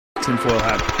Tinfoil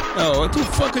hat. Oh, what the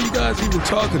fuck are you guys even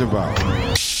talking about?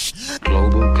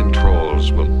 Global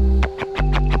controls will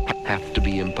have to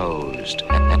be imposed,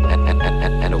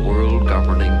 and a world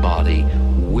governing body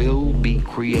will be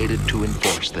created to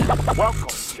enforce them. Welcome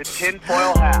to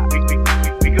Tinfoil Hat.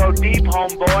 We go deep,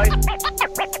 homeboy.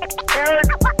 Aaron,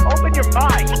 open your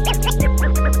mind.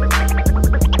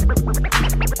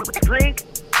 Drink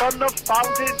from the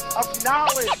fountain of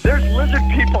knowledge. There's lizard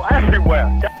people everywhere.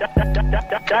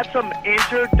 That's some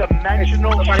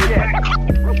interdimensional shit.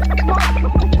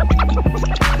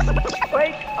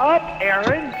 Wake up,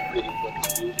 Aaron.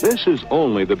 This is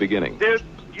only the beginning. Dude,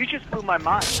 you just blew my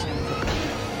mind.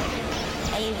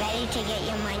 Are you ready to get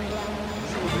your mind blown?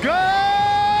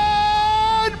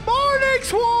 Good morning,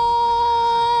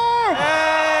 Swarm!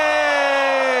 Hey!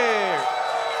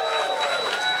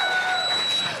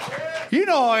 You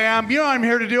know I am. You know what I'm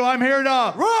here to do. I'm here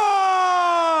to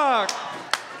Rock!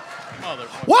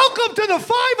 welcome to the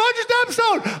 500th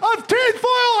episode of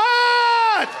Tinfoil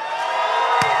Hat!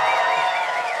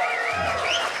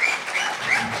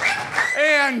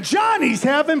 And Johnny's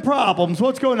having problems.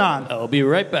 What's going on? I'll be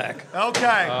right back.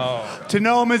 Okay. To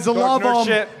know him is to love nerd him.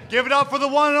 shit. Give it up for the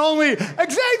one and only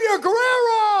Xavier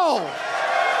Guerrero!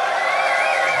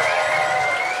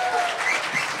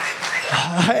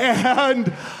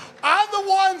 And on the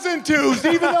ones and twos,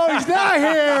 even though he's not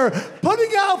here,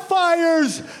 putting out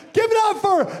fires, give it up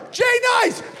for Jay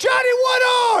Nice, Johnny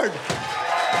Woodard!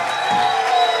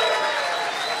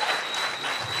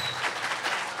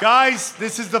 Guys,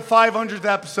 this is the 500th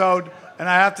episode, and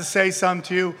I have to say something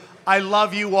to you. I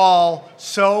love you all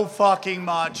so fucking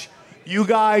much. You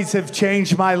guys have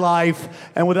changed my life,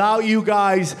 and without you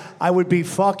guys, I would be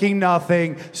fucking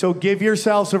nothing. So give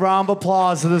yourselves a round of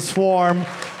applause to the Swarm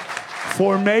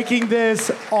for making this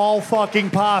all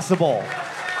fucking possible.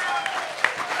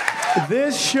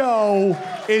 This show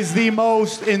is the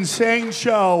most insane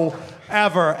show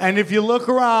ever, and if you look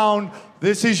around,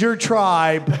 this is your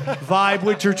tribe. Vibe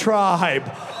with your tribe.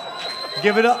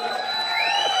 Give it up.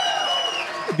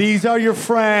 These are your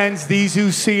friends. These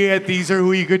who see it. These are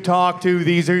who you could talk to.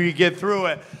 These are who you get through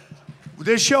it.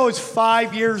 This show is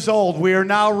 5 years old. We are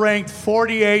now ranked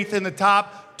 48th in the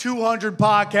top 200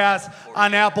 podcasts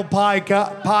on Apple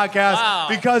Podcasts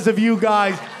because of you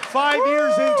guys. 5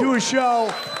 years into a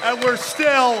show, and we're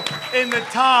still in the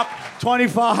top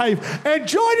 25. And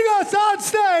joining us on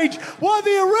stage, one of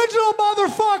the original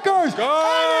motherfuckers, Eddie.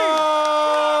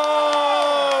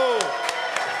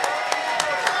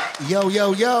 Yo,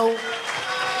 yo, yo.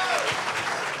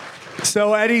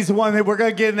 So Eddie's the one that we're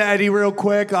going to get into Eddie real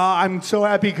quick. I'm so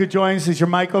happy you could join us. Is your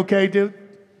mic okay, dude?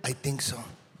 I think so.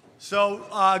 So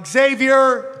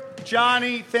Xavier,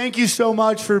 Johnny, thank you so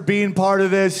much for being part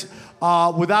of this.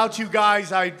 Without you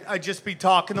guys, I'd just be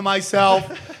talking to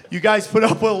myself. You guys put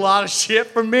up with a lot of shit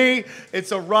from me.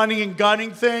 It's a running and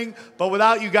gunning thing. But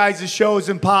without you guys, the show is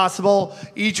impossible.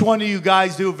 Each one of you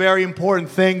guys do a very important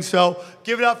thing. So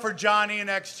give it up for Johnny and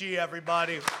XG,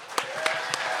 everybody.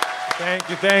 Thank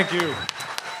you, thank you.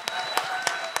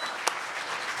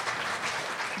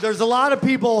 There's a lot of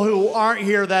people who aren't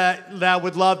here that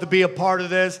would love to be a part of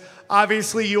this.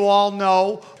 Obviously, you all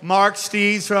know Mark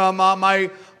Stees from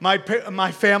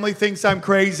my family thinks I'm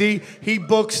crazy. He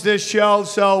books this show,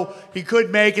 so he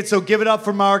could make it. So give it up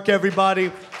for Mark,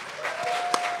 everybody.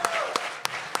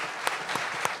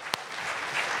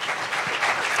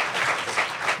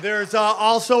 There's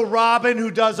also Robin,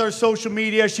 who does our social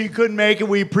media. She couldn't make it.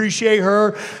 We appreciate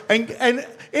her. And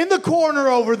in the corner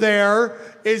over there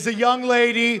is a young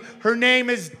lady. Her name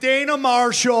is Dana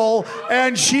Marshall,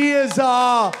 and she is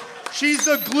she's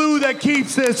the glue that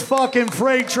keeps this fucking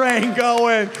freight train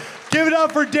going. Give it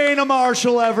up for Dana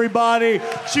Marshall, everybody.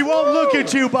 She won't look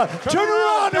at you, but turn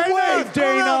around and wave,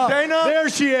 Dana. Dana. There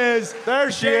she is. There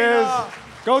she is.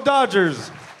 Go Dodgers.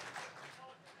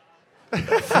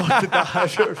 Fuck the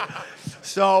Dodgers.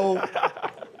 So,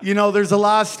 you know, there's a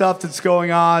lot of stuff that's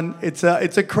going on. It's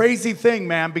a crazy thing,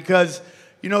 man, because,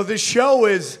 you know, this show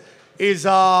is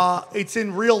it's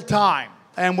in real time,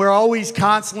 and we're always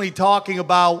constantly talking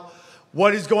about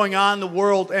what is going on in the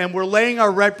world, and we're laying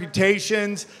our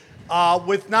reputations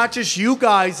with not just you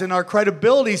guys and our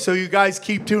credibility, so you guys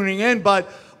keep tuning in, but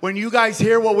when you guys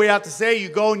hear what we have to say, you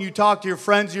go and you talk to your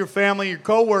friends, your family, your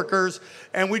coworkers,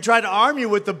 and we try to arm you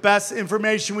with the best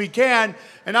information we can.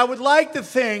 And I would like to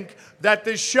think that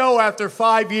this show, after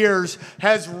 5 years,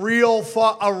 has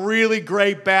a really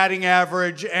great batting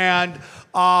average, and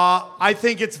I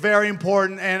think it's very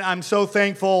important, and I'm so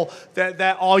thankful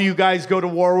that all you guys go to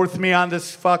war with me on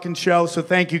this fucking show, so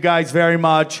thank you guys very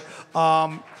much.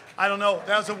 I don't know,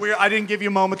 that was I didn't give you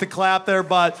a moment to clap there,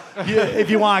 but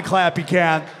if you want to clap, you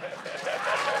can.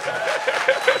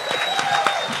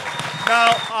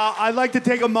 Now, I'd like to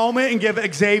take a moment and give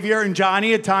Xavier and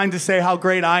Johnny a time to say how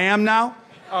great I am now.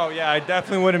 Oh, yeah, I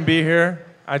definitely wouldn't be here.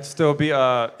 I'd still be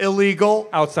Illegal.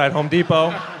 outside Home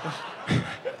Depot.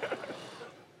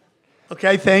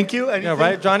 Okay, thank you. Anything? Yeah,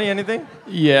 right, Johnny, anything?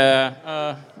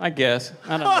 Yeah, I guess.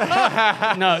 I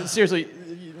don't know. No, seriously.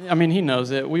 I mean, he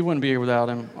knows it. We wouldn't be here without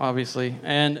him, obviously.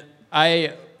 And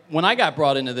when I got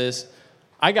brought into this,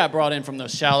 I got brought in from the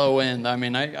shallow end. I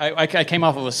mean, I came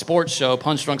off of a sports show,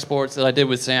 Punch Drunk Sports, that I did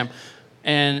with Sam.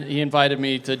 And he invited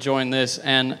me to join this,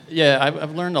 and yeah,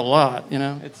 I've learned a lot. You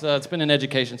know, it's been an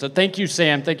education. So thank you,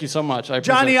 Sam. Thank you so much. I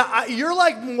appreciate Johnny, you're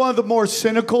like one of the more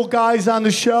cynical guys on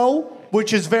the show,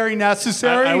 which is very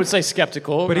necessary. I would say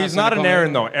skeptical, But he's not an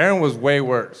Aaron, though. Aaron was way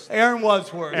worse. Aaron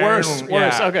was worse. Worse.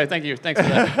 Yeah. Okay, thank you. Thanks for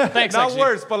that. Thanks. Not actually.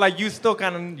 worse, but like you still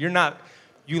kind of, you're not,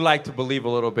 you like to believe a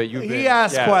little bit. He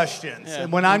asks questions,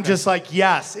 and when I'm just like,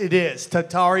 yes, it is.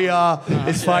 Tataria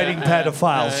is fighting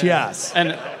pedophiles. Yes.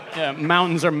 And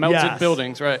mountains are melted Yes.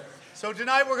 buildings, right? So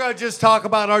tonight we're going to just talk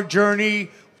about our journey.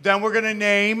 Then we're going to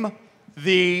name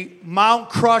the Mount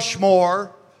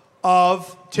Crushmore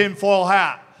of Tinfoil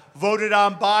Hat, voted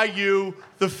on by you,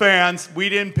 the fans. We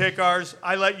didn't pick ours.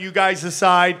 I let you guys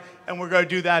decide, and we're going to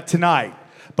do that tonight.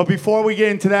 But before we get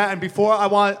into that, and before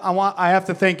I have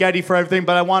to thank Eddie for everything,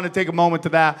 but I want to take a moment to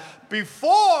that.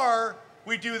 Before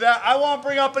we do that, I want to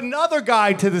bring up another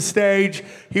guy to the stage.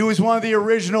 He was one of the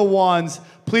original ones.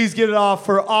 Please get it off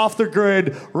for Off the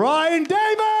Grid, Ryan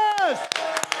Davis!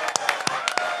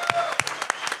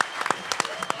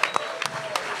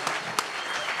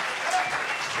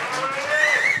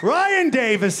 Ryan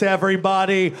Davis,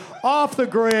 everybody. Off the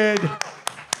Grid.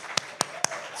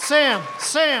 Sam.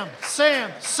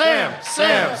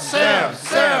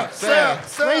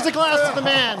 Raise a glass to the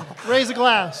man. Raise a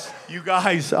glass. You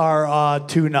guys are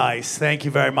too nice. Thank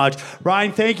you very much.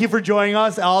 Ryan, thank you for joining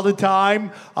us all the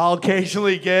time. I'll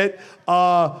occasionally get,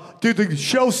 dude, the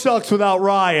show sucks without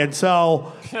Ryan.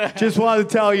 So just wanted to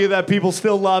tell you that people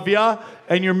still love you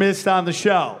and you're missed on the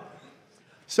show.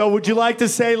 So would you like to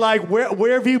say, like,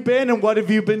 where have you been and what have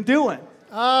you been doing?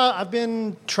 I've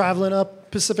been traveling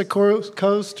up Pacific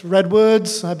Coast,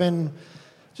 Redwoods. I've been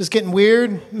just getting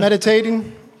weird,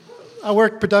 meditating. I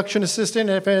work production assistant.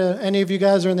 If any of you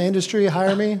guys are in the industry,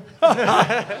 hire me.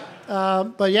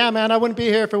 But yeah, man, I wouldn't be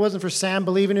here if it wasn't for Sam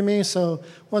believing in me. So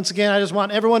once again, I just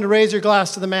want everyone to raise your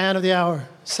glass to the man of the hour,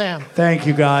 Sam. Thank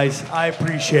you, guys. I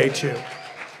appreciate you.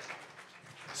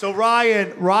 So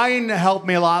Ryan helped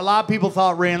me a lot. A lot of people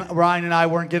thought Ryan and I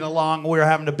weren't getting along. We were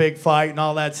having a big fight and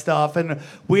all that stuff. And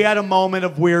we had a moment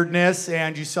of weirdness,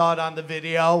 and you saw it on the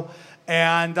video.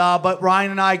 And but Ryan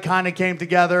and I kind of came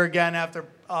together again after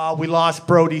we lost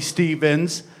Brody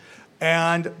Stevens.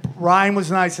 And Ryan was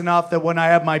nice enough that when I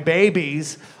had my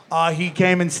babies, he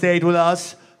came and stayed with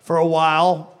us for a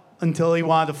while until he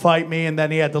wanted to fight me, and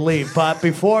then he had to leave. But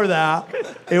before that,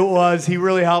 he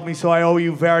really helped me, so I owe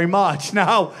you very much.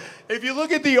 Now, if you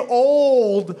look at the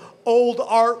old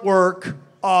artwork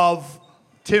of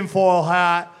Tinfoil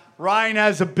Hat, Ryan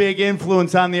has a big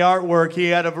influence on the artwork. He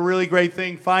had a really great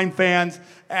thing. Find fans,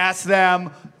 ask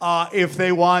them if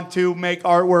they want to make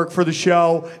artwork for the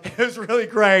show. It was really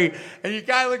great. And you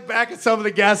kind of look back at some of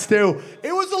the guests, too.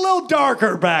 It was a little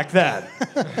darker back then.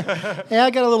 Yeah,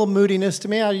 I got a little moodiness to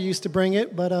me. I used to bring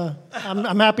it, but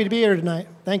I'm happy to be here tonight.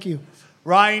 Thank you.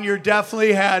 Ryan, you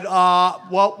definitely had,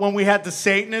 when we had the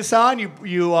Satanist on,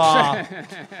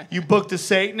 you booked a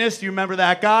Satanist. Do you remember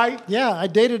that guy? Yeah, I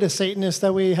dated a Satanist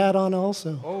that we had on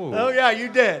also. Oh yeah, you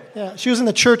did. Yeah, she was in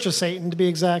the Church of Satan, to be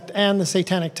exact, and the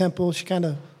Satanic Temple. She kind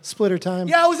of split her time.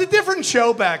 Yeah, it was a different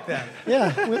show back then.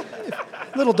 Yeah,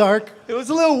 a little dark. It was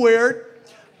a little weird.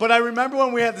 But I remember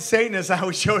when we had the Satanist, I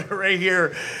always showed it right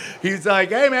here. He's like,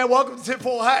 hey man, welcome to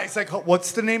Tinfoil Hat. He's like,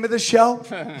 what's the name of the show?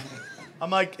 I'm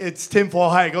like, it's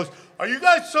Tinfoil Hat. He goes, are you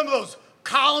guys some of those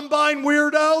Columbine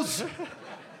weirdos?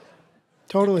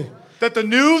 Totally. That the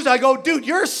news? I go, dude,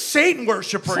 you're a Satan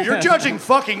worshiper. You're judging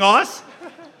fucking us?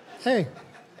 Hey,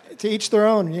 to each their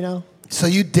own, you know. So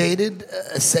you dated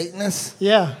a Satanist?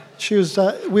 Yeah, she was,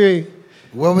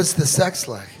 What was the sex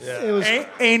like? it was,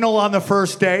 Anal on the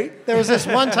first date. there was this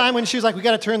one time when she was like, we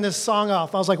got to turn this song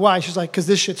off. I was like, why? She's like, because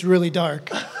this shit's really dark.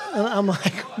 And I'm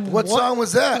like, What song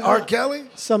was that? R. Kelly?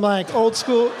 Some like old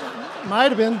school,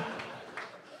 might have been.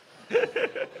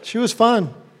 She was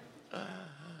fun.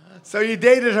 So you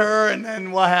dated her, and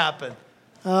then what happened?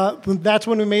 That's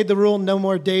when we made the rule, no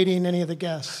more dating any of the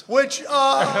guests. Which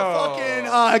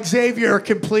fucking Xavier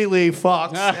completely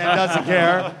fucks and doesn't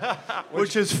care,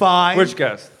 which is fine. Which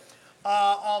guest?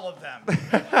 All of them.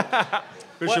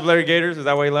 Bishop Larry Gators, is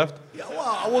that why he left? Yeah,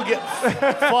 well, we'll get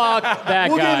Fuck that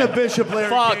we'll guy. get into Bishop Larry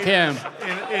Fuck Gators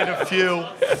him. in a few.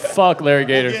 Fuck Larry We'll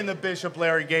Gators. get into Bishop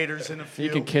Larry Gators in a few.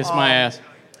 You can kiss my ass.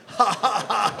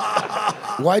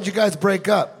 Why'd you guys break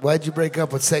up? Why'd you break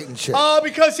up with Satan shit?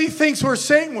 Because he thinks we're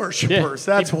Satan worshipers.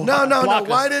 Yeah, That's he- why. No. Block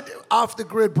Why us. did Off the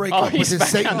Grid break Oh, up with he's his back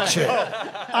Satan on that. chick? We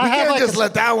I have can't like just a-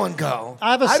 let that one go.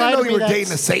 I have a I side didn't know of you me were that's-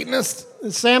 dating a Satanist.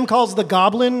 Sam calls the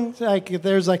goblin. Like if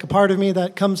there's like a part of me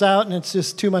that comes out and it's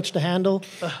just too much to handle.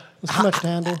 It's too much to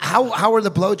handle. How are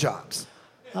the blowjobs?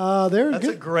 They're That's a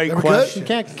good. great They were question. You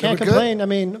can't They were good? complain. I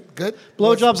mean, Good?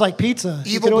 blowjobs like pizza.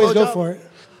 You Evil can always go blowjob? for it.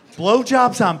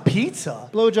 Blowjobs on pizza.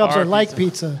 Blowjobs Our are like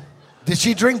pizza. Did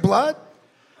she drink blood?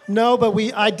 No, but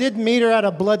I did meet her at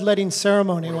a bloodletting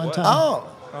ceremony one time. Oh.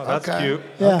 Oh, that's okay. cute.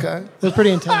 yeah. Okay. It was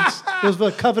pretty intense. It was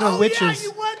a coven of Oh witches. yeah,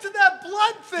 you went to that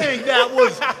blood thing. That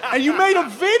was, and you made a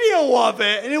video of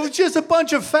it, and it was just a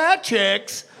bunch of fat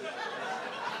chicks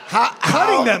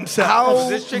cutting themselves.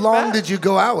 this How chick long fat? did you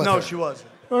go out with No, her? she wasn't.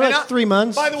 For like And 3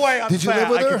 months. By the way, I'm Did you fat. live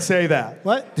with I her? can say that.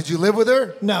 What? Did you live with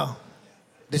her? No.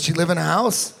 Did she live in a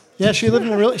house? Yeah, she lived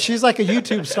in a real. She's like a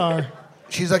YouTube star.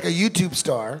 She's like a YouTube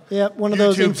star. Yeah, one of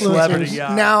those YouTube influencers. celebrity,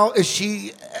 yeah. Now, is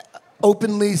she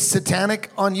openly satanic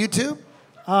on YouTube?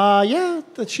 Yeah,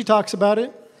 she talks about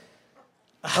it.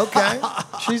 Okay.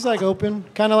 She's like open,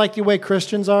 kind of like the way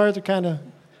Christians are. They kind of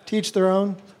teach their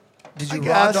own. Did you I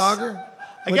raw guess. dog her?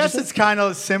 I guess it's kind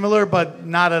of similar, but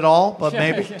not at all. But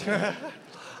maybe.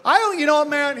 I don't. You know what,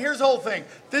 man? Here's the whole thing.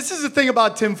 This is the thing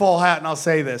about tinfoil hat, and I'll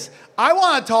say this: I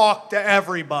want to talk to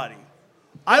everybody.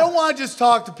 I don't want to just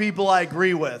talk to people I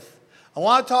agree with. I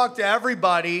want to talk to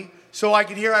everybody so I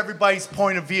can hear everybody's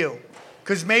point of view.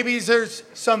 Because maybe there's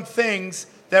some things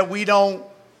that we don't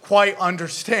quite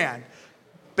understand.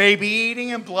 Baby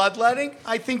eating and bloodletting,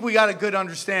 I think we got a good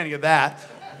understanding of that.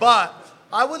 But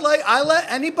I let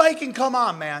anybody can come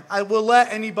on, man. I will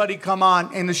let anybody come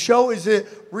on. And the show is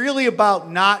really about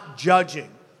not judging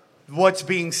what's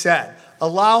being said,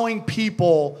 allowing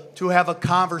people to have a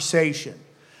conversation.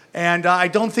 And I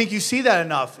don't think you see that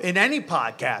enough in any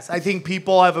podcast. I think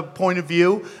people have a point of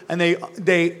view and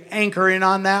they anchor in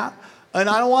on that. And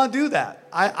I don't want to do that.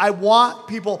 I want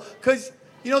people, because,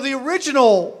 you know, the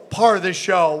original part of this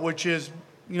show, which is,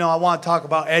 you know, I want to talk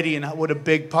about Eddie and what a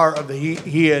big part of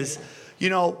he is. You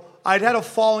know, I'd had a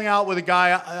falling out with a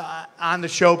guy on the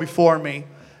show before me.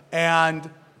 And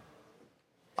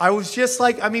I was just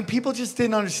like, I mean, people just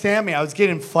didn't understand me. I was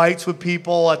getting fights with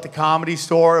people at the Comedy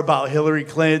Store about Hillary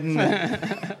Clinton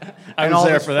and was all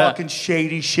there this for that. fucking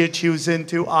shady shit she was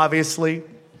into, obviously.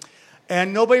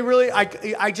 And nobody really,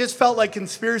 I just felt like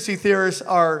conspiracy theorists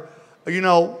are, you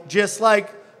know, just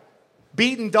like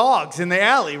beating dogs in the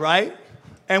alley, right?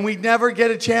 And we'd never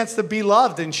get a chance to be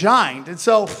loved and shined. And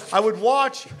so I would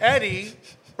watch Eddie,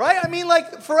 right? I mean,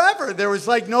 like forever, there was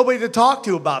like nobody to talk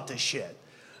to about this shit.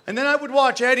 And then I would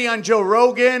watch Eddie on Joe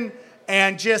Rogan,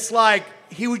 and just like,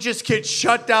 he would just get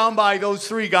shut down by those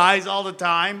three guys all the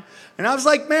time. And I was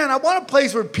like, man, I want a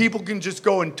place where people can just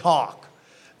go and talk.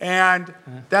 And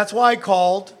that's why I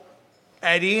called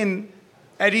Eddie, and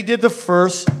Eddie did the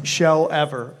first show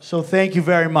ever. So thank you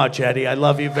very much, Eddie. I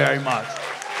love you very much.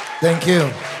 Thank you.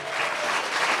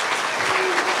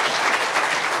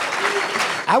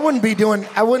 I wouldn't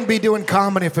be doing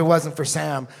comedy if it wasn't for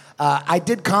Sam. I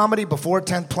did comedy before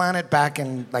 10th Planet back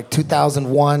in like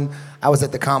 2001. I was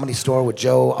at the Comedy Store with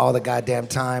Joe all the goddamn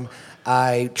time.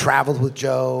 I traveled with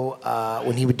Joe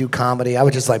when he would do comedy. I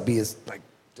would just like be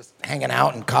just hanging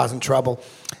out and causing trouble.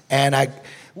 And I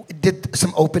did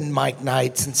some open mic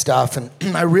nights and stuff. And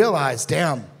I realized,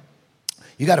 damn,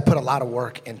 you got to put a lot of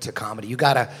work into comedy. You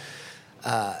got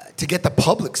to get the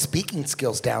public speaking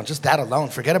skills down. Just that alone.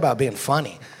 Forget about being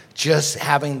funny. Just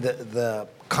having the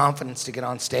confidence to get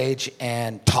on stage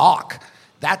and talk.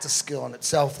 That's a skill in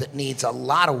itself that needs a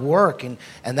lot of work. And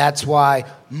that's why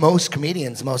most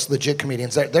comedians, most legit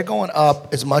comedians, they're going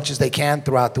up as much as they can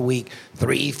throughout the week,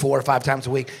 3, 4, 5 times a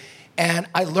week. And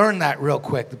I learned that real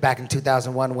quick back in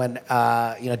 2001 when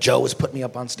Joe was putting me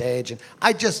up on stage, and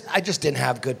I just didn't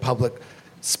have good public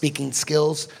speaking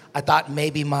skills. I thought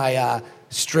maybe my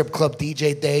strip club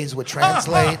DJ days would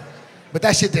translate, but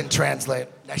that shit didn't translate.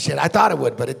 I thought it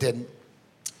would, but it didn't.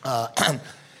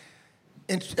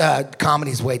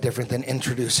 Comedy's way different than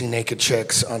introducing naked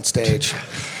chicks on stage.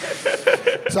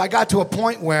 So I got to a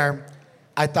point where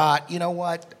I thought, you know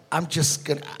what?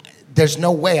 There's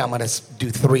no way I'm gonna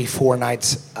do 3-4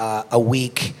 nights a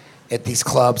week at these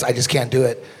clubs. I just can't do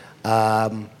it. I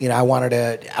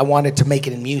wanted to make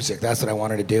it in music. That's what I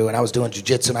wanted to do. And I was doing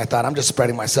jiu-jitsu, and I thought, I'm just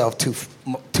spreading myself too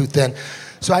thin.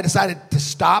 So I decided to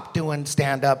stop doing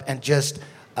stand-up and just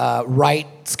write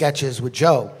sketches with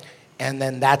Joe. And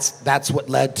then that's what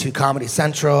led to Comedy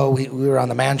Central. We were on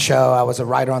The Man Show. I was a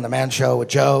writer on The Man Show with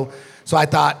Joe. So I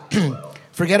thought,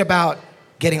 forget about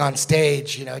getting on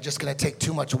stage. Just going to take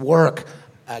too much work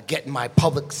getting my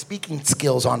public speaking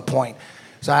skills on point.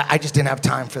 So I just didn't have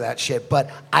time for that shit.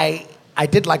 But I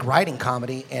did like writing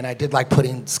comedy, and I did like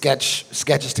putting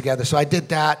sketches together. So I did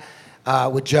that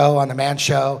with Joe on The Man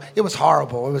Show. It was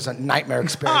horrible. It was a nightmare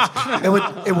experience.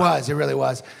 It really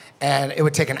was. And it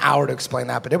would take an hour to explain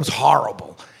that, but it was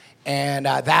horrible. And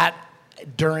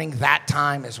during that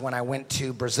time is when I went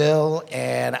to Brazil,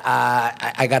 and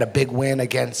I got a big win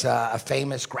against a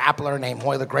famous grappler named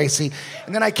Royler Gracie.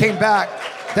 And then I came back.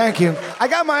 Thank you. I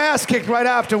got my ass kicked right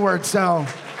afterwards, so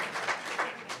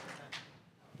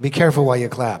be careful while you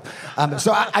clap.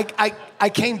 So I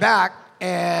came back,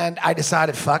 and I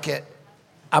decided, fuck it.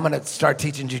 I'm going to start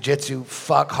teaching jiu-jitsu.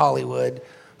 Fuck Hollywood.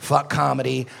 Fuck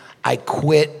comedy. I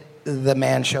quit The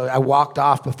Man Show. I walked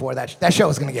off before that. That show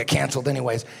was going to get canceled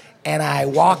anyways. And I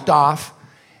walked off,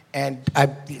 and I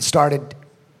started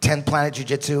 10th Planet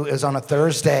Jiu-Jitsu. It was on a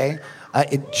Thursday.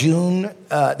 In June,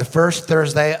 the first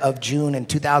Thursday of June in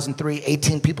 2003,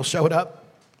 18 people showed up.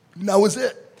 And that was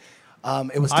it.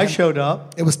 I showed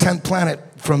up. It was 10th Planet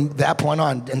from that point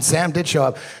on, and Sam did show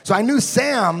up. So I knew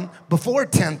Sam before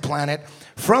 10th Planet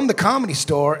from the Comedy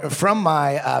Store, from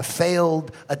my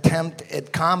failed attempt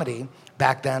at comedy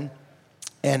back then.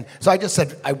 And so I just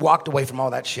said, I walked away from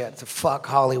all that shit. I said, fuck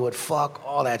Hollywood, fuck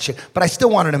all that shit. But I still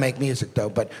wanted to make music, though,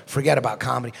 but forget about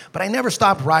comedy. But I never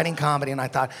stopped writing comedy, and I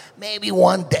thought, maybe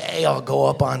one day I'll go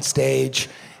up on stage,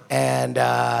 and,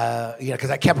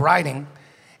 because I kept writing,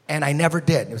 and I never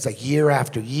did. It was like year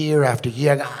after year after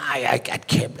year. I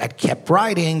kept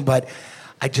writing, but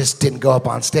I just didn't go up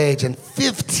on stage. And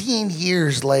 15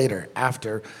 years later,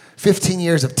 after 15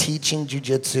 years of teaching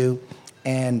jiu-jitsu,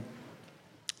 and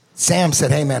Sam said,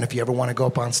 hey, man, if you ever want to go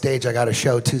up on stage, I got a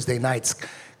show Tuesday nights,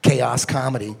 Chaos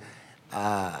Comedy.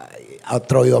 I'll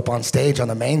throw you up on stage on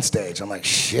the main stage. I'm like,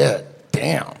 shit,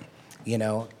 damn.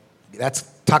 That's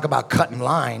talk about cutting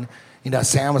line.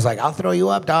 Sam was like, I'll throw you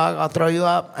up, dog. I'll throw you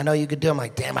up. I know you could do it. I'm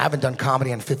like, damn, I haven't done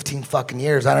comedy in 15 fucking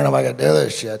years. I don't know if I can do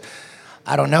this shit.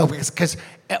 I don't know, because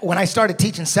when I started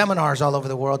teaching seminars all over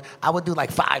the world, I would do like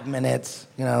 5 minutes,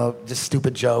 just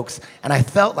stupid jokes. And I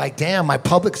felt like, damn, my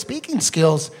public speaking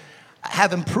skills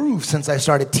have improved since I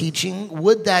started teaching.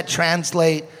 Would that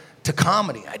translate to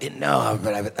comedy? I didn't know,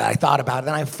 but I thought about it.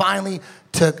 And I finally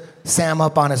took Sam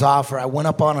up on his offer. I went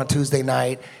up on a Tuesday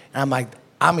night, and I'm like,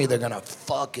 I'm either going to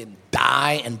fucking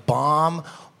die and bomb,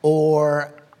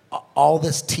 or all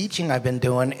this teaching I've been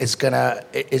doing is gonna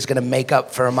make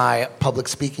up for my public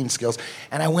speaking skills.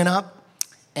 And I went up,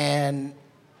 and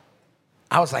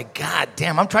I was like, God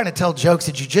damn, I'm trying to tell jokes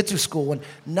at jiu-jitsu school, and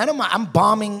I'm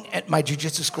bombing at my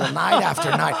jiu-jitsu school night after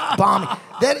night, bombing.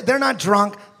 They're not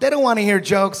drunk. They don't want to hear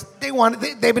jokes.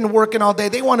 They've been working all day.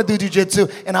 They want to do jiu-jitsu,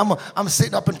 and I'm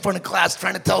sitting up in front of class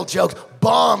trying to tell jokes,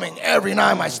 bombing every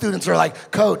night. My students are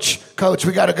like, Coach,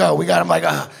 we got to go. I'm like,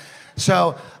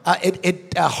 So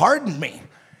it hardened me.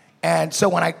 And so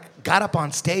when I got up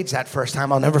on stage that first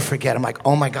time, I'll never forget. I'm like,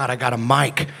 oh my God, I got a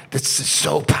mic. This is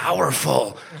so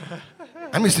powerful.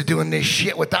 I'm used to doing this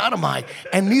shit without a mic.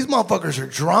 And these motherfuckers are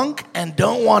drunk and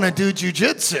don't want to do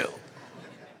jiu-jitsu.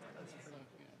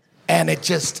 And it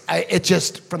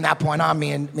just from that point on,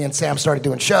 me and Sam started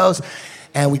doing shows.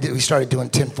 And we started doing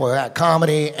tinfoil hat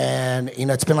comedy, and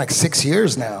it's been like 6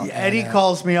 years now. Yeah, Eddie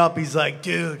calls me up. He's like,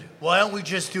 dude, why don't we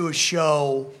just do a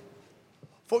show?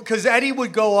 Because Eddie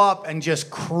would go up and just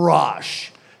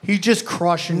crush. He's just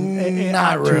crushing.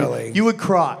 Not really. You would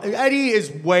crush. Eddie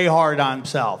is way hard on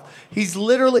himself. He's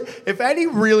literally, if Eddie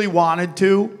really wanted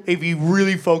to, if he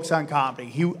really focused on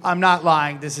comedy, I'm not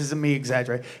lying, this isn't me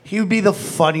exaggerating, he would be the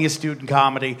funniest dude in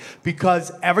comedy,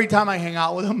 because every time I hang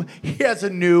out with him, he has a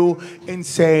new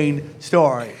insane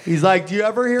story. He's like, do you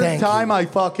ever hear the time I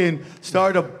fucking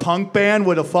started a punk band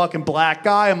with a fucking black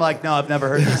guy? I'm like, no, I've never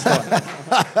heard this story.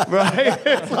 Right?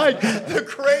 It's like the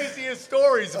craziest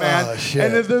stories, man. Oh, shit.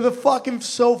 And they're the fucking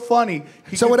so funny.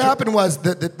 So what happened was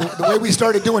the way we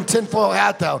started doing tinfoil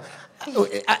hat, though,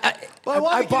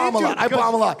 I bomb a lot. I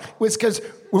bomb a lot. It was because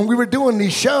when we were doing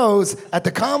these shows at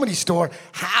the Comedy Store,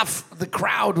 half the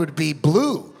crowd would be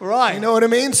blue. Right. You know what I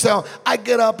mean? So I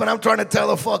get up and I'm trying to tell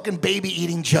a fucking baby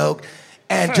eating joke,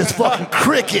 and just fucking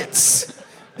crickets.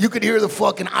 You could hear the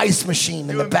fucking ice machine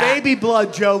in the back. Baby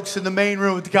blood jokes in the main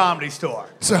room at the Comedy Store.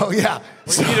 So yeah.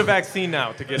 We need a vaccine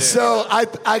now to get in. So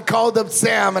I called up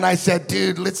Sam and I said,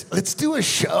 dude, let's do a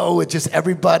show with just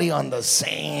everybody on the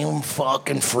same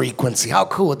fucking frequency. How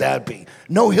cool would that be?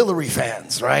 No Hillary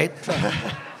fans, right?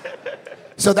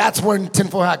 So that's when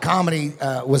Tinfoil Hat Comedy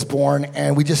was born,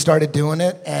 and we just started doing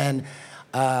it. And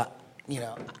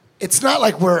it's not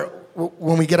like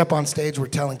when we get up on stage, we're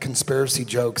telling conspiracy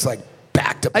jokes like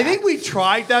back to back. I think we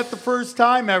tried that the first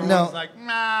time. Everyone's like,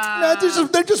 nah. No,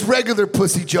 they're just regular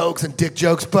pussy jokes and dick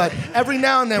jokes, but every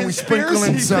now and then we sprinkle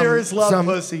in some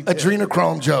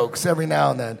adrenochrome jokes every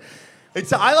now and then.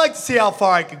 I like to see how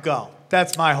far I could go.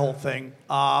 That's my whole thing.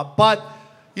 But,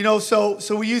 so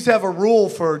we used to have a rule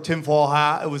for Tinfoil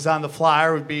Hat. It was on the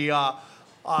flyer. It would be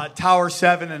Tower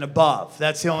 7 and above.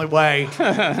 That's the only way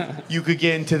you could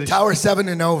get into the Tower 7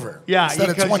 and over. Yeah, instead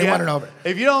of 21 and over.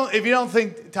 If you don't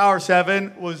think Tower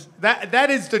 7 was that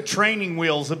is the training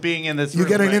wheels of being in this room. You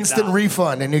get an right instant now.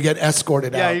 refund and you get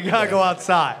escorted out. Yeah, you gotta go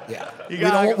outside.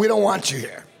 Yeah, we don't want you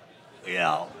here.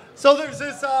 So there's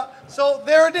this. So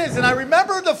there it is. And I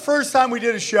remember the first time we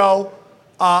did a show.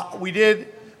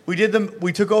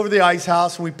 We took over the Ice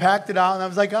House and we packed it out, and I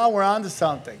was like, oh, we're on to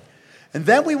something. And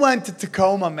then we went to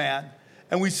Tacoma, man,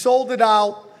 and we sold it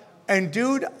out. And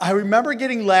dude, I remember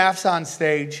getting laughs on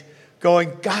stage,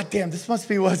 going, God damn, this must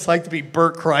be what it's like to be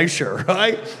Bert Kreischer,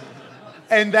 right?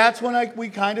 And that's when we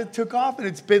kind of took off, and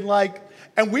it's been like,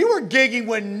 and we were gigging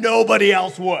when nobody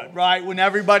else would, right? When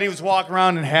everybody was walking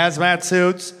around in hazmat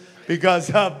suits because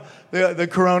of the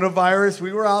coronavirus,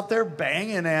 we were out there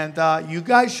banging, and you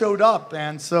guys showed up,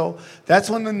 and so that's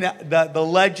when the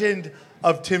legend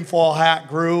of Tinfoil Hat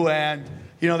grew, and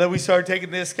then we started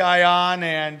taking this guy on,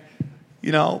 and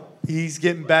he's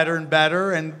getting better and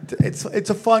better, and it's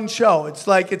a fun show.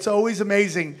 It's always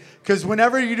amazing because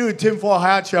whenever you do a Tinfoil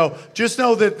Hat show, just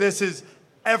know that this is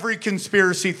every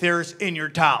conspiracy theorist in your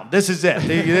town. This is it.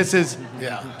 This is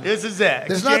it.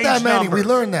 There's not that many. We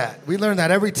learned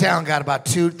that. Every town got about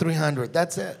 200-300.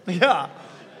 That's it. Yeah.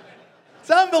 It's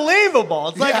unbelievable.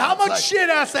 It's like how much shit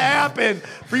has to happen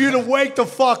for you to wake the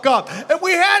fuck up. And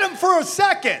we had him for a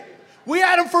second.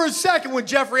 When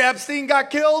Jeffrey Epstein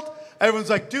got killed. Everyone's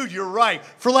like, dude, you're right.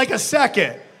 For like a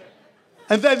second.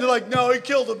 And then they're like, no, he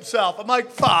killed himself. I'm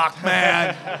like, fuck,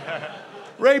 man.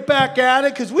 Right back at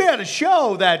it, because we had a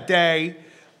show that day,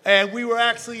 and we were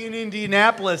actually in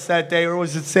Indianapolis that day, or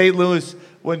was it St. Louis,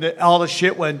 when all the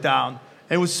shit went down.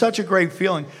 And it was such a great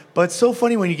feeling. But it's so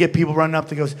funny when you get people running up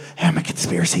that goes, hey, I'm a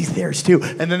conspiracy theorist too,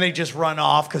 and then they just run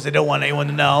off because they don't want anyone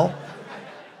to know.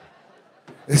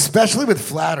 Especially with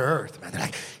Flat Earth, man. They're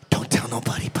like, don't tell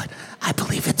nobody, but I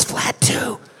believe it's flat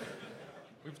too.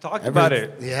 We've talked about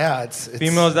it. Yeah, it's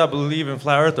females that believe in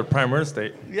Flat Earth are prime real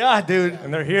estate. Yeah, dude.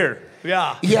 And they're here.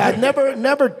 Yeah. Yeah,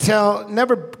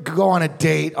 never go on a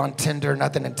date on Tinder,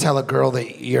 nothing, and tell a girl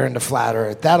that you're into Flat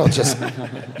Earth. That'll just,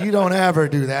 you don't ever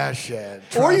do that shit.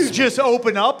 Or you just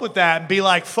open up with that and be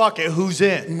like, fuck it, who's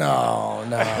in? No.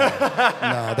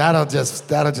 That'll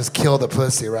just kill the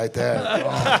pussy right there.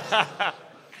 Oh.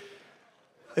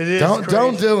 It is don't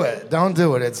do it. Don't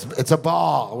do it. It's a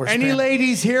ball. Any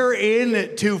ladies here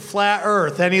into Flat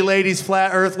Earth? Any ladies,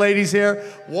 Flat Earth ladies here?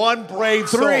 One brave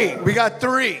soul. Three. We got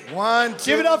three. One,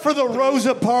 two. Give it up for the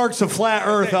Rosa Parks of Flat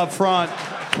Earth up front.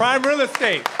 Prime real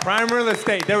estate.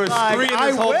 There was three in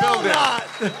this whole building.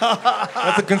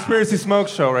 That's a conspiracy smoke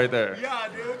show right there. Yeah,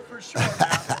 dude, for sure.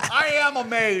 I am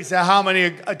amazed at how many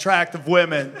attractive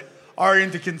women are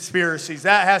into conspiracies.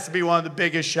 That has to be one of the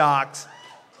biggest shocks.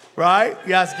 Right?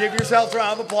 Yes, give yourselves a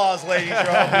round of applause, ladies. You're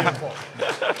all beautiful.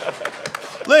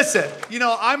 Listen,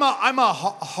 I'm a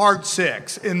hard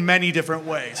six in many different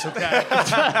ways, okay?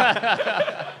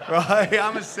 Right?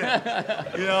 I'm a six,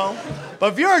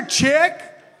 But if you're a chick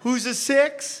who's a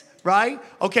six, right?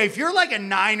 Okay, if you're like a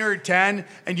 9 or a 10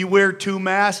 and you wear 2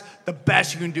 masks, the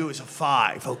best you can do is a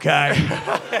 5, okay?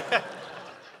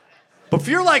 But if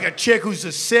you're like a chick who's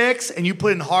a 6 and you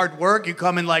put in hard work, you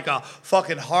come in like a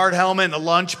fucking hard helmet and a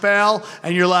lunch pail,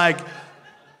 and you're like,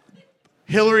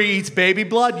 Hillary eats baby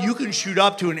blood, you can shoot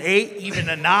up to an 8, even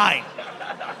a 9.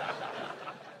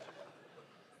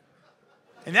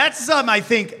 And that's something I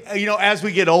think, as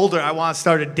we get older, I want to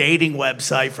start a dating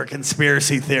website for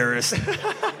conspiracy theorists.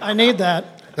 I need that.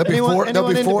 There'll be four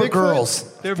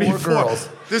girls. There'll be 4 girls.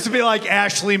 This would be like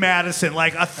Ashley Madison,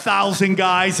 like 1,000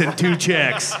 guys and 2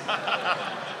 chicks.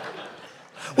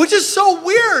 Which is so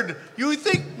weird. You would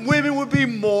think women would be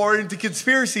more into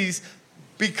conspiracies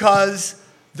because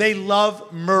they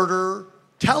love murder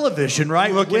television,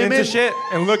 right? Looking into shit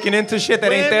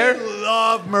that ain't there. Women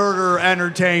love murder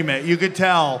entertainment. You could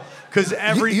tell because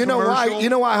every you know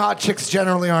why hot chicks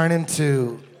generally aren't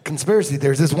into conspiracy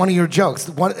theories. This is one of your jokes,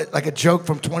 like a joke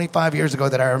from 25 years ago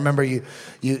that I remember you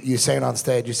saying on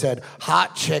stage. You said,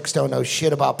 hot chicks don't know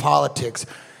shit about politics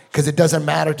because it doesn't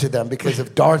matter to them, because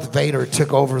if Darth Vader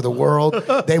took over the world,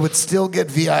 they would still get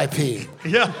VIP.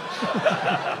 Yeah.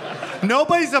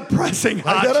 Nobody's oppressing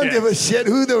hot I don't chicks. give a shit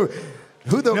who the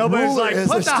Nobody's ruler like, is.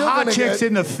 put They're the still hot gonna chicks get-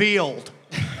 in the field.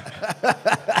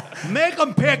 Make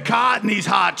them pick cotton, these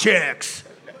hot chicks.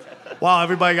 Wow,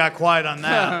 everybody got quiet on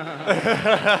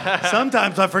that.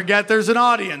 Sometimes I forget there's an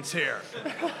audience here.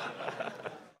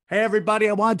 Hey, everybody,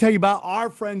 I want to tell you about our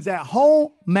friends at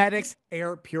Homedics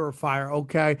Air Purifier,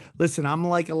 okay? Listen, I'm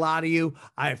like a lot of you.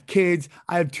 I have kids.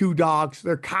 I have 2 dogs.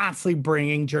 They're constantly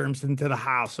bringing germs into the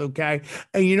house, okay?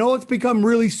 And you know what's become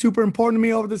really super important to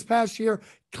me over this past year?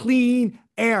 Clean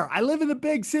air. I live in a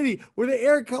big city where the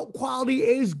air quality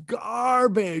is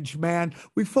garbage, man.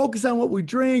 We focus on what we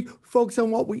drink, focus on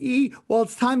what we eat. Well,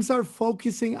 it's time to start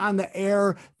focusing on the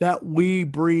air that we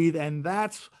breathe, and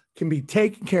that's can be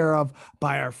taken care of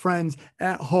by our friends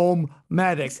at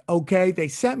Homedics, okay? They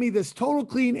sent me this Total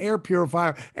Clean Air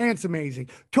Purifier, and it's amazing.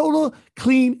 Total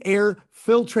Clean Air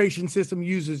filtration system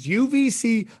uses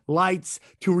UVC lights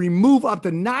to remove up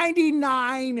to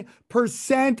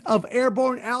 99% of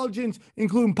airborne allergens,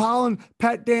 including pollen,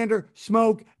 pet dander,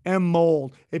 smoke, and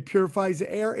mold. It purifies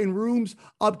the air in rooms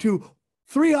up to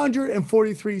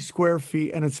 343 square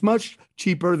feet, and it's much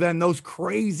cheaper than those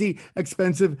crazy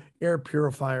expensive air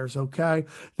purifiers, okay?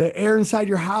 The air inside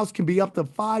your house can be up to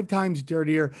 5 times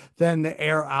dirtier than the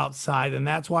air outside, and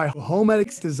that's why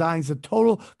Homedics designs the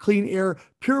Total Clean Air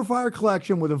Purifier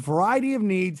collection with a variety of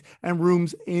needs and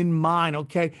rooms in mind,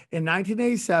 okay? In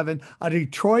 1987, a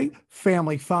Detroit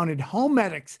family founded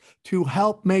Homedics to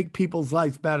help make people's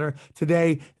lives better.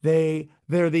 Today, they're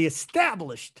the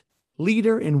established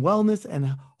leader in wellness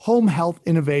and home health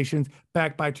innovations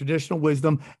backed by traditional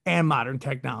wisdom and modern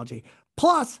technology.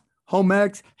 Plus,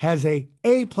 Homedics has a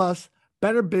A+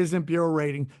 Better Business Bureau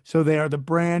rating, so they are the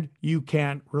brand you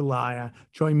can rely on.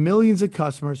 Join millions of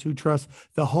customers who trust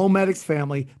the Homedics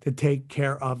family to take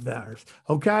care of theirs.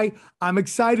 Okay? I'm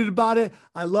excited about it.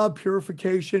 I love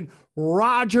purification.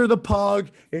 Roger the pug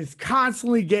is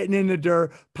constantly getting in the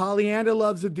dirt. Pollyanna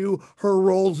loves to do her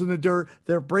rolls in the dirt.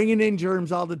 They're bringing in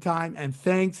germs all the time. And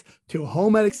thanks to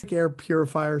Homedics Air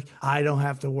Purifiers, I don't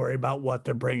have to worry about what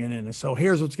they're bringing in. So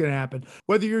here's what's going to happen.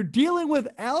 Whether you're dealing with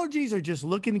allergies or just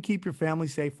looking to keep your family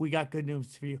safe, we got good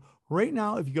news for you. Right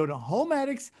now, if you go to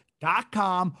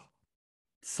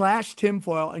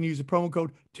homedics.com/tinfoil and use the promo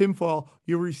code tinfoil,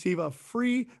 you'll receive a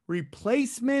free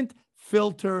replacement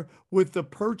filter with the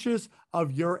purchase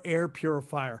of your air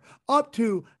purifier, up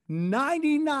to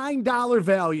 $99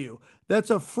 value. That's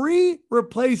a free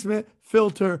replacement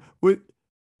filter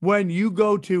when you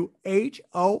go to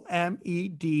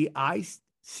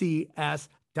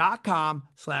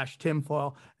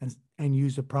homedics.com/tinfoil and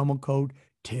use the promo code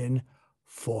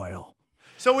tinfoil.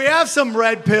 So we have some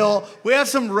red pill. We have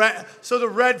some red. So the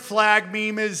red flag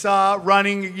meme is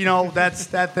running. You know, that's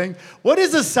that thing. What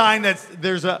is a sign that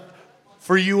there's a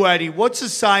for you, Eddie? What's a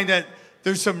sign that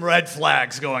there's some red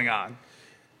flags going on?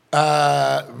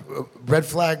 Red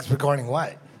flags regarding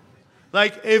what?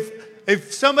 Like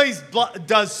if somebody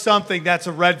does something that's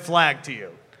a red flag to you.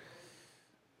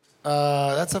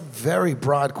 That's a very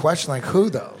broad question. Like who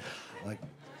though?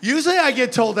 Usually I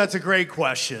get told that's a great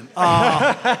question.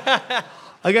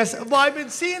 I guess, well, I've been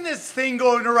seeing this thing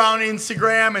going around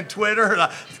Instagram and Twitter.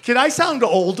 Can I sound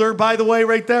older, by the way,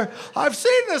 right there? I've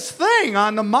seen this thing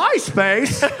on the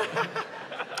MySpace.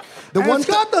 It's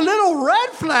got the little red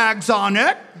flags on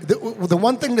it. The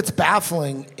one thing that's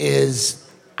baffling is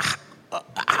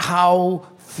how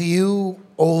few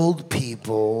old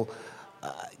people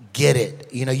get it.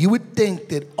 You know, you would think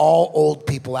that all old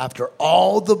people, after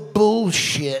all the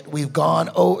bullshit we've gone,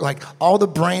 like all the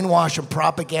brainwash and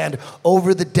propaganda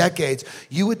over the decades,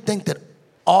 you would think that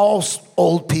all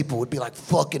old people would be like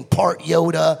fucking part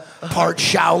Yoda, part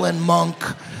Shaolin monk.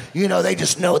 You know, they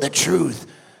just know the truth.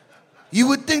 You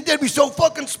would think they'd be so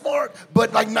fucking smart,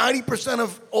 but like 90%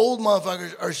 of old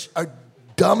motherfuckers are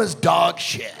dumb as dog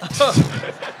shit. Well,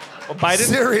 Biden?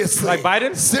 Seriously. Like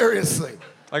Biden? Seriously.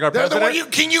 Like our They're president? the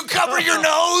one can you cover your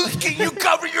nose? Can you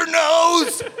cover your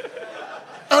nose?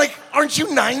 I'm like, aren't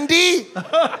you 90?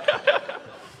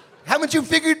 Haven't you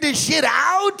figured this shit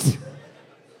out?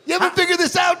 You haven't figured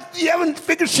this out? You haven't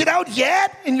figured shit out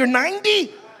yet? And you're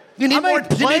 90? You need more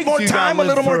time, a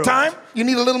little more time? You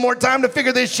need a little more time to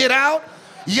figure this shit out?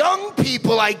 Young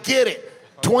people, I get it.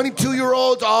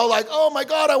 22-year-olds all like, oh my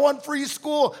God, I want free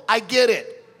school. I get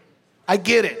it. I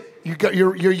get it.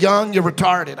 You're young, you're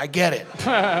retarded. I get it.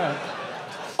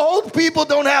 Old people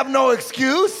don't have no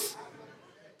excuse.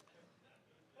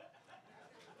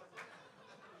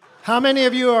 How many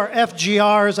of you are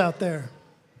FGRs out there?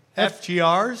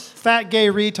 FGRs? Fat gay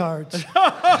retards.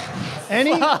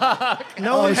 Any? No.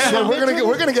 Oh shit,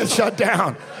 we're gonna get shut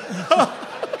down.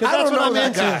 Because that's what I'm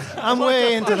into. I'm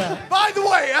way into that. By the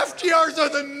way, FTRs are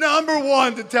the number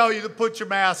one to tell you to put your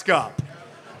mask up.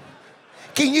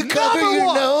 Can you cover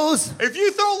your nose? If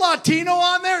you throw Latino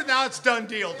on there, now it's done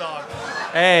deal, dog.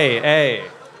 Hey.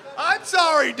 I'm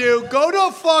sorry, dude. Go to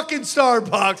a fucking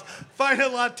Starbucks, find a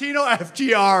Latino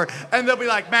FTR, and they'll be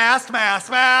like, mask,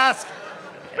 mask, mask.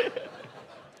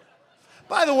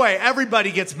 By the way,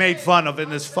 everybody gets made fun of in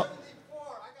this.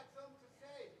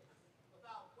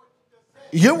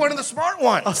 You're one of the smart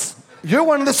ones. You're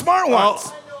one of the smart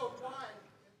ones.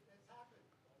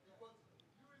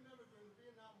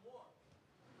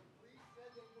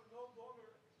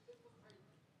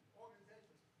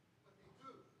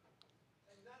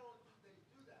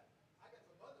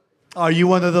 Are you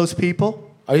one of those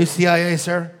people? Are you CIA,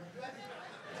 sir?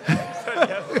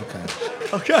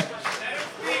 Okay.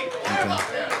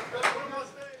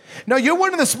 No, you're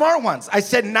one of the smart ones. I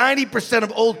said 90%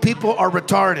 of old people are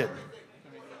retarded.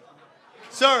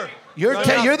 Sir. You're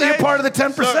part of the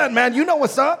 10%, sir. Man. You know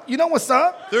what's up. You know what's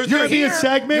up. There's going to be a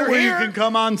segment where you can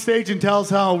come on stage and tell us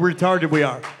how retarded we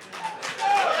are.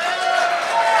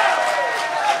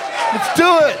 Let's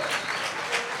do it.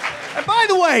 And by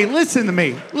the way, listen to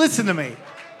me. Listen to me.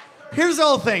 Here's the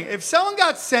whole thing. If someone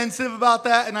got sensitive about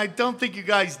that, and I don't think you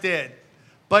guys did,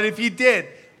 but if you did,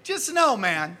 just know,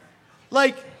 man,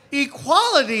 like,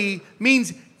 equality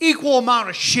means equal amount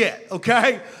of shit,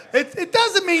 okay? It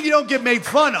doesn't mean you don't get made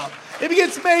fun of. If you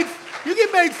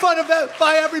get made fun of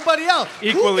by everybody else.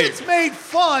 Equally. Who gets made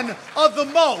fun of the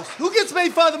most? Who gets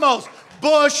made fun of the most?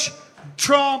 Bush,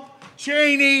 Trump,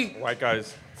 Cheney. White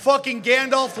guys. Fucking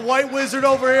Gandalf, the white wizard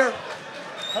over here.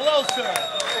 Hello, sir.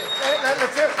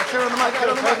 Let's hear on the mic.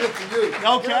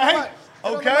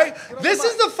 Okay. This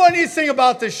is the funniest thing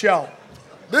about this show.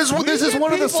 This is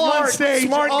one of the on stage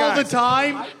smart all guys. the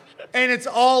time, and it's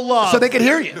all love. So they can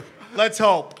hear you. Let's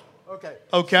hope. Okay.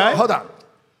 Okay. So, hold on.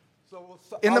 So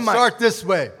In the I'll mic. start this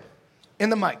way. In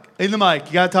the mic. In the mic.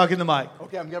 You gotta talk in the mic.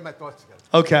 Okay, I'm getting my thoughts together.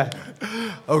 Okay.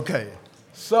 Okay.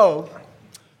 So,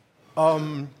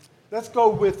 let's go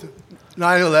with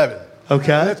 9/11.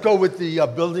 Okay. Let's go with the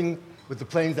building with the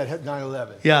planes that hit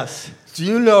 9/11. Yes. Do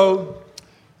you know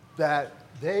that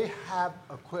they have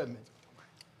equipment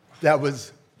that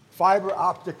was fiber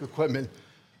optic equipment?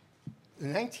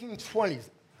 In the 1920s,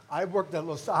 I worked at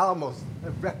Los Alamos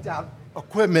and wrecked out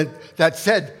equipment that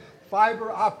said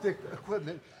fiber optic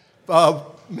equipment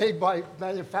made by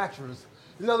manufacturers.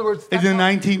 In other words, In the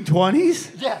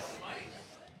 1920s? yes.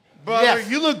 Brother, Yes.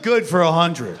 you look good for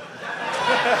 100.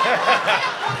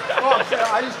 Oh, so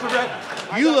I used to wreck.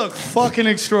 You look fucking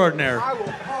extraordinary. I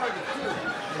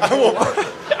will party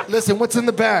too. Listen, what's in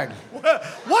the bag?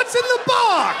 What's in the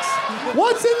box?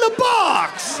 What's in the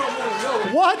box?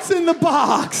 What's in the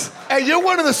box? Hey, you're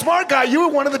one of the smart guys. You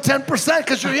were one of the 10%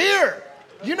 because you're here.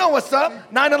 You know what's up.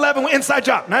 9/11 inside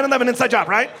job. 9/11 inside job,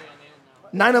 right?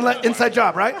 9/11 inside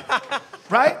job, right?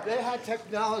 Right? They had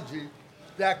technology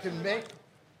that can make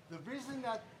the reason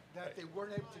that they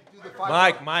weren't able to do the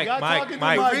fiber. Mike.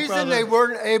 The reason they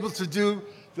weren't able to do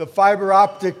the fiber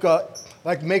optic,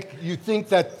 like make you think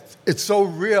that it's so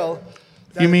real.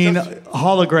 that You it mean doesn't-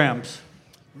 holograms?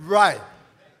 Right.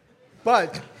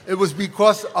 But it was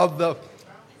because of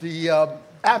the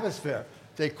atmosphere.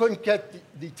 They couldn't get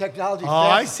the technology. Oh,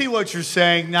 I fast. see what you're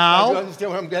saying You now.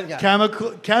 understand what I'm getting at?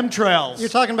 Chemtrails. You're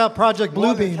talking about Project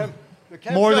Bluebeam.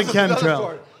 More than chemtrails is another chemtrail.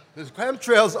 story. The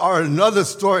chemtrails are another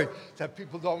story that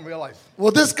people don't realize.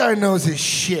 Well, this guy knows his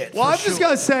shit. Well, I'm just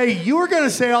going to say, you were going to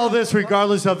say all this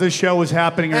regardless of this show was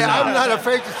happening or Hey, not. I'm not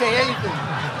afraid to say anything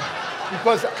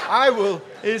because I will.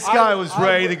 This guy was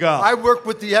ready to go. I work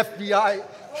with the FBI,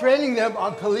 training them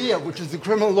on CALIA, which is the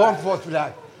Criminal Law Enforcement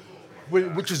Act,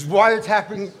 which is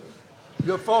wiretapping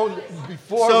your phone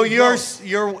before. So you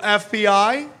you're go.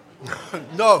 FBI?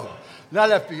 No, not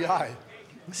FBI.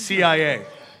 CIA.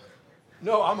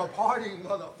 No, I'm a party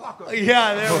motherfucker.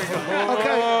 Yeah, there we go.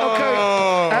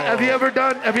 Okay. Have you ever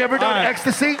done right.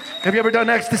 ecstasy? Have you ever done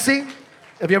ecstasy?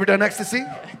 Have you ever done ecstasy?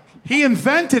 He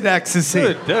invented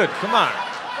ecstasy. Dude, come on.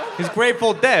 He's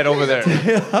Grateful Dead over there.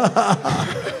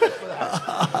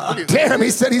 Damn,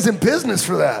 he said he's in business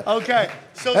for that. Okay,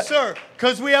 so sir,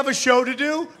 because we have a show to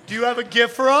do you have a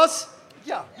gift for us?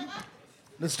 Yeah.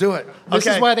 Let's do it. This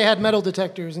Okay. is why they had metal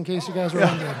detectors, in case you guys were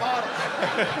wondering.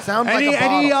 Sounds like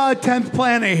Any a bottle. 10th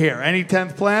planet here? Any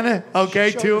 10th planet?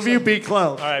 Okay, two of you, be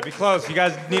close. All right, be close. You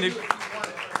guys need to.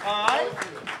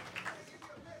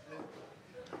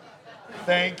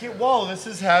 Thank you. Whoa, this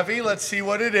is heavy. Let's see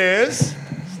what it is.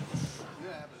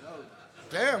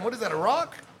 Damn, what is that, a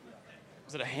rock?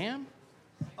 Is it a hand?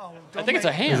 Oh, I think it's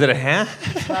a hand. Is it a hand?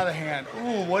 It's not a hand.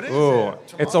 Ooh, what is Ooh,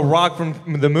 it? it's a rock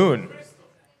from the moon.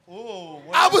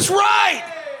 was right.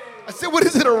 I said, what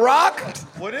is it, a rock?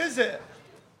 What is it?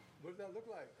 What does that look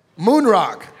like? Moon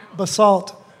rock.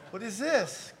 Basalt. What is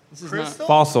this? This is Crystal?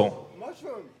 Fossil.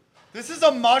 Mushroom. This is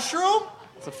a mushroom?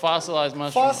 It's a fossilized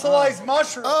mushroom. Fossilized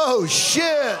mushroom. Oh, shit.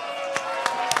 Very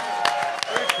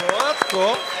cool. That's cool.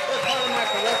 That's part of my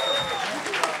collection.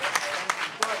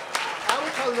 But I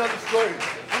will tell another story.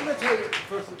 I'm going to tell you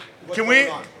first what's Can we? going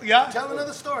on. Yeah. Tell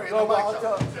another story. No, well,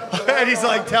 I'll tell. And he's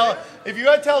like, tell. If you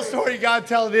gotta tell a story, you gotta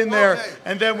tell it in there, Okay.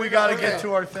 and then we gotta get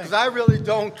to our thing. Because I really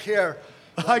don't care.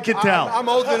 I can tell. I'm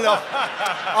old enough.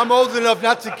 I'm old enough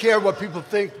not to care what people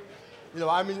think. You know,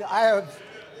 I mean, I have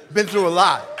been through a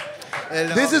lot. And,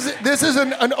 This is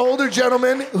an older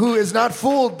gentleman who is not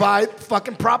fooled by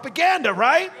fucking propaganda,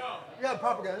 right? yeah,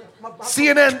 propaganda.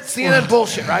 CNN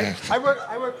bullshit, right? I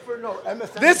work for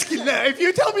MSN. This, if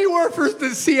you tell me you work for the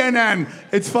CNN,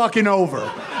 it's fucking over.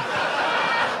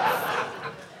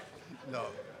 No.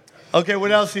 Okay,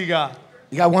 what else you got?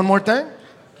 You got one more thing?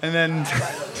 And then.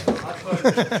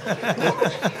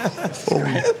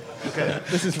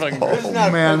 This is fucking This is Oh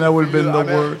not man, fun that would have to been do. the I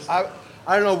mean, worst.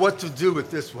 I don't know what to do with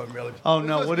this one, really. Oh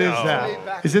no, what is Way that?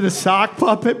 back- Is it a sock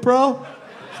puppet, bro?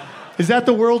 Is that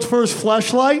the world's first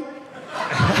fleshlight?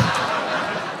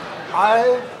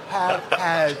 I have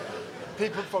had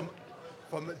people from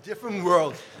a different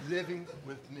world living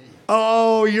with me.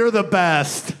 Oh, you're the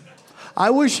best. I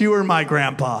wish you were my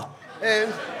grandpa.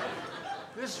 And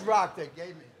this rock they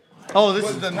gave me Oh, this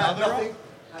was is had another nothing,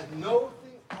 had nothing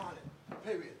on it,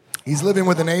 period. He's living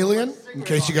with an alien, in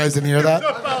case you guys didn't hear that.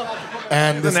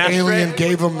 And this alien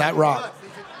gave him that rock.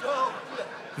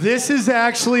 This is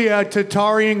actually a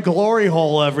Tatarian glory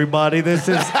hole, everybody. This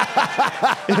is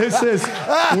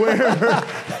where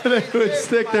they would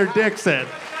stick their dicks in.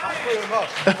 I'll put them up.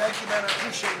 Thank you, man. I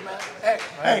appreciate it, man.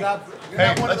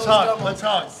 Hey, Hey, let's hug. Let's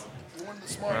hug.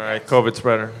 All right, COVID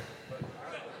spreader.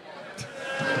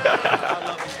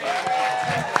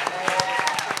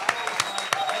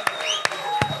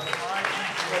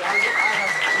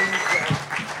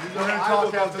 We're gonna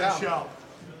talk after the show.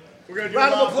 We're gonna do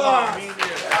Round a of applause. Me and you.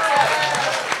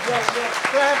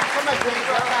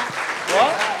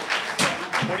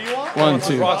 What do you want? 1,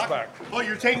 2. Oh,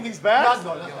 you're taking these back? He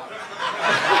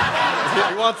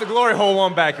wants the glory hole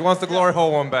one back. He wants the glory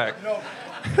hole one back.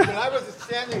 When I was a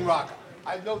Standing Rock,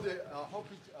 I know the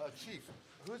Hopi chief.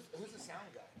 Who's the sound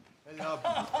guy? And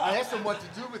I asked him what to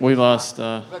do with We it. lost.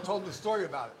 I told him the story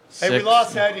about it. Hey, we 6.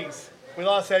 lost Eddie's. We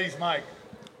lost Eddie's mic.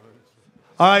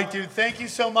 All right, dude. Thank you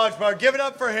so much, bro. Give it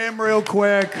up for him real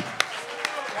quick.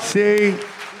 See?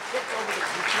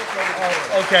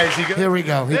 Okay, is he good? Here we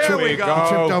go. He There tripped, we he go.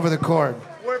 tripped over the cord.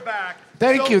 We're back.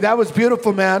 Thank So- you. That was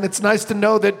beautiful, man. It's nice to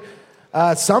know that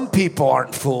some people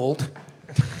aren't fooled.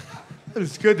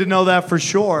 It's good to know that for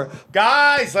sure.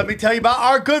 Guys, let me tell you about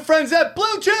our good friends at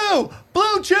Blue Chew.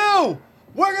 Blue Chew.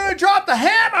 We're going to drop the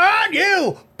hammer on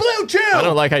you. Blue Chew. I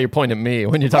don't like how you point at me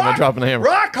when you're talking about dropping the hammer.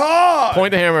 Rock hard.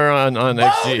 Point the hammer on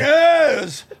XG.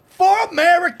 Bonus for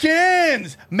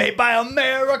Americans. Made by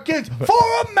Americans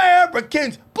for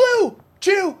Americans. Blue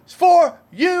Chew is for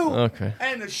you. Okay.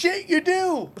 And the shit you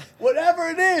do, whatever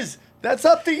it is, that's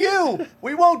up to you.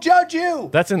 We won't judge you.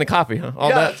 That's in the copy, huh? All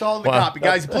Yeah, that? it's all in the Wow. copy.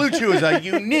 Guys, Blue Chew is a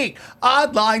unique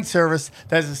online service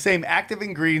that has the same active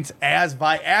ingredients as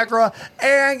Viagra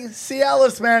and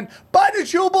Cialis, man. Buy the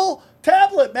chewable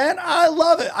tablet, man. I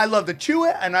love it. I love to chew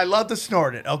it and I love to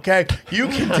snort it, okay? You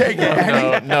can take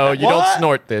it. No, you What? don't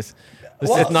snort this.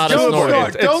 It's not a Don't snort.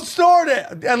 snort. Don't snort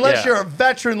it unless Yeah. you're a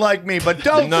veteran like me, but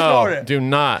don't no, snort it. do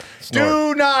not snort.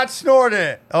 Do not snort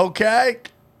it, okay?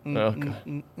 Okay.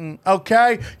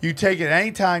 Okay? You take it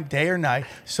anytime, day or night,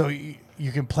 so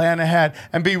you can plan ahead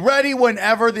and be ready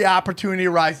whenever the opportunity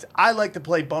arises. I like to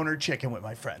play boner chicken with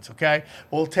my friends, okay?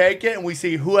 We'll take it and we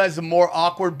see who has the more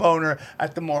awkward boner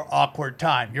at the more awkward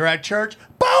time. You're at church,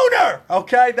 boner!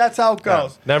 Okay? That's how it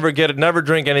goes. Never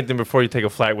drink anything before you take a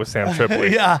flight with Sam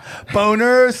Tripoli. Yeah,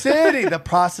 Boner City. The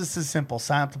process is simple.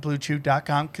 Sign up to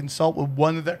BlueChew.com, consult with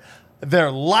one of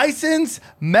their licensed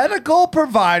medical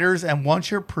providers, and once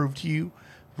you're approved, you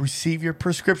receive your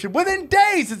prescription within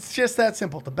days. It's just that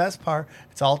simple. The best part,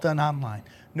 it's all done online.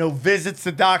 No visits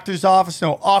to the doctor's office,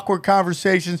 no awkward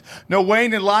conversations, no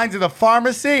waiting in lines at the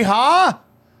pharmacy, huh?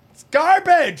 It's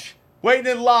garbage. Waiting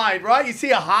in line, right? You see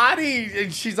a hottie,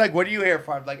 and she's like, what are you here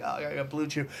for? I'm like, oh, I got Blue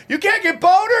Chew. You can't get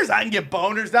boners? I can get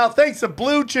boners now thanks to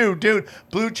Blue Chew, dude.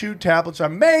 Blue Chew tablets are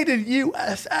made in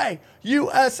USA.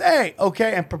 USA,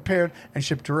 okay? And prepared and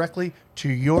shipped directly to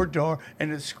your door in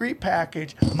a discreet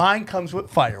package. Mine comes with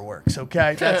fireworks,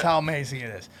 okay? That's how amazing it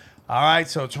is. All right,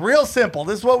 so it's real simple.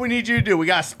 This is what we need you to do. We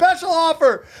got a special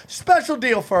offer, special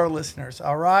deal for our listeners,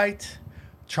 all right?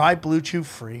 try Blue Chew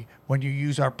free when you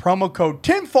use our promo code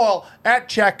TINFOIL at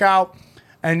checkout.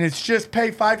 And it's just pay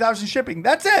 $5 in shipping.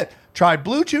 That's it. Try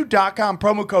BlueChew.com,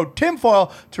 promo code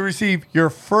TINFOIL to receive your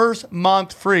first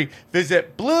month free.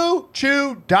 Visit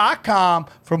BlueChew.com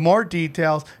for more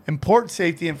details, important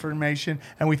safety information.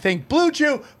 And we thank Blue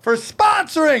Chew for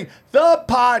sponsoring the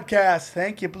podcast.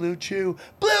 Thank you, Blue Chew.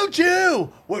 Blue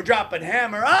Chew, we're dropping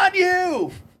hammer on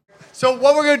you. So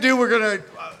what we're going to do, we're going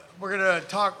to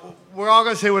talk, we're all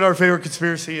going to say what our favorite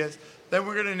conspiracy is. Then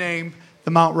we're going to name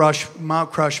the Mount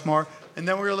Crushmore. And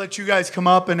then we're going to let you guys come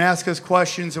up and ask us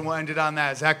questions, and we'll end it on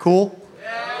that. Is that cool?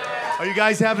 Yeah. Are you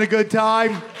guys having a good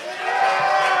time? Yeah.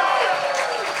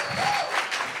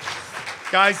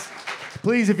 Guys,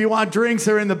 please, if you want drinks,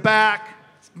 they're in the back.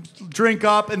 Drink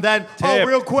up, and then,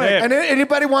 real quick. And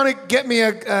anybody want to get me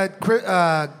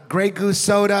a Grey Goose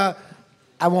soda?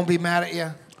 I won't be mad at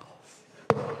you.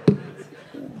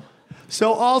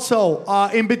 So also,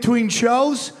 in between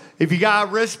shows, if you got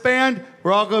a wristband,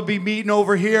 we're all going to be meeting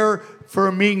over here for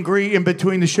a meet and greet in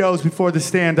between the shows before the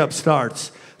stand-up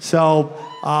starts. So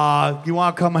if you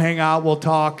want to come hang out, we'll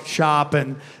talk, shop,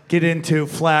 and get into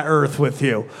Flat Earth with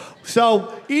you.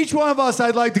 So each one of us,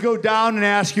 I'd like to go down and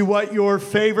ask you what your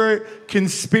favorite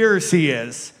conspiracy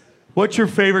is. What's your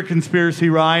favorite conspiracy,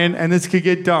 Ryan? And this could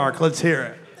get dark. Let's hear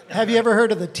it. Have you ever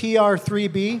heard of the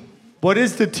TR-3B? What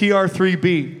is the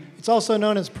TR-3B? It's also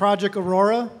known as Project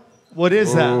Aurora. What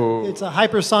is that? It's a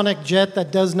hypersonic jet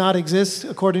that does not exist,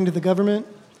 according to the government.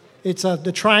 It's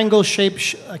the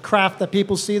triangle-shaped craft that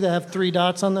people see that have 3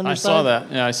 dots on them. I saw that.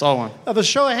 Yeah, I saw one. Of a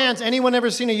show of hands, anyone ever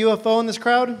seen a UFO in this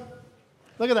crowd?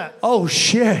 Look at that. Oh,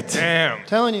 shit. Damn. I'm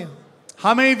telling you.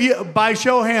 How many of you, by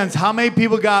show of hands, how many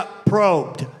people got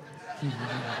probed?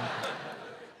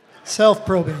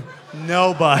 Self-probing.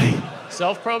 Nobody.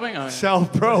 Self-probing? Oh, yeah.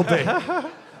 Self-probing.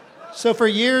 So for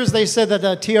years, they said that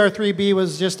the TR-3B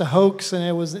was just a hoax and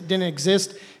it didn't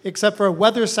exist, except for a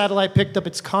weather satellite picked up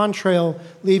its contrail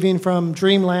leaving from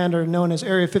Dreamland, or known as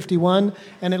Area 51,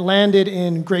 and it landed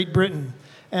in Great Britain.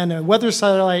 And a weather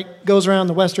satellite goes around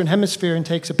the Western Hemisphere and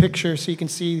takes a picture so you can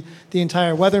see the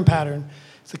entire weather pattern.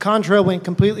 So the contrail went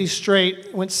completely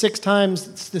straight, went 6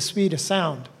 times the speed of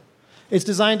sound. It's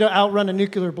designed to outrun a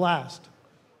nuclear blast.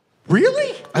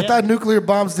 Really? I thought nuclear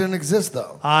bombs didn't exist,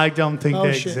 though. I don't think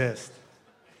they exist.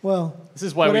 Well, this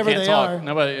is why we whatever can't they talk.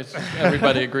 are.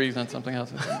 Everybody agrees on something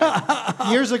else.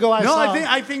 Years ago, I saw.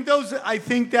 I think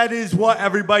that is what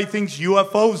everybody thinks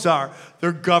UFOs are.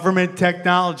 They're government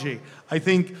technology. I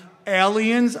think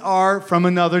aliens are from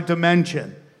another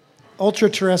dimension.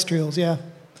 Ultra-terrestrials, yeah.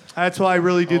 That's why I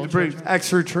really did the brief.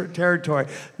 Extraterritorial.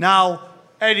 Now,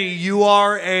 Eddie, you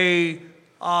are a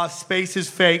space is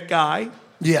fake guy.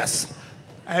 Yes.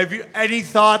 Have you any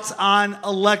thoughts on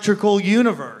electrical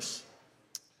universe?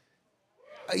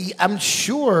 I'm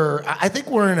sure. I think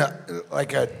we're in an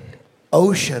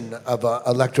ocean of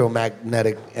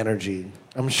electromagnetic energy.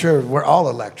 I'm sure we're all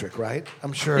electric, right?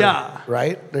 I'm sure. Yeah.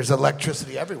 Right? There's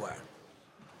electricity everywhere.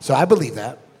 So I believe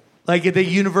that. Like the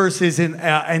universe is in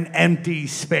an empty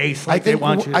space. Like they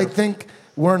want you to. I think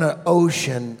we're in an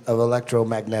ocean of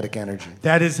electromagnetic energy.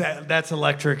 That's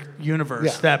electric universe.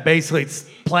 Yeah. That basically it's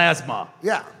plasma.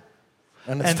 Yeah.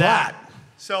 And it's flat.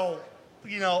 So,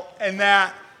 and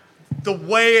that the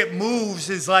way it moves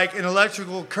is like an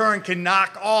electrical current can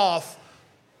knock off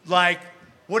like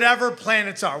whatever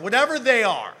planets are, whatever they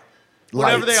are.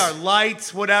 Whatever they are,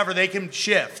 lights, whatever, they can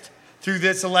shift through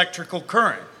this electrical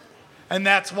current. And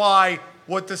that's why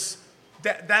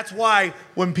that's why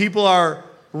when people are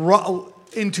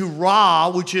into Ra,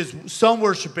 which is sun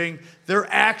worshiping, they're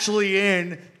actually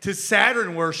into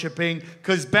Saturn worshiping,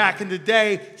 because back in the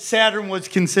day, Saturn was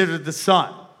considered the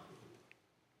sun.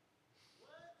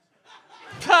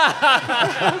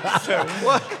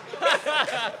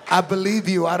 I believe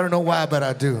you. I don't know why, but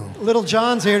I do. Little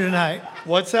John's here tonight.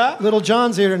 What's that? Little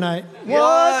John's here tonight.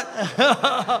 What?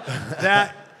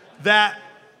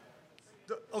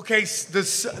 Okay, the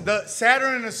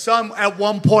Saturn and the sun at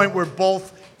one point were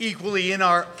both equally in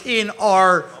our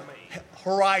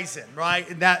horizon, right?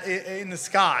 In the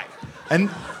sky. And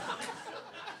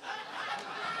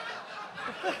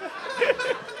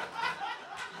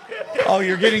oh,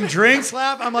 you're getting drinks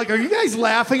I'm like, are you guys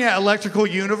laughing at electrical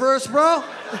universe, bro?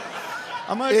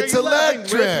 I'm like, it's are you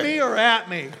electric. laughing with me or at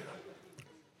me?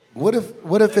 What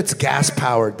if it's gas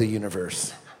powered, the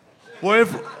universe? What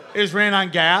if it's ran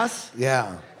on gas?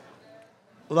 Yeah.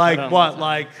 Like what?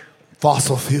 Like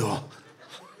fossil fuel.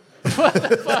 What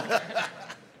the fuck?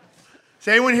 Does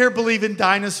anyone here believe in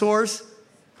dinosaurs?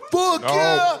 Fuck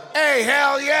yeah! Hey,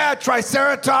 hell yeah!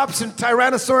 Triceratops and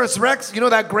Tyrannosaurus Rex. You know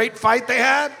that great fight they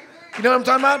had? You know what I'm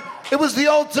talking about? It was the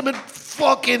ultimate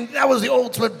that was the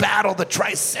ultimate battle, the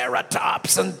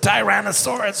Triceratops and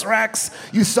Tyrannosaurus Rex.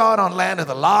 You saw it on Land of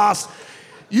the Lost.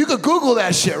 You could Google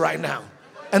that shit right now,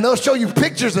 and they'll show you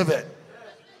pictures of it.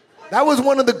 That was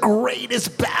one of the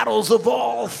greatest battles of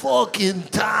all fucking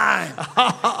time.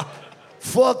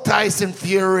 Fuck Tyson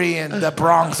Fury and the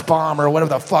Bronx Bomber, or whatever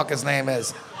the fuck his name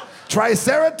is.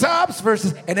 Triceratops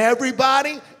versus, and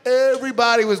everybody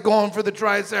was going for the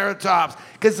Triceratops.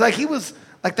 Because like he was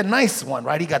like the nice one,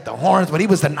 right? He got the horns, but he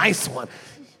was the nice one.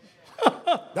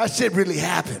 That shit really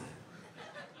happened.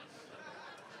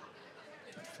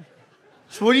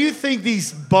 So what do you think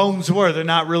these bones were? They're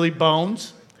not really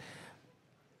bones?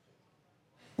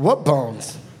 What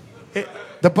bones?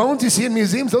 The bones you see in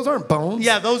museums, those aren't bones.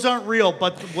 Yeah, those aren't real,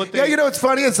 but what they... Yeah, you know what's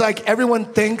funny? It's like everyone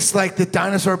thinks like the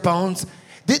dinosaur bones.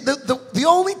 The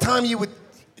only time you would...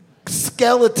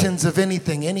 Skeletons of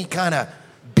anything, any kind of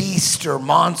beast or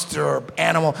monster or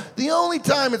animal, the only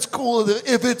time it's cool is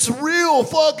if it's real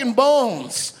fucking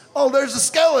bones. Oh, there's a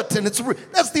skeleton.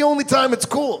 That's the only time it's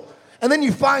cool. And then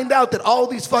you find out that all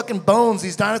these fucking bones,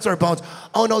 these dinosaur bones,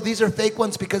 oh no, these are fake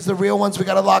ones because the real ones, we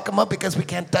gotta lock them up because we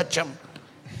can't touch them.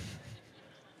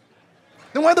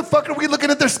 Then why the fuck are we looking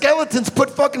at their skeletons? Put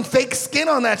fucking fake skin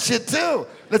on that shit too.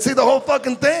 Let's see the whole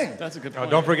fucking thing. That's a good point. Oh,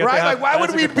 don't forget right? that.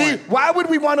 Like, why would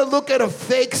we want to look at a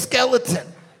fake skeleton?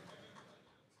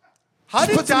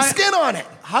 Just put some skin on it.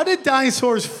 How did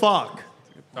dinosaurs fuck?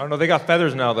 I don't know. They got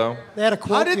feathers now, though. They had a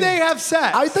How did they have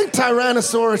sex? I think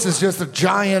Tyrannosaurus is just a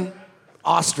giant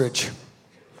ostrich.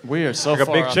 We are so Like a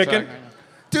far big off chicken? track right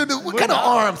now. Dude, what kind of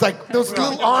arms? Like those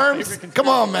little arms? Come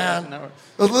on, man.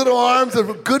 Those little arms are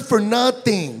good for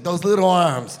nothing. Those little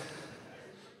arms.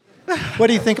 What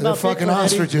do you think They're about fucking Bigfoot, Eddie?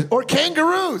 ostriches. Or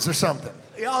kangaroos or something.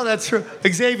 Oh, that's true.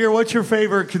 Xavier, what's your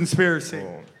favorite conspiracy?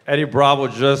 Eddie Bravo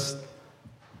just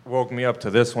woke me up to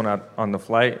this one on the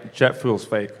flight. Jet fuel's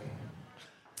fake.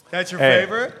 That's your Hey,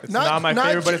 favorite? It's not my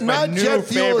favorite, but it's my new jet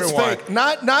fuel favorite is one. fake.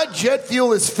 Not jet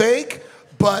fuel is fake,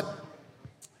 but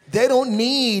they don't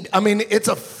need, I mean, it's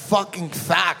a fucking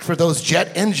fact for those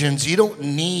jet engines. You don't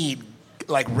need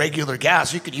like regular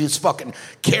gas. You could use fucking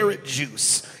carrot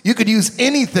juice. You could use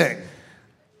anything.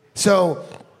 So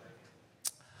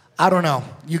I don't know.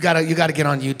 You gotta get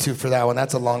on YouTube for that one.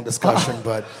 That's a long discussion,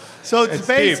 but So it's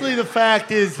basically the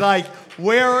fact is like,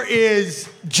 where is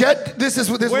jet? This is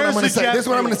what I'm Where's going to the say. jet This is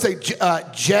what I'm going to fuel? say.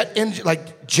 Jet engine,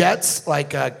 like jets,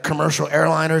 like commercial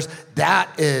airliners.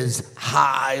 That is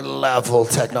high level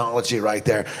technology right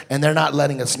there, and they're not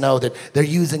letting us know that they're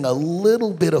using a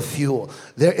little bit of fuel.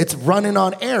 It's running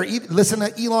on air. Listen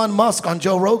to Elon Musk on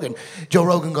Joe Rogan. Joe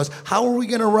Rogan goes, "How are we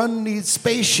going to run these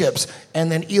spaceships?"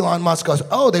 And then Elon Musk goes,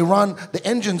 "Oh, the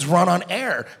engines run on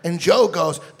air." And Joe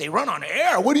goes, "They run on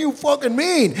air? What do you fucking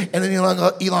mean?" And then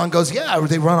Elon goes, "Yeah,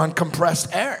 they run on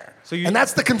compressed air." And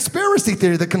that's the conspiracy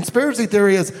theory. The conspiracy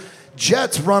theory is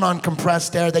jets run on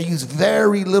compressed air. They use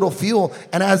very little fuel,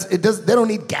 and they don't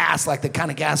need gas like the kind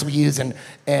of gas we use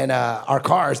in our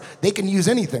cars. They can use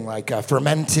anything like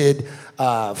fermented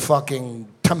fucking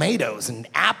tomatoes and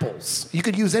apples. You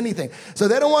could use anything. So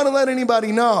they don't want to let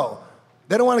anybody know.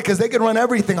 They don't want to because they can run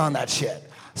everything on that shit.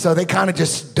 So they kind of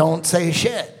just don't say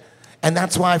shit. And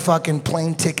that's why fucking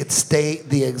plane tickets stay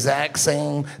the exact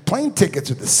same. Plane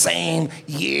tickets are the same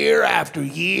year after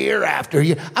year after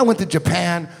year. I went to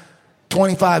Japan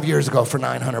 25 years ago for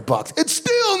 $900. It's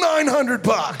still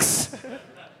 $900.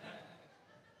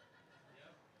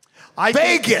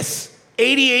 Vegas,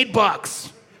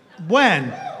 $88.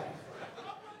 When?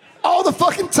 All the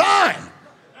fucking time.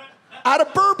 Out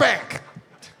of Burbank.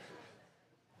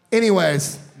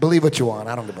 Anyways, believe what you want.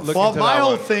 I don't give a fuck. Well, my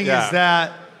whole thing is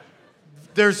that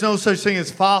there's no such thing as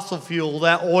fossil fuel.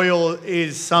 That oil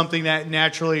is something that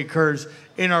naturally occurs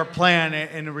in our planet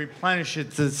and it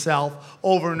replenishes itself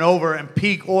over and over. And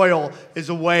peak oil is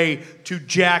a way to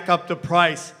jack up the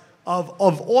price of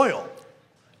oil.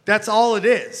 That's all it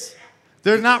is.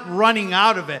 They're not running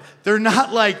out of it. They're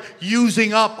not like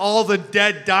using up all the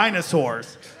dead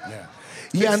dinosaurs.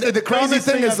 Yeah, and the crazy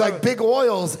thing is like big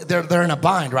oils, they're in a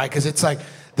bind, right? Because it's like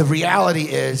the reality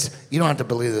is, you don't have to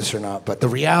believe this or not, but the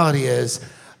reality is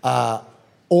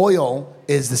oil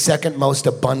is the second most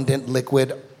abundant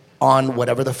liquid on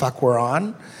whatever the fuck we're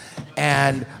on.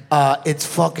 And it's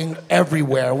fucking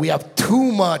everywhere. We have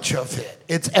too much of it.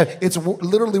 It's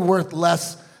literally worth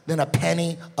less than a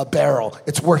penny a barrel.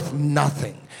 It's worth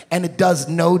nothing. And it does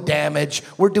no damage.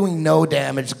 We're doing no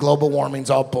damage. Global warming's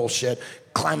all bullshit.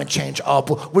 Climate change,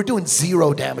 we're doing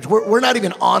zero damage. We're not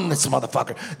even on this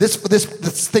motherfucker.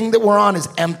 This thing that we're on is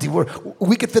empty.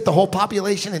 We could fit the whole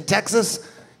population in Texas.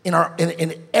 In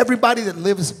everybody that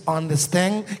lives on this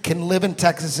thing can live in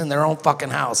Texas in their own fucking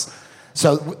house.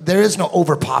 So there is no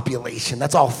overpopulation.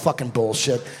 That's all fucking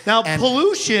bullshit. Now, And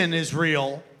pollution is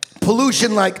real.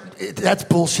 pollution, that's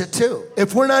bullshit too.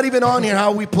 If we're not even on here,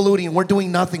 how are we polluting? We're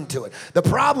doing nothing to it. The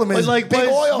problem is big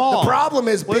oil. Smog? The problem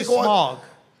is What big oil. smog?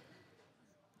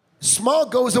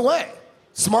 Smog goes away.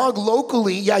 Smog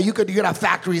locally, yeah, you could have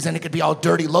factories and it could be all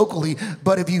dirty locally,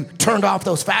 but if you turned off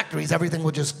those factories, everything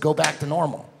would just go back to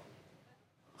normal.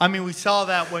 I mean, we saw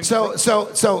that when.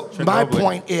 So my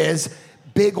point is,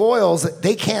 big oils,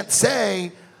 they can't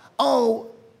say,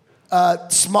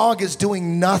 smog is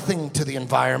doing nothing to the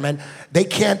environment. They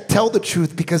can't tell the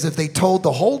truth because if they told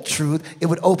the whole truth, it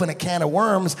would open a can of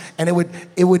worms and it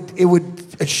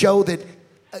would show that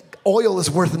oil is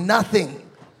worth nothing.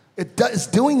 It's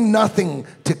doing nothing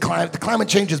to climate. The climate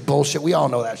change is bullshit. We all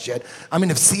know that shit. I mean,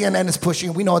 if CNN is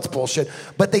pushing it, we know it's bullshit.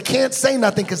 But they can't say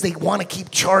nothing because they want to keep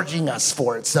charging us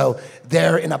for it. So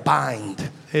they're in a bind.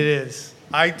 It is.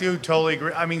 I do totally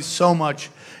agree. I mean, so much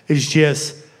is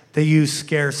just they use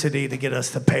scarcity to get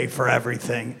us to pay for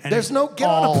everything. And There's no get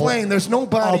on a plane. There's no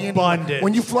body abundant.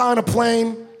 When you fly on a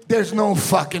plane, there's no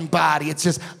fucking body. It's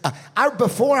just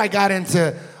before I got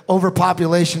into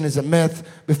overpopulation is a myth,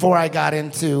 before I got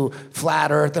into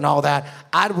flat earth and all that,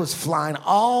 I was flying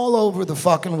all over the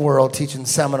fucking world teaching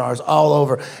seminars all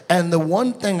over. And the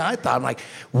one thing I thought, I'm like,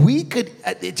 we could,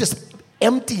 it just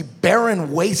empty,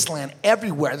 barren wasteland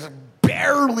everywhere. There's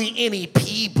barely any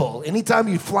people. Anytime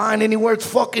you're flying anywhere, it's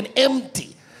fucking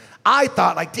empty. I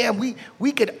thought, like, damn,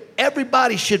 we could,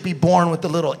 everybody should be born with a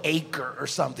little acre or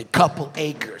something, couple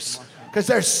acres.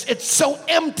 Because it's so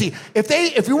empty.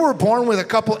 If you were born with a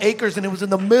couple acres and it was in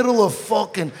the middle of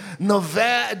fucking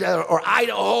Nevada or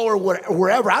Idaho or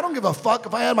wherever, I don't give a fuck.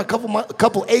 If I had my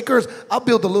couple acres, I'll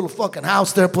build a little fucking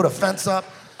house there, put a fence up.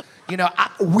 You know,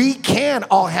 we can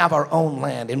all have our own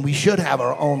land, and we should have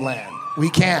our own land. We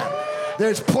can.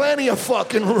 There's plenty of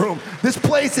fucking room. This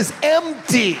place is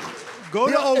empty. Go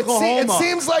to Oklahoma. It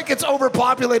seems like it's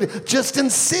overpopulated just in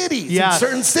cities, Yes. in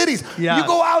certain cities. Yes. You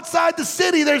go outside the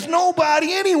city, there's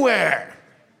nobody anywhere.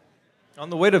 On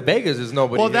the way to Vegas, there's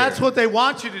nobody Well, here. that's what they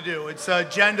want you to do. It's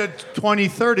Agenda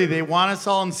 2030. They want us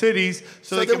all in cities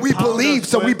so they that can we pound believe. us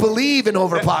So with- we believe in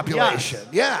overpopulation.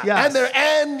 Yes. Yeah, Yes.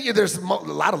 and there's a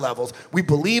lot of levels. We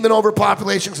believe in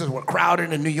overpopulation because we're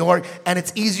crowded in New York, and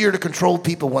it's easier to control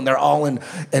people when they're all in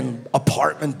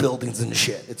apartment buildings and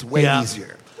shit. It's way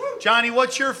easier. Johnny,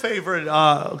 what's your favorite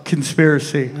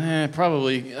conspiracy?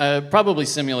 Probably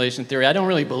simulation theory. I don't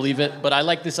really believe it, but I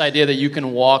like this idea that you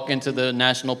can walk into the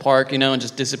national park, and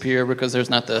just disappear because there's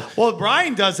not the Well,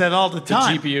 Brian does that all the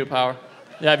time. GPU power.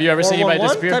 Yeah, have you ever seen anybody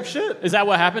 411 disappear? type shit? Is that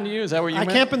what happened to you? Is that where you I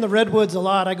went? camp in the redwoods a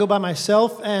lot. I go by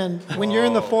myself, and when you're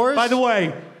in the forest. By the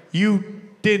way, you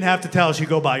didn't have to tell us you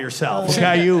go by yourself.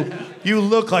 Okay, you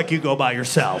look like you go by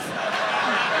yourself.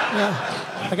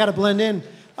 Yeah, I got to blend in.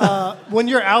 When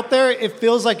you're out there, it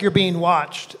feels like you're being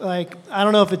watched. Like, I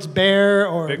don't know if it's bear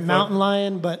or Bigfoot. mountain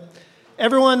lion, but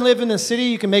everyone live in the city.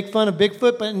 You can make fun of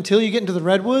Bigfoot, but until you get into the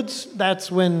redwoods,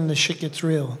 that's when the shit gets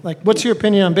real. Like, what's your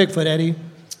opinion on Bigfoot, Eddie?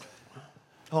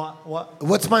 What?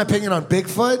 What's my opinion on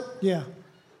Bigfoot? Yeah.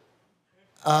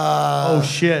 Oh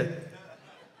shit.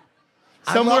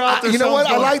 Somewhere out there. You know what? I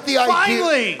someone's like the going, idea.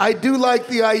 Finally. I do like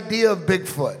the idea of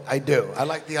Bigfoot. I do. I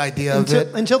like the idea of it.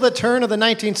 Until the turn of the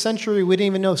 19th century, we didn't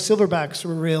even know silverbacks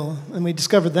were real, and we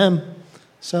discovered them.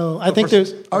 So I think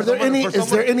there's. Is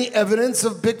there any evidence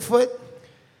of Bigfoot?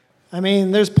 I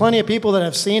mean, there's plenty of people that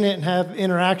have seen it and have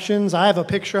interactions. I have a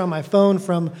picture on my phone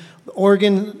from the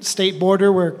Oregon state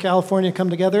border where California come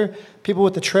together. People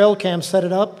with the trail cam set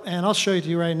it up, and I'll show it to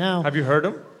you right now. Have you heard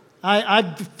him? I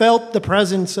felt the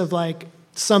presence of like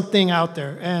something out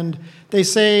there, and they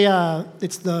say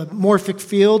it's the morphic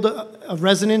field of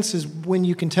resonance is when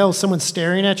you can tell someone's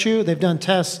staring at you. They've done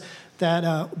tests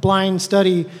that blind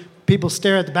study. People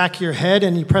stare at the back of your head,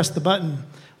 and you press the button.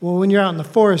 Well, when you're out in the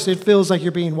forest, it feels like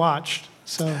you're being watched.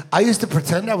 So I used to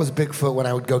pretend I was Bigfoot when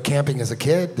I would go camping as a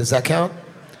kid. Does that count?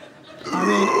 I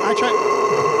mean, I try.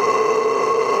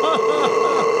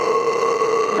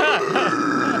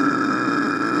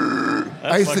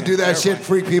 I used to do that shit,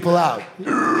 freak people out. It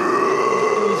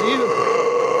was you.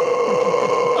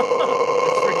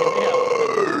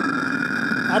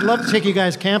 I'd love to take you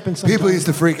guys camping sometime. People used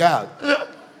to freak out.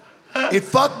 It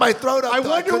fucked my throat up. I though.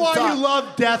 wonder couldn't why talk. you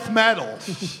love death metal.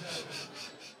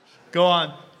 Go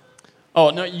on. Oh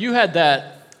no, you had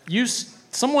that.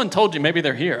 Someone told you, maybe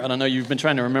they're here. I don't know. You've been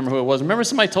trying to remember who it was. Remember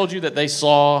somebody told you that they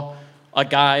saw a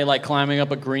guy like climbing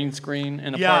up a green screen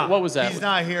in a park? What was that? He's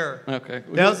not here. Okay.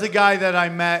 That was the guy that I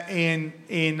met in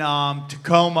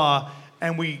Tacoma,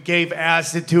 and we gave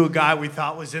acid to a guy we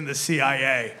thought was in the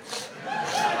CIA.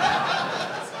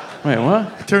 Wait,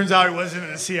 what? Turns out he wasn't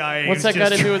in the CIA. What's that got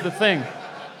to do with the thing?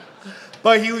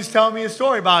 But he was telling me a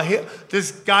story about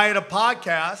this guy at a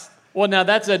podcast. Well, now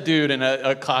that's a dude in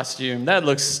a costume. That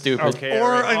looks stupid. Okay,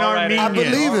 or an Armenian. I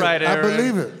believe it. Right, I Aaron.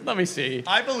 believe it. Let me see.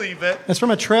 I believe it. It's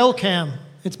from a trail cam.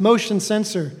 It's motion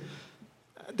sensor.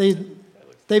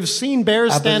 They've seen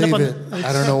bears I stand up on. believe it.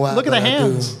 I don't know why. Look at the but I do.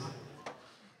 hands.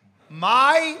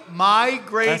 My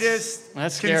greatest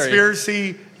That's scary.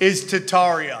 conspiracy is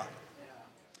Tataria.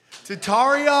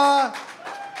 Tataria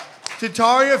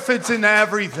fits into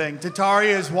everything.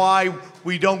 Tataria is why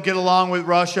we don't get along with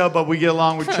Russia, but we get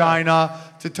along with China.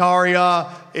 Tataria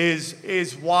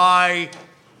is why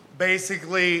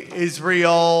basically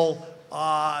Israel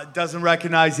doesn't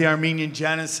recognize the Armenian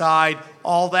genocide.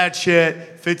 All that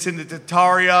shit fits into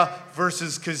Tataria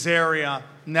versus Khazaria.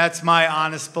 And that's my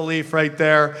honest belief right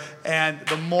there. And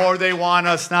the more they want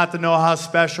us not to know how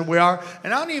special we are,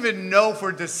 and I don't even know if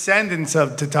we're descendants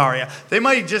of Tataria. They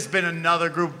might have just been another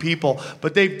group of people,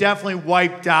 but they've definitely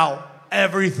wiped out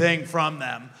everything from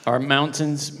them. Our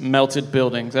mountains, melted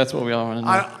buildings. That's what we all want to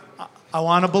know. I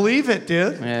want to believe it,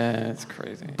 dude. Yeah, it's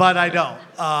crazy. But I don't.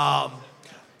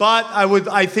 But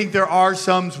I think there are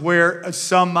some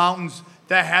mountains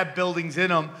that have buildings in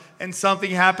them, and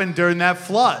something happened during that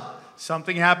flood.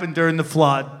 Something happened during the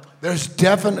flood. There's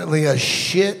definitely a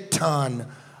shit ton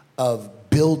of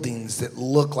buildings that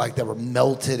look like they were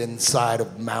melted inside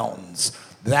of mountains.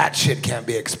 That shit can't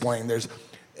be explained. There's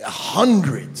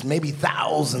hundreds, maybe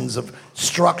thousands of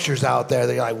structures out there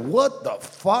that you're like, what the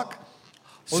fuck?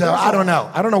 Well, so I don't know.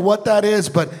 I don't know what that is,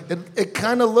 but it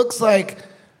kind of looks like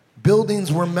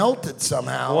buildings were melted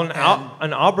somehow. Well,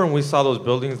 in Auburn, we saw those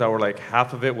buildings that were like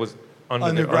half of it was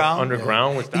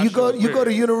underground. With You go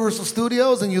to Universal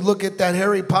Studios and you look at that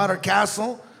Harry Potter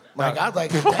castle. Like, I was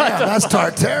like, damn, that's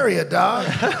Tartaria, dog.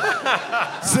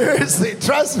 Seriously,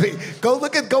 trust me. Go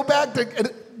back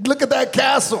to look at that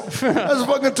castle. That's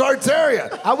fucking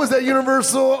Tartaria. I was at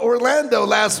Universal Orlando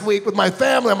last week with my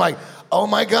family. I'm like, oh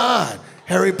my God,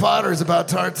 Harry Potter is about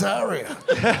Tartaria.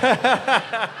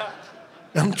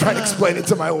 I'm trying to explain it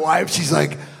to my wife. She's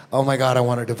like, oh my God, I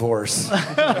want a divorce. No,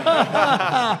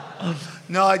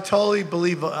 I totally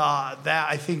believe that.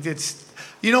 I think it's,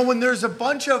 when there's a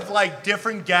bunch of like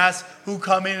different guests who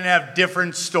come in and have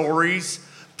different stories,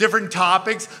 different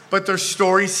topics, but their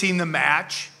stories seem to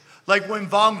match. Like when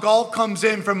Von Gall comes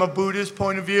in from a Buddhist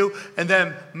point of view, and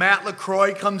then Matt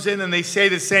LaCroix comes in and they say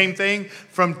the same thing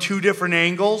from two different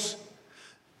angles.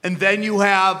 And then you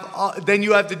have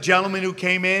the gentleman who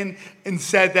came in and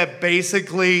said that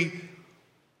basically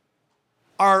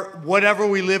whatever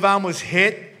we live on was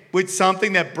hit with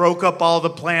something that broke up all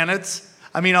the planets.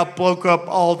 Broke up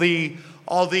all the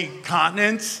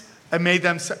continents and made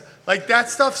them like that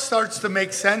stuff starts to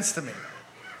make sense to me.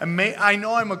 I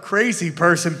know I'm a crazy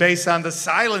person based on the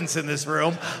silence in this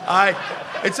room.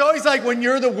 It's always like when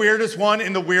you're the weirdest one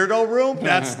in the weirdo room.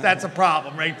 That's a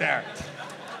problem right there.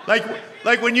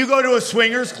 Like when you go to a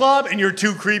swingers club and you're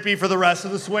too creepy for the rest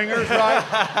of the swingers, right?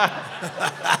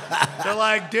 They're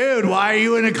like, dude, why are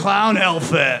you in a clown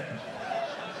outfit?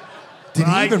 Did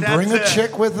he even bring a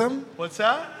chick with him? What's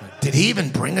that? Did he even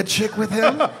bring a chick with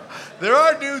him? There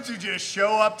are dudes who just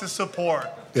show up to support.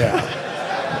 Yeah.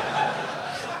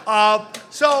 I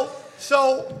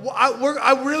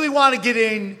really want to get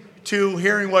into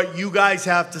hearing what you guys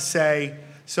have to say.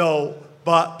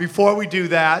 But before we do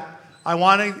that, I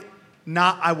want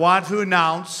to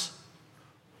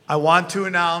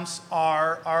announce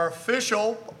our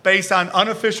official, based on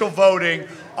unofficial voting,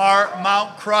 our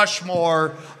Mount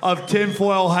Crushmore of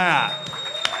tinfoil hat.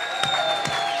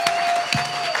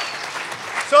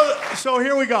 So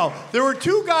here we go. There were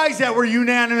two guys that were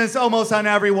unanimous almost on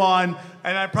everyone,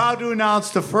 and I'm proud to announce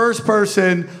the first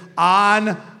person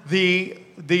on the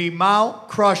Mount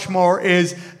Crushmore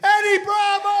is Eddie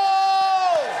Bravo!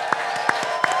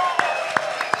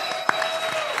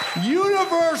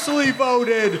 Universally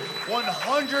voted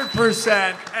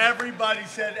 100%. Everybody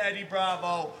said Eddie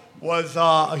Bravo was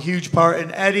a huge part.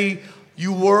 And Eddie,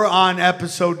 you were on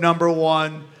episode number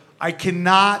 1. I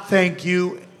cannot thank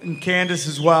you, and Candace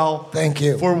as well. Thank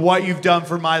you. For what you've done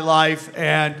for my life.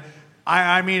 And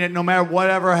I mean it, no matter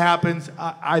whatever happens,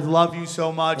 I love you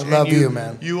so much. I love you,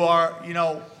 man. You are,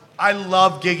 I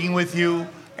love gigging with you.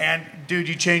 And dude,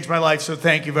 you changed my life, so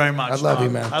thank you very much. I love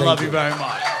you, man. I love you very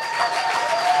much.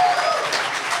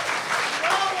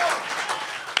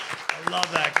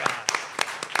 Love that guy.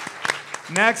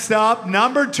 Next up,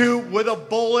 number 2 with a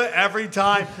bullet every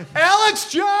time, Alex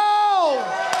Jones!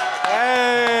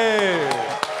 Hey!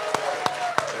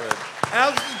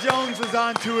 Alex Jones was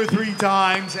on 2 or 3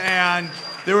 times, and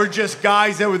there were just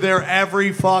guys that were there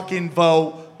every fucking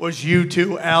vote. was you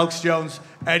two, Alex Jones,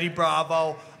 Eddie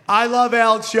Bravo. I love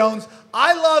Alex Jones.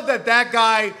 I love that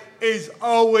guy is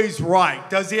always right.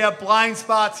 Does he have blind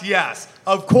spots? Yes,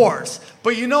 of course.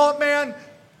 But you know what, man?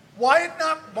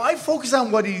 Why focus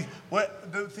on what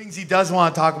the things he doesn't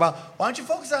want to talk about? Why don't you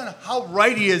focus on how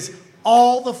right he is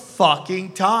all the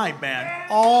fucking time, man?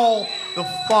 All the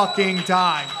fucking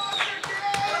time.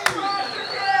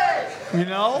 You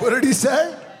know? What did he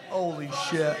say? Holy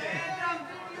shit.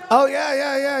 Oh,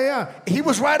 yeah. He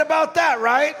was right about that,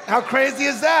 right? How crazy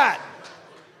is that?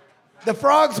 The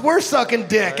frogs were sucking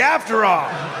dick, after all.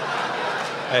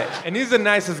 Hey, and he's the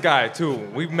nicest guy, too.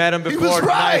 We've met him before. He was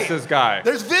right. Nicest guy.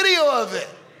 There's video of it.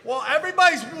 Well,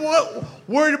 everybody's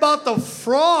worried about the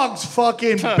frogs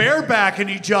fucking barebacking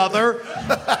each other.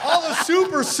 All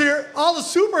the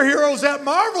superheroes at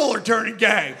Marvel are turning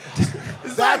gay.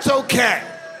 That's okay.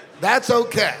 That's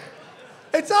okay.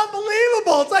 It's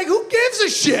unbelievable. It's like, who gives a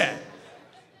shit?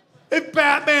 If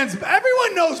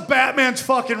everyone knows Batman's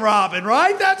fucking Robin,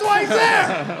 right? That's why he's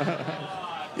there.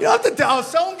 You don't have to tell.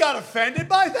 Someone got offended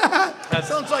by that?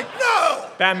 Someone's like, no.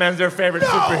 Batman's their favorite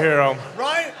superhero.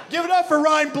 Ryan, give it up for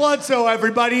Ryan Bledsoe,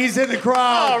 everybody. He's in the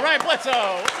crowd. Oh, Ryan Bledsoe.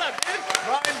 What's up, dude?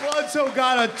 Ryan Bledsoe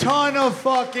got a ton of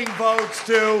fucking votes,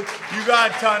 too. You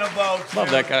got a ton of votes. Love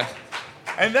dude. that guy.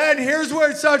 And then here's where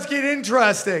it starts getting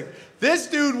interesting. This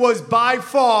dude was by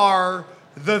far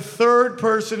the third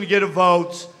person to get a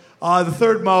vote, the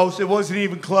third most. It wasn't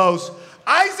even close.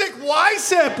 Isaac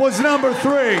Weissep was number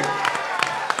 3.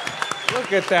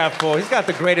 Look at that fool. He's got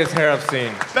the greatest hair I've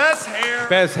seen. Best hair.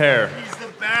 Best hair. He's the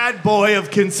bad boy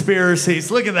of conspiracies.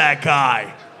 Look at that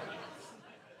guy.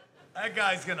 That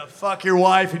guy's gonna fuck your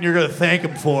wife and you're gonna thank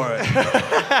him for it.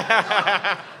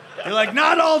 You're like,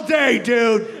 not all day,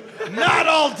 dude. Not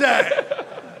all day.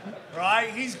 Right?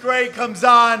 He's great. Comes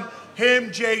on.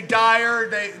 Him, Jay Dyer.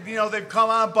 They've come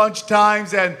on a bunch of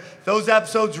times, and those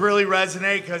episodes really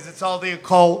resonate because it's all the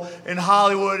occult in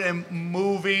Hollywood and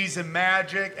movies and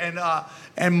magic and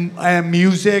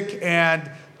music.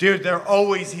 And dude,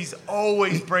 he's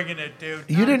always bringing it, dude.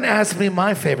 You didn't ask me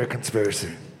my favorite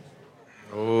conspiracy.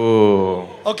 Ooh.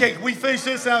 Okay, we finish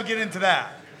this and I'll get into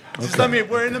that. Just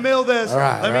we're in the middle of this. All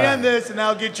right, let me end this and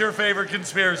I'll get your favorite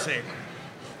conspiracy.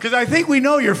 Because I think we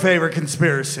know your favorure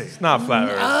conspiracy. It's not flat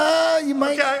Earth. You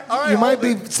might. Okay, all right, you might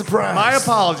be surprised. My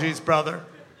apologies, brother.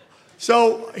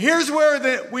 So here's where it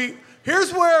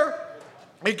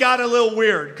got a little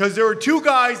weird because there were two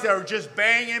guys that were just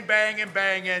banging,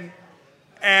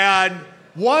 and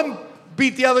one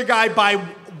beat the other guy by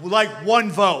like one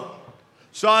vote.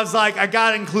 So I was like, I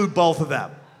gotta include both of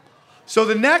them. So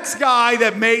the next guy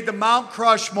that made the Mount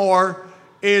Crushmore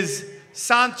is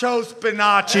Santos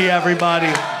Bonacci, everybody.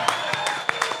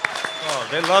 Oh,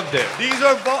 they loved it. These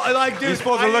are like, dude. These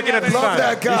fools are looking at the sun.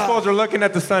 that guy. These fools are looking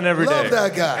at the sun every day. Love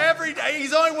that guy. Every day.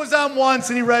 He's only was on once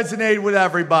and he resonated with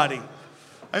everybody.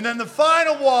 And then the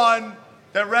final one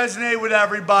that resonated with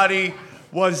everybody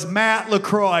was Matt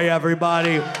LaCroix,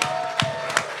 everybody.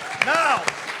 Now,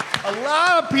 a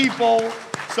lot of people,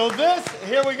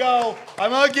 here we go.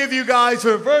 I'm gonna give you guys,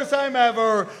 for the first time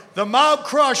ever, the Mount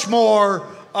Crushmore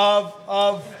of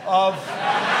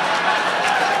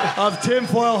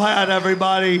tinfoil hat,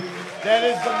 everybody. That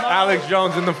is the Alex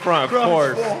Jones in the front, of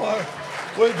course.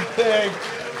 With the thing.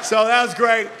 So that was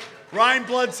great. Ryan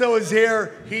Bledsoe is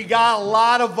here. He got a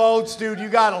lot of votes, dude. You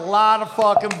got a lot of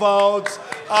fucking votes.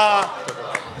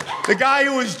 The guy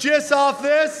who was just off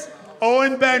this,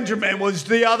 Owen Benjamin, was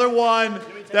the other one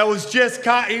that was just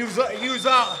he was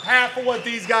half of what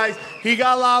these guys. He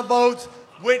got a lot of votes.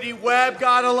 Whitney Webb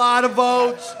got a lot of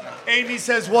votes. Amy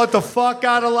Says What the Fuck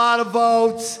got a lot of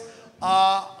votes.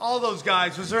 All those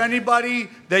guys. Was there anybody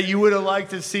that you would have liked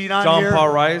to see on here? John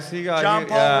Paul Rice. He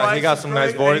got some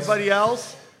nice voice. Anybody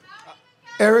else?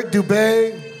 Eric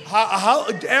Dubé. How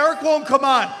Eric won't come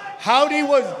on. Howdy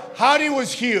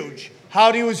was huge.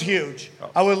 Howdy was huge.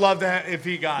 I would love that if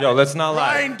he got it. Let's not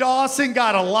lie. Ryan Dawson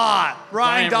got a lot.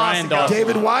 Ryan Dawson got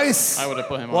David Weiss. I would have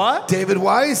put him on. What? David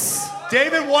Weiss.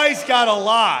 David Weiss got a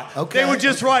lot. Okay. They would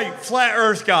just write Flat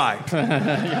Earth guy.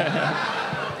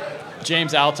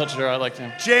 James Altucher, I liked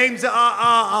him. James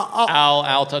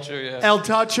Altucher, yeah.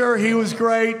 Altucher, he was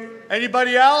great.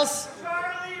 Anybody else?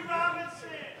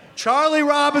 Charlie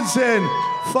Robinson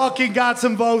fucking got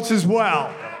some votes as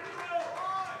well.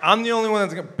 I'm the only one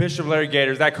that's got Bishop Larry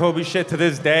Gators. That Kobe shit to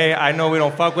this day, I know we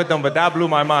don't fuck with them, but that blew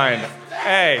my mind.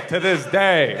 Hey, to this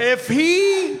day. If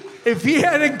he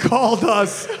hadn't called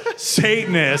us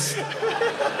Satanists,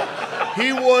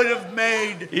 he would have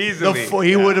made easily.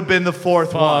 He would have been the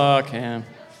fourth one. Fuck him.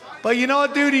 But you know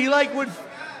what, dude?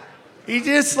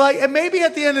 And maybe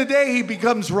at the end of the day he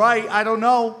becomes right. I don't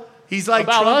know. He's like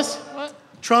About Trump, us? What?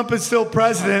 Trump is still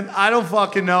president. I don't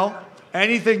fucking know.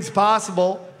 Anything's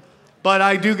possible. But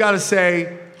I do got to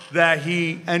say that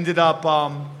he ended up,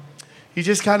 he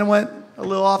just kind of went a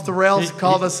little off the rails,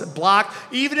 called us block.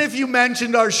 Even if you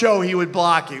mentioned our show, he would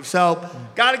block you. So,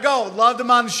 got to go. Loved him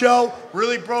on the show.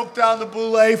 Really broke down the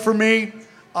boule for me.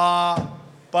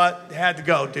 But had to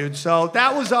go, dude. So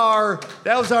that was our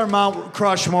Mount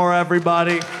Crushmore,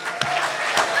 everybody.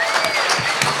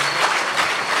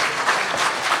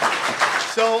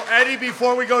 So, Eddie,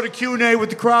 before we go to Q&A with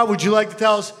the crowd, would you like to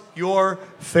tell us your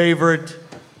favorite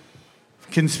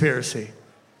conspiracy?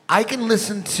 I can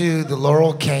listen to the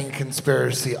Laurel King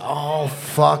conspiracy all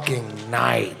fucking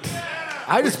night.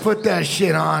 I just put that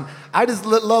shit on. I just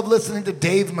love listening to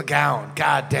Dave McGowan.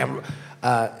 God damn.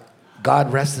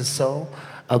 God rest his soul.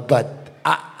 But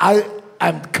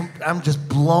I'm just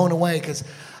blown away because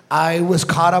I was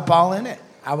caught up all in it.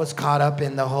 I was caught up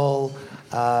in the whole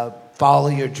follow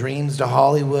your dreams to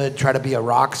Hollywood, try to be a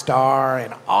rock star,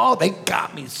 and all. They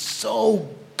got me so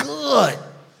good.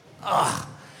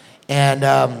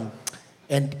 And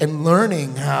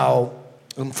learning how,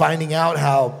 and finding out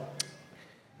how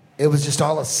it was just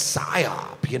all a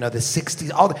psyop, you know, the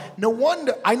 60s. No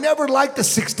wonder, I never liked the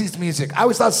 60s music. I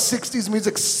always thought 60s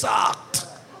music sucked.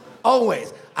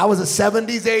 Always. I was a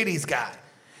 70s, 80s guy.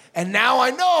 And now I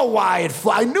know why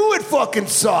I knew it fucking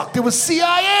sucked. It was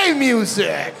CIA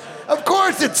music. Of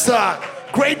course it sucked.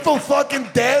 Grateful fucking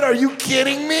Dead, are you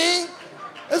kidding me?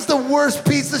 That's the worst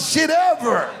piece of shit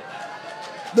ever.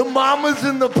 The Mamas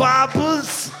and the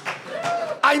Papas.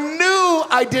 I knew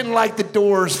I didn't like the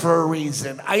Doors for a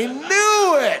reason. I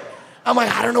knew it. I'm like,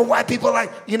 I don't know why people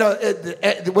like, you know,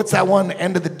 what's that one?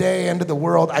 End of the Day, End of the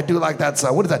World. I do like that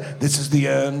song. What is that? This is the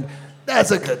End.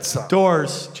 That's a good song.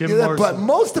 Doors, Jim Morrison. But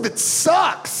most of it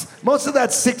sucks. Most of that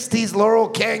 60s Laurel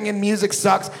Canyon music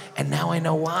sucks. And now I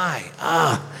know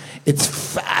why. It's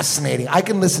fascinating. I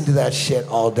can listen to that shit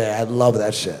all day. I love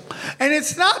that shit. And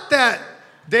it's not that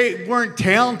they weren't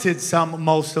talented,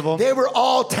 most of them. They were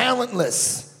all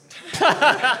talentless.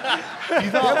 There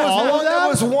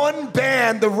was one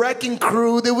band, the Wrecking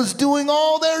Crew, that was doing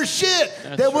all their shit.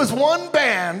 There was one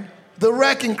band, the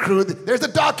Wrecking Crew. There's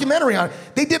a documentary on it.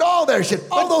 They did all their shit.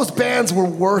 All those bands were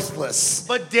worthless.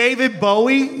 But David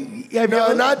Bowie?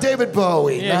 No, not David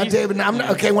Bowie. Yeah, not David.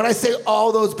 Okay, when I say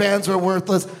all those bands were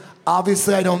worthless,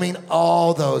 obviously I don't mean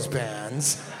all those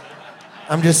bands.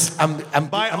 I'm generalizing.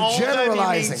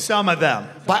 You mean some of them.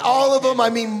 By all of them, I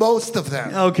mean most of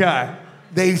them. Okay.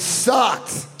 They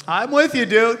sucked. I'm with you,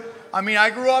 dude. I mean, I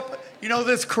grew up, you know,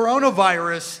 this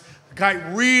coronavirus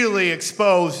got really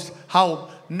exposed how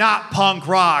not punk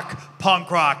rock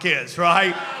is,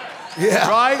 right? Yeah.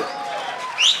 Right?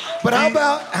 But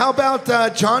how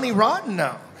about Johnny Rotten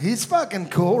now? He's fucking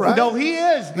cool, right? No, he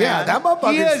is, man. Yeah, that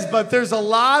motherfucker. He is, but there's a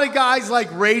lot of guys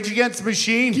like Rage Against the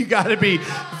Machine. You got to be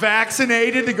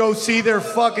vaccinated to go see their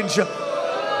fucking show. Dude,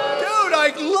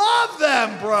 I love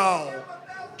them, bro.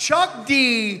 Chuck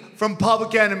D from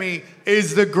Public Enemy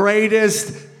is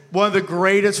one of the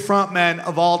greatest frontmen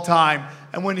of all time.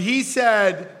 And when he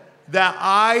said that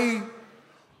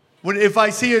if I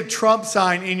see a Trump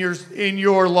sign in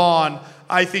your lawn,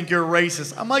 I think you're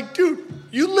racist. I'm like, dude,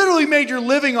 you literally made your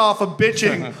living off of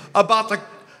bitching about the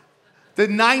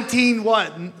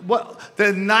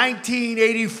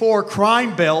 1984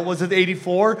 crime bill. Was it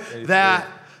 84?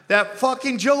 That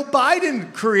fucking Joe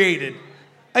Biden created.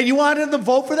 And you wanted to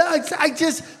vote for that?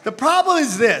 The problem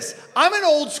is this. I'm an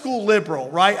old school liberal,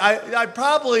 right? I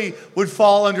probably would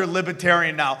fall under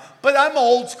libertarian now, but I'm an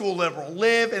old school liberal.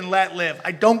 Live and let live.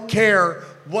 I don't care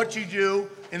what you do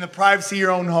in the privacy of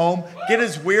your own home. Get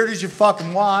as weird as you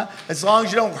fucking want, as long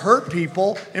as you don't hurt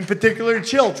people, in particular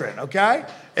children, okay?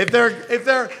 If they're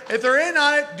in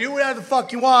on it, do whatever the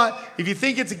fuck you want. If you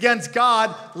think it's against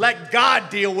God, let God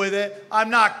deal with it. I'm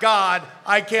not God.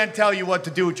 I can't tell you what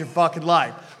to do with your fucking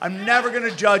life. I'm never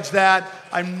gonna judge that.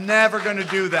 I'm never gonna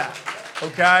do that,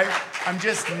 okay? I'm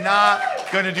just not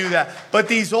gonna do that. But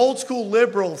these old school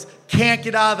liberals can't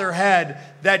get out of their head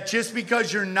that just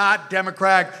because you're not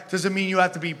Democrat doesn't mean you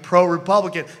have to be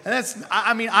pro-Republican. And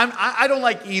I don't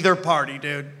like either party,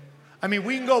 dude. I mean,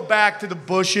 we can go back to the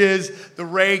Bushes, the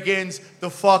Reagans, the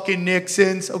fucking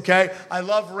Nixons, okay? I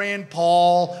love Rand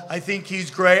Paul. I think he's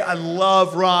great. I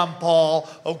love Ron Paul,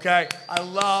 okay? I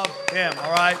love him,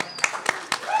 all right?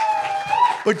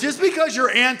 But just because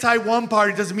you're anti one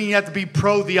party doesn't mean you have to be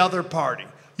pro the other party.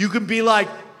 You can be like,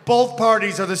 both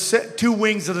parties are the two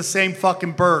wings of the same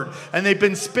fucking bird. And they've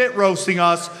been spit roasting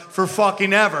us for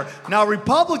fucking ever. Now,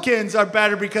 Republicans are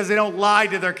better because they don't lie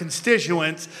to their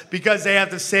constituents because they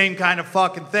have the same kind of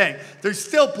fucking thing. They're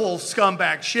still full of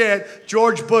scumbag shit.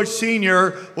 George Bush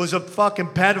Sr. was a fucking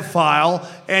pedophile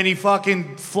and he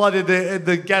fucking flooded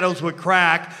the ghettos with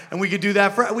crack. And we could do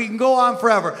that we can go on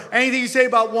forever. Anything you say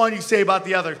about one, you say about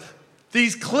the other.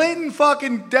 These Clinton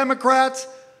fucking Democrats,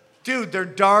 dude, they're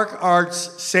dark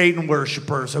arts Satan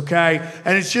worshipers, okay?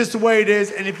 And it's just the way it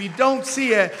is. And if you don't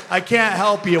see it, I can't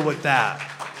help you with that.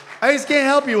 I just can't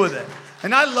help you with it.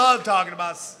 And I love talking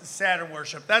about Saturn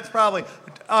worship. That's probably,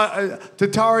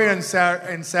 Tataria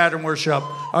and Saturn worship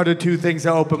are the two things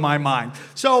that open my mind.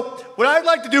 So what I'd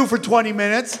like to do for 20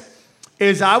 minutes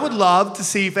is I would love to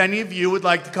see if any of you would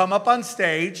like to come up on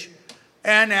stage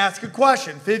and ask a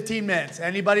question. 15 minutes.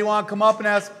 Anybody want to come up and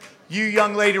ask? You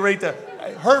young lady right there.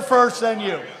 Her first, then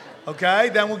you. Okay?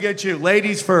 Then we'll get you.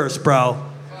 Ladies first, bro.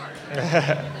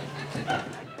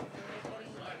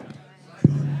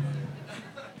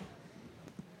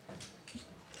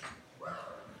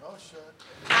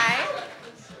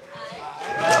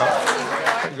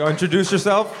 Go introduce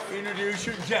yourself.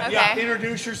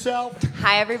 Introduce yourself.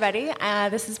 Hi, everybody.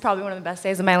 This is probably one of the best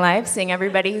days of my life, seeing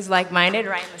everybody who's like-minded,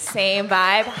 right in the same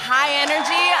vibe. High energy.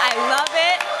 I love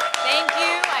it. Thank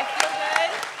you. I feel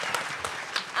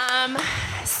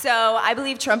good. So I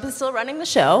believe Trump is still running the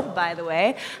show, by the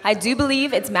way. I do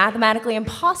believe it's mathematically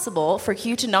impossible for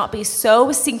Q to not be so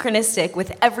synchronistic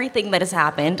with everything that has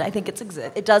happened. I think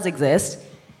it does exist.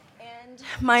 And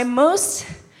my most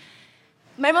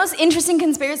interesting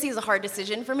conspiracy is a hard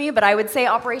decision for me, but I would say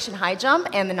Operation High Jump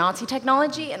and the Nazi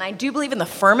technology, and I do believe in the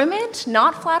firmament,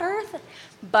 not flat Earth,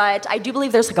 but I do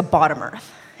believe there's like a bottom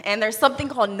Earth. And there's something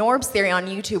called Norb's theory on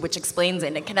YouTube, which explains it,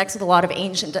 and it connects with a lot of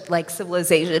ancient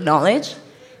civilization knowledge.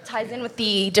 It ties in with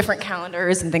the different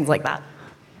calendars and things like that.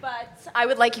 But I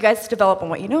would like you guys to develop on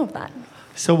what you know of that.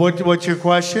 So what's your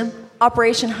question?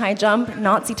 Operation High Jump,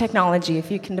 Nazi technology, if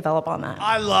you can develop on that.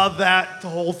 I love that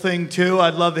whole thing, too.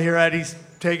 I'd love to hear Eddie's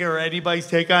take or anybody's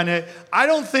take on it. I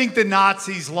don't think the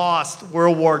Nazis lost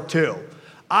World War II.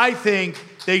 I think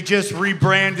they just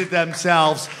rebranded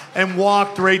themselves and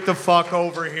walked right the fuck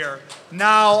over here.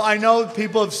 Now, I know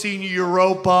people have seen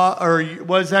Europa, or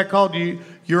what is that called?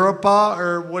 Europa,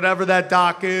 or whatever that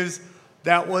doc is.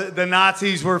 That was, the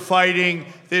Nazis were fighting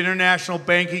the international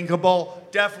banking cabal.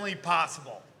 Definitely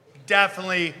possible.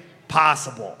 Definitely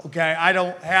possible. Okay, I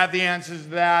don't have the answers to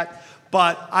that,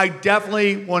 but I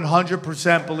definitely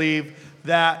 100% believe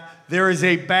that there is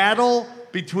a battle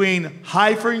between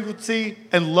high frequency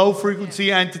and low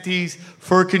frequency entities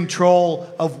for control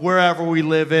of wherever we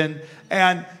live in.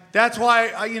 And that's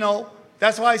why,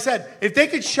 that's why I said, if they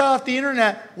could shut off the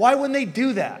internet, why wouldn't they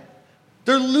do that?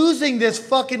 They're losing this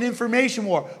fucking information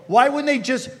war. Why wouldn't they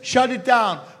just shut it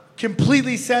down,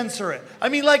 completely censor it? I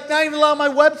mean, like, not even allow my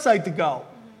website to go,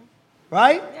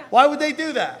 right? Yeah. Why would they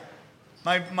do that?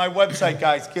 My website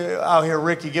guys out here,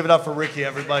 Ricky, give it up for Ricky,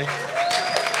 everybody.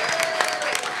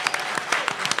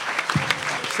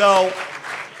 So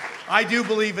I do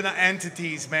believe in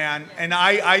entities, man. And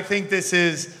I think this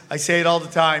is, I say it all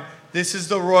the time, this is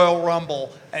the Royal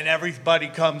Rumble, and everybody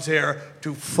comes here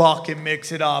to fucking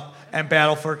mix it up and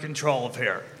battle for control of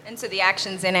here. And so the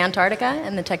actions in Antarctica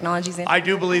and the technologies in I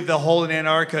do believe the hole in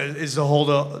Antarctica is the whole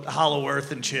hollow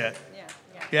earth and shit.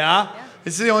 Yeah?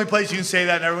 This is the only place you can say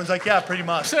that, and everyone's like, yeah, pretty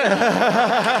much.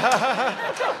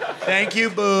 Thank you,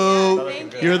 Boo.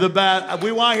 Thank you. You're the best.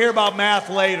 We want to hear about math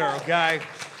later, okay?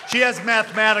 She has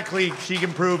mathematically, she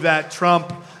can prove that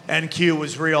Trump and Q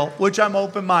was real, which I'm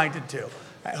open-minded to.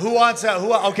 Who wants that?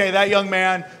 Okay, that young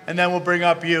man, and then we'll bring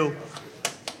up you.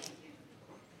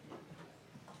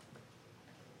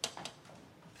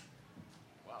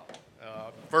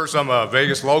 First, I'm a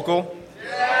Vegas local.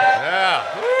 Yeah.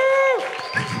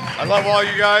 I love all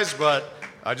you guys, but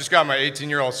I just got my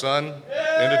 18-year-old son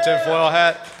into tinfoil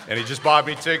hat, and he just bought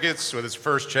me tickets with his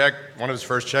first check, one of his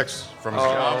first checks from his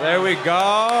job. There we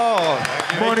go.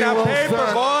 Money well paper,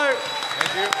 spent. boy.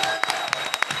 Thank you.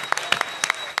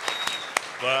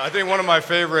 But I think one of my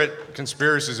favorite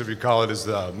conspiracies, if you call it, is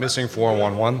the missing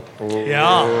 411.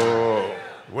 Yeah.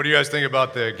 What do you guys think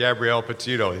about the Gabrielle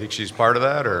Petito? You think she's part of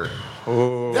that, or?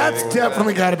 That's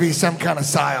definitely got to be some kind of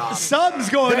psyop. Something's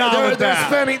going on with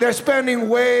that. They're spending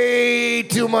way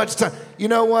too much time. You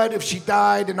know what? If she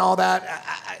died and all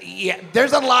that, yeah,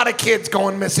 there's a lot of kids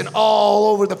going missing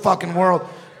all over the fucking world,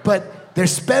 but they're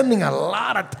spending a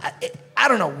lot of. I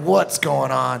don't know what's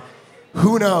going on.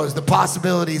 Who knows? The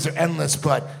possibilities are endless,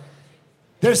 but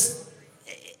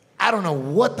I don't know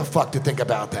what the fuck to think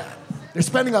about that. They're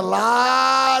spending a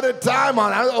lot of time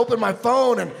on it. I open my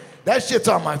phone and that shit's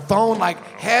on my phone like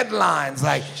headlines.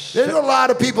 Like, there's a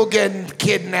lot of people getting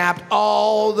kidnapped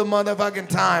all the motherfucking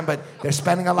time, but they're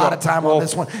spending a lot of time on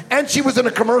this one. And she was in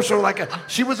a commercial,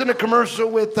 she was in a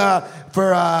commercial with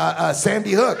for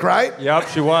Sandy Hook, right? Yep,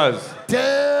 she was.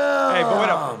 Damn. Hey, but wait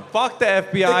up. Fuck the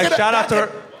FBI. Shout out to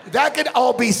her. That could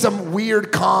all be some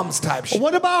weird comms type shit.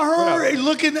 What about her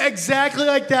looking exactly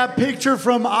like that picture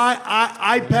from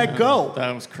iPad Go?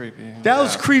 That was creepy. That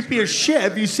was creepy as shit.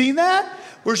 Have you seen that?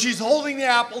 Where she's holding the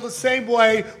apple the same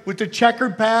way with the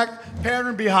checkered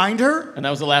pattern behind her. And that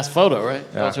was the last photo, right?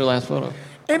 That was her last photo.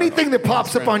 Anything that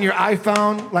pops up on your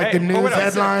iPhone, like the news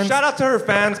headlines. Shout out to her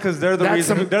fans because they're the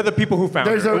reason. They're the people who found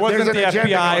her. It wasn't the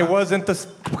FBI. It wasn't the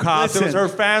cops. It was her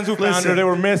fans who found her. They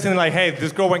were missing. Like, hey,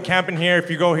 this girl went camping here. If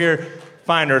you go here,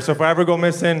 find her. So if I ever go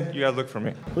missing, you gotta look for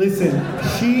me. Listen,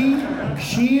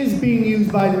 she is being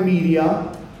used by the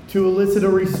media to elicit a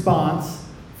response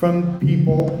from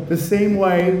people the same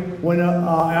way when an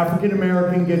African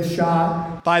American gets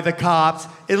shot by the cops,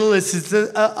 it elicits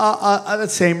the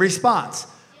same response.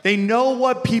 They know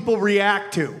what people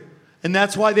react to, and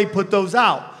that's why they put those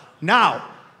out. Now,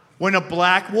 when a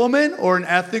black woman or an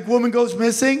ethnic woman goes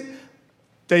missing,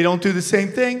 they don't do the same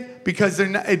thing because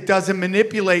it doesn't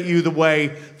manipulate you the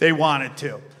way they want it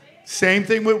to. Same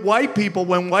thing with white people.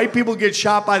 When white people get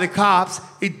shot by the cops,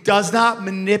 it does not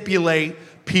manipulate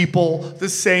people the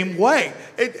same way.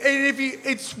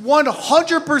 It's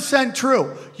 100%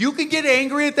 true. You can get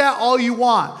angry at that all you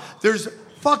want. There's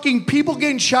fucking people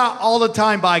getting shot all the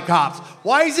time by cops.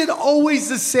 Why is it always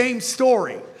the same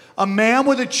story? A man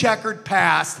with a checkered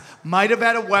past might have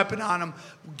had a weapon on him,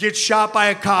 gets shot by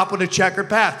a cop with a checkered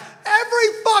past.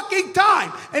 Every fucking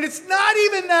time. And it's not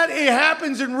even that it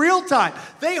happens in real time.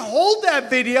 They hold that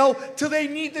video till they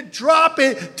need to drop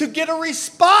it to get a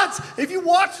response. If you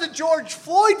watch the George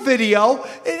Floyd video,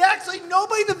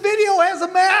 nobody in the video has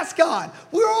a mask on.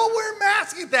 We're all wearing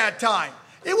masks at that time.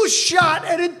 It was shot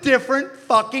at a different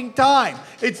fucking time.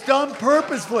 It's done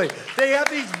purposefully. They have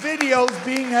these videos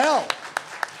being held.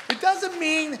 It doesn't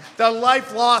mean that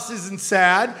life loss isn't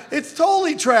sad. It's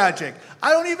totally tragic.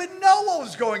 I don't even know what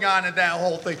was going on in that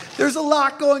whole thing. There's a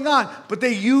lot going on, but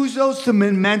they use those to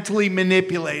mentally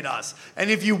manipulate us. And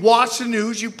if you watch the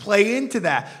news, you play into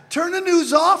that. Turn the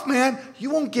news off, man. You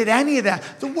won't get any of that.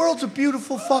 The world's a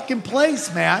beautiful fucking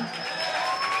place, man.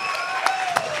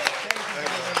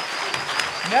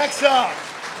 Next up.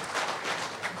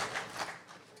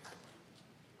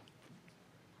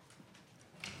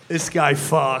 This guy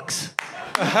fucks.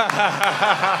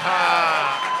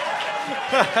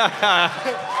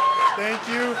 Thank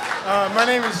you. My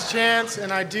name is Chance,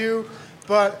 and I do,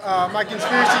 but my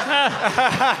conspiracy...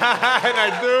 and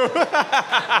I do.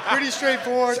 Pretty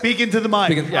straightforward. Speaking to the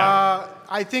mic.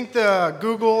 I think the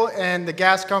Google and the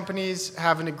gas companies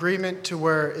have an agreement to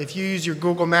where if you use your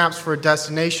Google Maps for a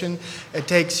destination, it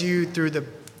takes you through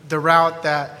the route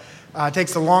that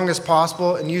takes the longest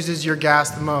possible and uses your gas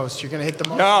the most. You're going to hit the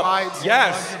most lights.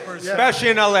 Yes. 100%. Especially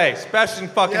in LA. Especially in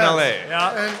fucking LA.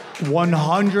 Yeah.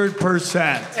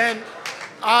 100%. And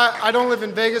I don't live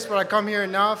in Vegas, but I come here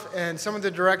enough, and some of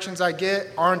the directions I get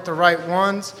aren't the right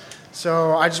ones.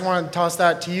 So I just wanted to toss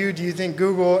that to you. Do you think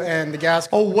Google and the gas...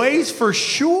 Waze for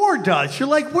sure does. You're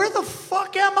like, where the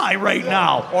fuck am I right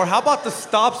now? Or how about the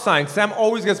stop sign? Sam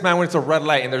always gets mad when it's a red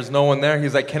light and there's no one there.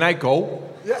 He's like, can I go?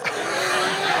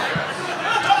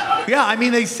 Yeah, I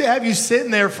mean, they have you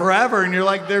sitting there forever, and you're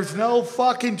like, there's no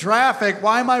fucking traffic.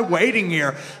 Why am I waiting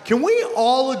here? Can we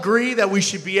all agree that we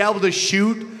should be able to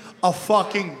shoot a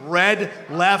fucking red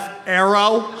left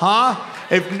arrow, huh?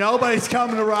 If nobody's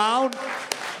coming around?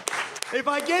 If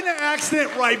I get in an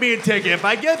accident, write me a ticket. If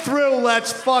I get through,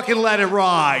 let's fucking let it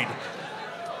ride.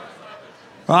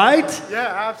 Right?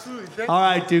 Yeah, absolutely. All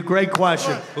right, dude, great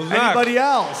question. Anybody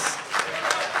else?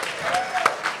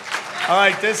 All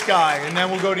right, this guy, and then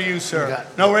we'll go to you, sir.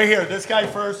 No, right here. This guy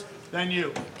first, then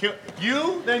you.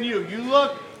 You, then you.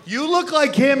 You look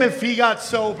like him if he got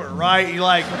sober, right? You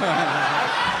like...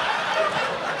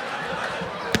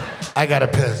 I got to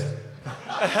piss.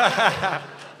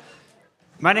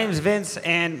 My name is Vince,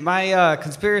 and my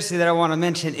conspiracy that I want to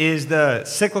mention is the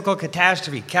cyclical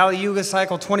catastrophe. Kali Yuga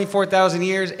cycle, 24,000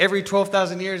 years. Every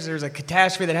 12,000 years, there's a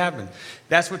catastrophe that happened.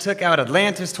 That's what took out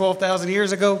Atlantis 12,000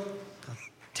 years ago,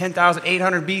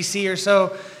 10,800 BC or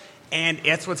so, and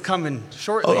that's what's coming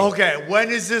shortly. Okay,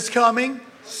 when is this coming?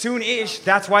 Soon-ish.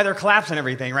 That's why they're collapsing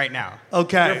everything right now.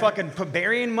 Okay. They're fucking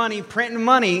burying money, printing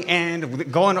money,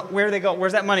 and going, where are they go?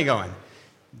 Where's that money going?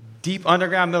 Deep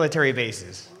underground military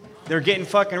bases. They're getting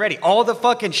fucking ready. All the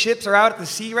fucking ships are out at the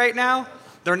sea right now.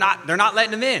 They're not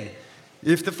letting them in.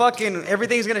 If the fucking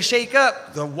everything's gonna shake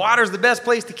up, the water's the best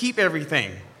place to keep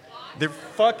everything. They're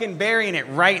fucking burying it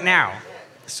right now.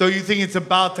 So you think it's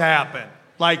about to happen?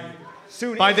 Like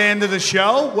soon by the end of the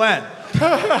show? When?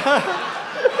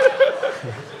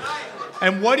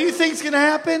 And what do you think's gonna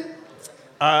happen?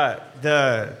 The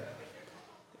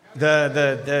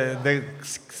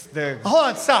Hold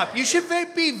on, stop. You should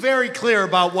be very clear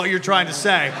about what you're trying to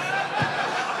say.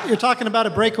 You're talking about a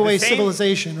breakaway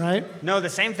civilization, right? No, the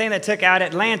same thing that took out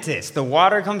Atlantis. The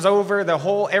water comes over,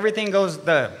 everything goes,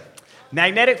 the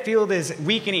magnetic field is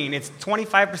weakening. It's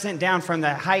 25% down from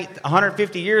the height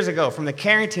 150 years ago from the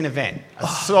Carrington event. A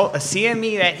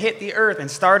CME that hit the Earth and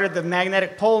started the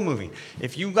magnetic pole moving.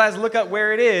 If you guys look up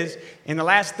where it is, in the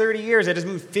last 30 years, it has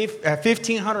moved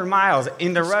 1,500 miles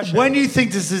into Russia. When do you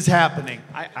think this is happening?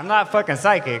 I'm not fucking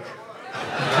psychic.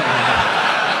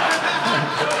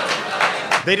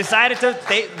 They decided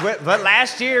but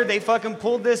last year they fucking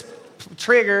pulled this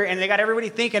trigger and they got everybody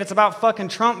thinking it's about fucking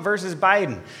Trump versus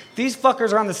Biden. These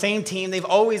fuckers are on the same team. They've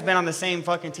always been on the same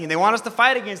fucking team. They want us to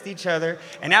fight against each other,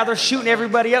 and now they're shooting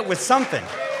everybody up with something.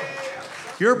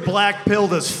 You're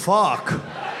black-pilled as fuck.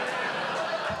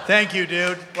 Thank you,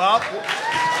 dude. Well,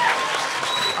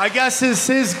 I guess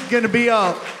this is gonna be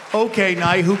a okay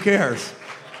night. Who cares?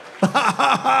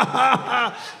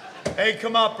 Hey,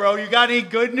 come up, bro. You got any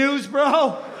good news,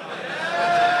 bro?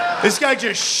 This guy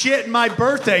just shit in my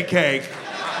birthday cake.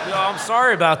 Yo, I'm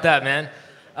sorry about that, man.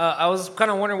 I was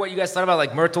kind of wondering what you guys thought about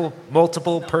like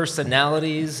multiple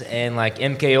personalities and like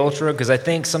MK Ultra, because I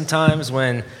think sometimes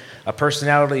when a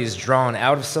personality is drawn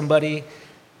out of somebody,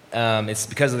 it's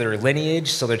because of their lineage.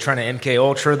 So they're trying to MK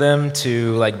Ultra them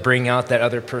to like bring out that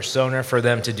other persona for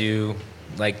them to do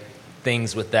like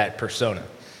things with that persona.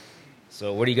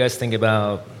 So what do you guys think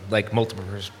about like multiple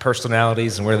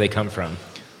personalities and where they come from?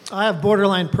 I have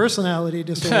borderline personality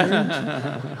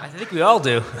disorder. I think we all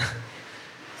do.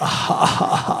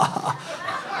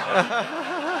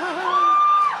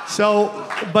 So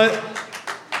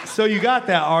you got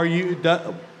that.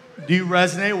 Do you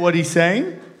resonate with what he's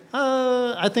saying?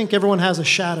 I think everyone has a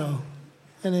shadow,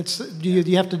 and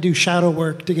you have to do shadow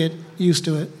work to get used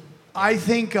to it. I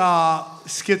think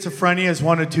schizophrenia is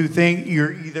one of two things.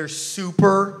 You're either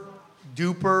super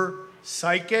duper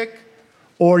psychic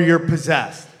or you're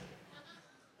possessed.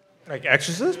 Like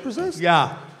Exorcist possessed?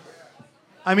 Yeah.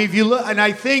 I mean, if you look, and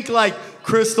I think like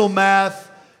crystal meth,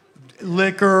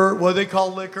 liquor, what do they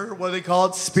call liquor? What do they call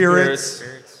it? Spirits.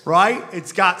 Right?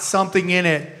 It's got something in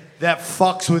it that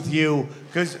fucks with you,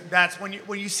 because that's when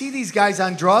you see these guys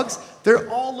on drugs, they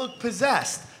all look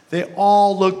possessed. They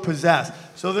all look possessed.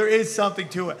 So there is something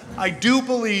to it. I do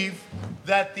believe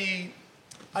that the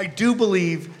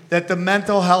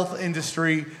mental health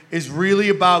industry is really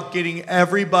about getting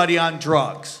everybody on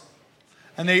drugs.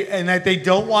 And that they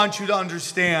don't want you to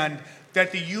understand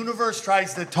that the universe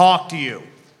tries to talk to you.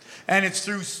 And it's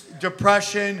through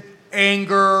depression,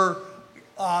 anger,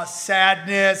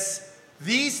 sadness.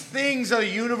 These things are the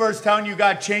universe telling you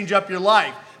got to change up your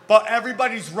life. But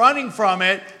everybody's running from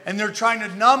it, and they're trying to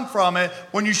numb from it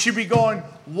when you should be going,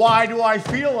 why do I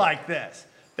feel like this?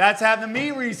 That's happened to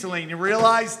me recently. And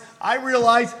I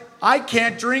realized I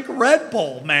can't drink Red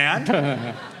Bull,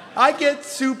 man. I get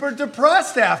super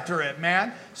depressed after it,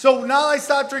 man. So now I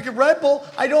stopped drinking Red Bull,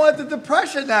 I don't have the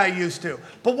depression that I used to.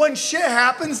 But when shit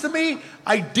happens to me,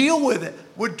 I deal with it.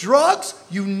 With drugs,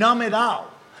 you numb it out.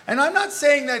 And I'm not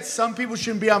saying that some people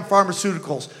shouldn't be on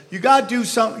pharmaceuticals. You gotta do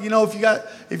something,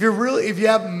 if you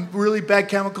have really bad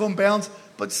chemical imbalance,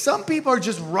 but some people are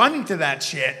just running to that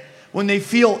shit when they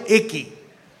feel icky.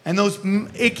 And those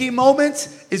icky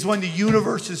moments is when the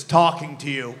universe is talking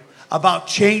to you about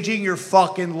changing your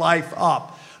fucking life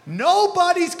up.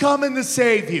 Nobody's coming to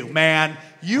save you, man.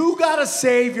 You gotta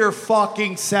save your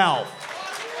fucking self.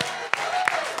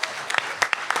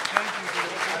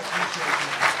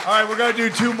 All right, we're going to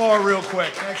do two more real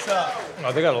quick. Next up.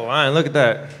 Oh, they got a line. Look at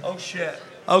that. Oh, shit.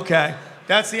 Okay.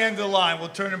 That's the end of the line. We'll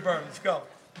turn and burn. Let's go.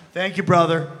 Thank you,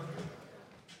 brother.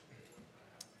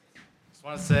 Just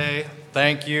want to say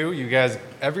thank you. You guys,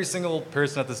 every single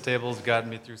person at this table has gotten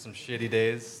me through some shitty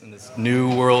days in this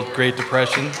new world Great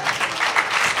Depression.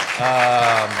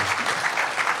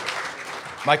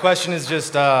 My question is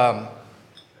just,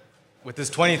 with this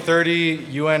 2030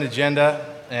 UN agenda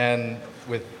and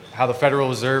with how the Federal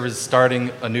Reserve is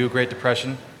starting a new Great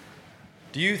Depression,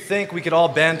 do you think we could all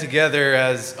band together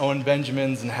as Owen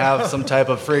Benjamins and have some type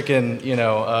of freaking,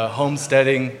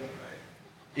 homesteading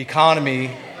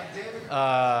economy?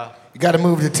 You got to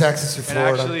move to Texas or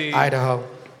Florida, actually, Idaho.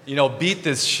 Beat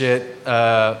this shit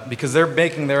because they're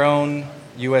making their own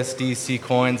USDC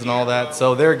coins and all that.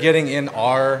 So they're getting in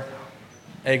our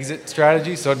exit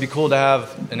strategy. So it'd be cool to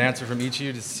have an answer from each of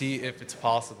you to see if it's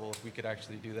possible if we could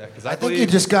actually do that. Because I think you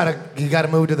just gotta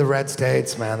move to the red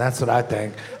states, man. That's what I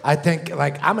think. I think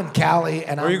like I'm in Cali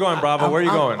and Where are you going, Bravo? Where are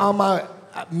you going?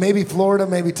 Maybe Florida,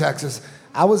 maybe Texas.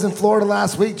 I was in Florida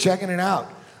last week checking it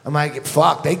out. I'm like,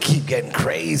 fuck, they keep getting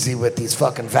crazy with these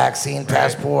fucking vaccine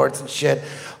passports and shit.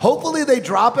 Hopefully they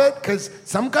drop it, because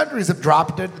some countries have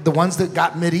dropped it, the ones that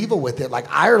got medieval with it. Like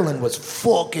Ireland was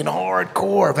fucking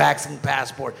hardcore vaccine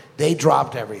passport. They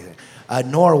dropped everything.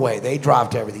 Norway, they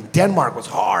dropped everything. Denmark was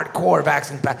hardcore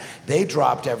vaccine passport. They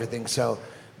dropped everything. So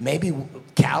maybe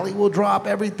Cali will drop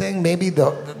everything. Maybe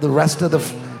the rest of the...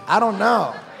 I don't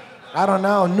know.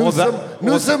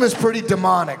 Newsom is pretty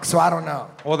demonic, so I don't know.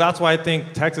 Well, that's why I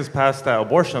think Texas passed that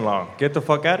abortion law. Get the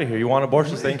fuck out of here. You want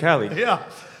abortion, stay in Cali. Yeah.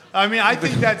 I mean, I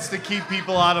think that's to keep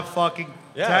people out of fucking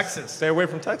Texas. Stay away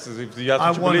from Texas. If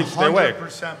that's what you believe, stay away. I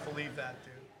 100% believe that,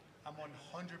 dude. I'm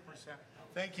 100%.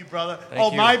 Thank you, brother.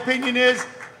 Thank you. My opinion is,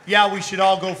 yeah, we should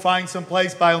all go find some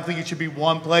place, but I don't think it should be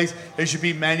one place. It should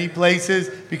be many places,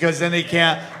 because then they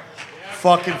can't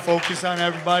fucking focus on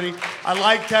everybody. I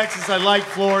like Texas. I like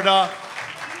Florida.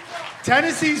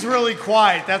 Tennessee's really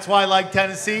quiet. That's why I like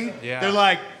Tennessee.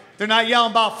 Yeah. They're not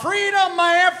yelling about freedom,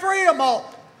 man, freedom.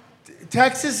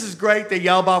 Texas is great. They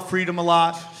yell about freedom a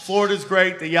lot. Florida's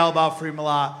great. They yell about freedom a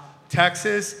lot.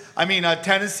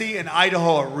 Tennessee and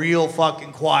Idaho are real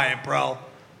fucking quiet, bro.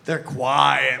 They're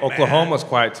quiet, Oklahoma's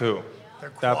quiet too.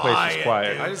 That place is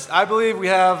quiet. I believe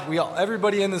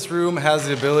everybody in this room has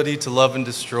the ability to love and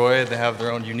destroy. They have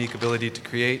their own unique ability to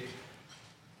create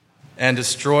and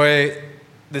destroy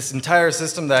this entire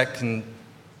system that can,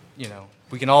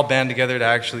 we can all band together to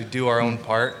actually do our own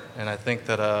part. And I think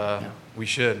that we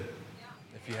should,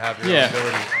 if you have your own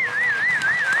ability.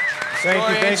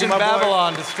 Destroy ancient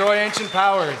Babylon. Destroy ancient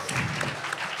powers.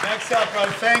 Next up,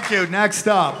 brother. Thank you. Next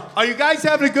up. Are you guys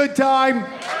having a good time?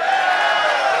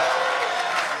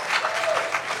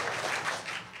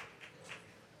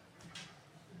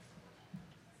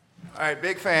 All right,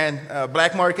 big fan.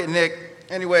 Black Market Nick.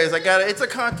 Anyways, I got it. It's a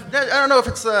I don't know if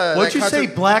it's What'd you say,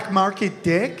 Black Market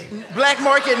Dick? Black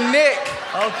Market Nick.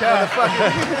 Okay.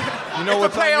 You know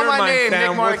what's on your mind,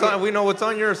 Sam. We know what's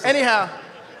on yours. Anyhow,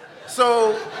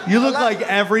 so... You look like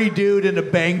every dude in a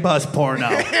Bang Bus porno.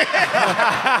 Anyhow.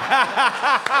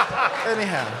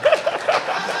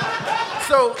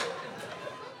 So,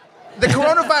 the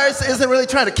coronavirus isn't really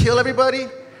trying to kill everybody.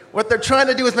 What they're trying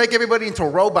to do is make everybody into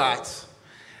robots.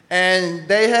 And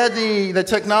they had the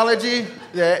technology,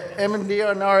 the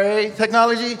mRNA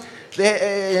technology,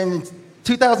 in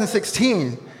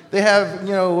 2016. They have,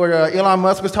 where Elon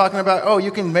Musk was talking about,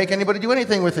 you can make anybody do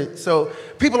anything with it. So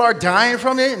people are dying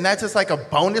from it, and that's just like a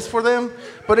bonus for them.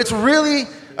 But it's really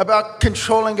about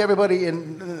controlling everybody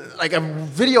in like a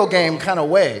video game kind of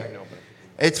way.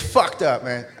 It's fucked up,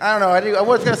 man. I don't know. I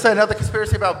was going to say another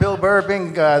conspiracy about Bill Burr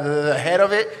being the head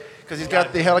of it, because he's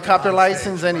got the helicopter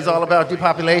license and he's all about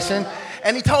depopulation.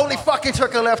 And he totally fucking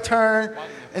took a left turn,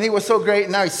 and he was so great,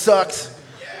 and now he sucks.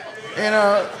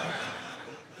 I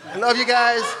love you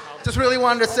guys. Just really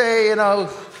wanted to say,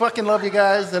 fucking love you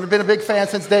guys, and I've been a big fan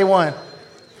since day one. All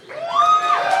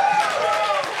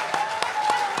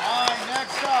right,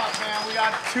 next up, man, we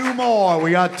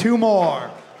got two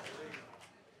more.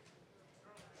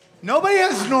 Nobody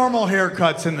has normal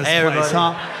haircuts in this place,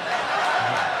 huh?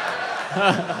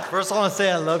 First, I want to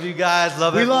say I love you guys.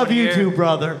 We love you too,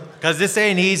 brother. Because this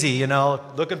ain't easy,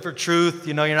 Looking for truth,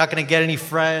 you're not going to get any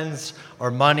friends or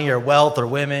money or wealth or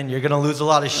women. You're going to lose a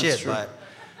lot of shit. But,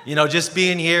 just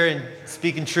being here and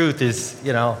speaking truth is,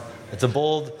 it's a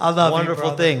bold,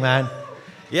 wonderful thing, man.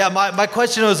 Yeah, my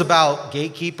question was about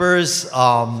gatekeepers,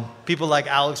 people like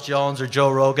Alex Jones or Joe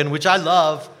Rogan, which I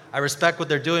love. I respect what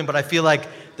they're doing, but I feel like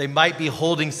they might be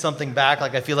holding something back.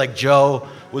 Like, I feel like Joe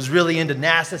was really into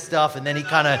NASA stuff, and then he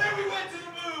kind of...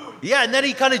 Yeah, and then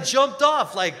he kind of jumped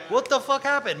off. Like, what the fuck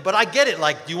happened? But I get it.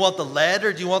 Like, do you want the lead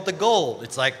or do you want the gold?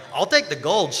 It's like, I'll take the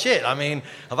gold. Shit. I mean,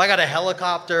 if I got a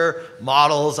helicopter,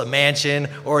 models, a mansion,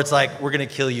 or it's like, we're going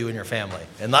to kill you and your family.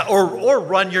 And or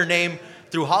run your name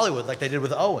through Hollywood like they did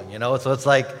with Owen, So it's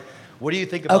like, what do you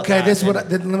think about that? Okay,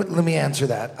 let me answer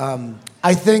that.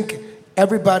 I think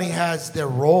everybody has their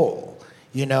role.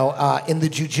 In the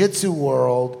jiu-jitsu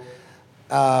world,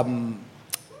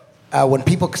 when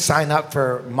people sign up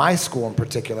for my school in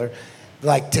particular,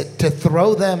 like to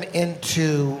throw them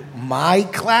into my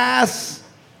class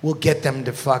will get them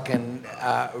to fucking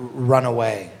run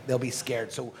away. They'll be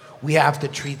scared. So we have to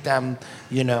treat them,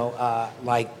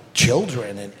 like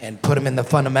children and put them in the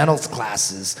fundamentals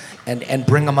classes and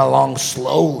bring them along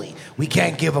slowly. We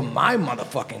can't give them my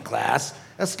motherfucking class.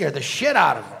 That scared the shit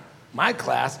out of them. My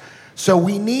class. So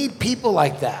we need people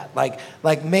like that.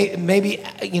 Maybe,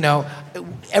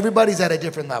 everybody's at a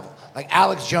different level. Like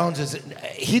Alex Jones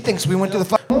he thinks we went to the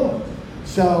fucking moon.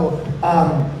 So,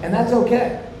 and that's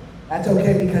okay. That's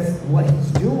okay because what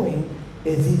he's doing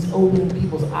is he's opening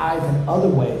people's eyes in other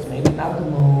ways. Maybe not the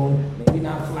moon, maybe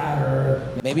not flat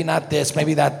earth, maybe not this,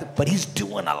 maybe that, but he's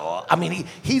doing a lot. I mean,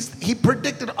 he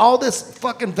predicted all this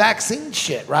fucking vaccine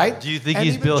shit, right? Do you think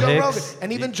he's Bill Hicks?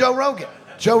 And even Joe Rogan.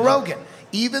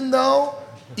 Even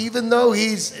though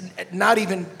he's not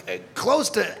even close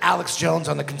to Alex Jones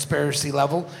on the conspiracy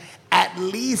level, at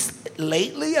least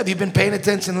lately, have you been paying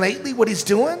attention lately what he's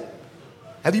doing?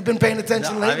 Have you been paying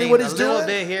attention lately what he's doing? A little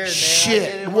bit here and there.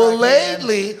 Shit. Well,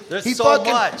 lately, there's he so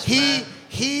fucking much,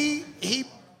 he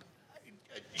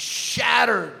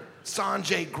shattered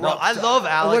Sanjay Gupta. No, I love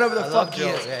Alex. Or whatever the fuck he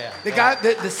is. The guy,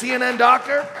 the CNN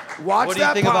doctor, watch that podcast. What do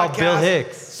you think about Bill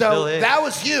Hicks? So that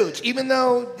was huge. Even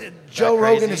though Joe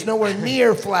Rogan is nowhere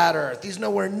near flat Earth, he's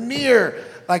nowhere near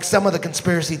like some of the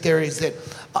conspiracy theories that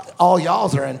all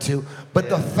y'alls are into. But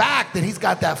the fact that he's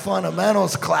got that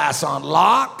fundamentals class on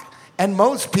lock. And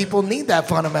most people need that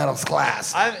fundamentals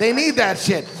class. They need that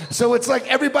shit. So it's like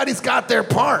everybody's got their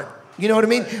part. You know what I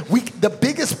mean? The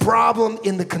biggest problem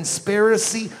in the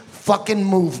conspiracy fucking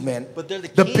movement,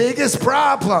 the biggest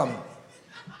problem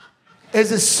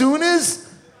is as soon as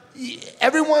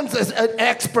everyone's an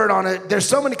expert on it, there's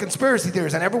so many conspiracy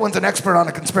theories, and everyone's an expert on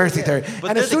a conspiracy theory.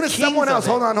 And as soon as someone else,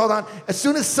 hold on, as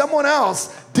soon as someone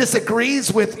else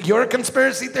disagrees with your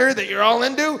conspiracy theory that you're all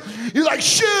into, you're like,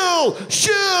 shill.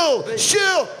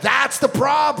 That's the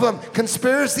problem.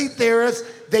 Conspiracy theorists,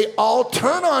 they all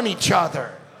turn on each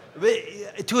other.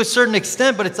 To a certain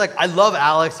extent, but it's like, I love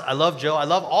Alex, I love Joe, I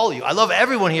love all of you, I love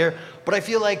everyone here, but I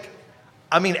feel like,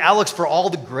 Alex, for all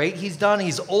the great he's done,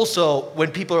 he's also,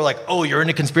 when people are like, oh, you're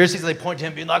into conspiracies, they point to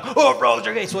him being like, oh, bros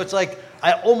are gay. So it's like,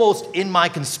 I almost, in my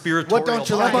conspiratorial What don't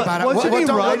you like about it?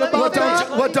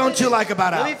 What don't you like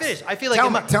about Alex? Let me finish. I feel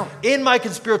like in my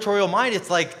conspiratorial mind, it's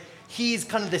like, he's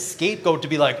kind of the scapegoat to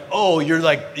be like, oh, you're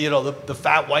like, the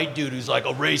fat white dude who's like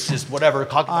a racist, whatever.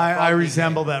 I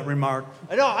resemble that remark.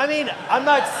 No, I'm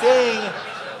not saying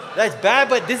that's bad,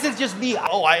 but this is just me.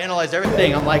 Oh, I analyze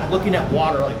everything. I'm like looking at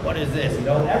water, like, what is this?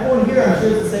 Everyone here, I'm sure,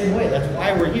 is the same way. That's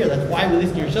why we're here. That's why we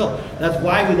listen to your show. That's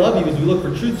why we love you, because we look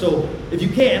for truth. So if you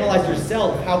can't analyze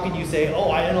yourself, how can you say,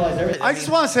 oh, I analyze everything? I just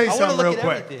want to say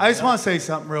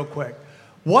something real quick.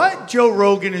 What Joe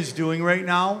Rogan is doing right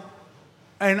now,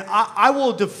 and I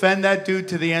will defend that dude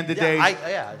to the end of days.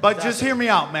 But just hear me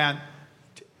out, man.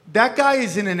 That guy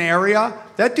is in an area,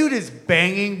 that dude is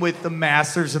banging with the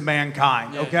masters of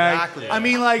mankind, okay? Exactly. I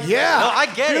mean, like, No, I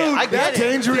get it. I get it.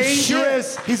 Dangerous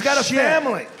shit. He's got a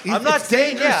family. I'm not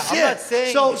saying, I'm not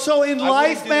saying. So in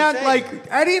life, man, like,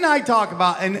 Eddie and I talk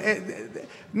about, and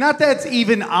not that's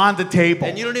even on the table.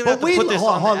 And you don't even have to put this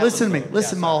on the listen to me.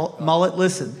 Listen, Mullet,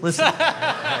 listen.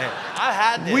 I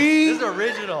had this. This is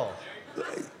original.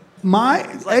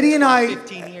 Eddie and I...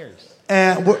 15 years.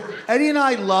 And Eddie and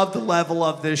I love the level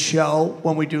of this show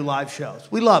when we do live shows.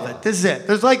 We love it. This is it.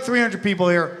 There's like 300 people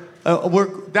here.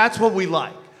 That's what we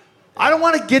like. I don't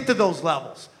want to get to those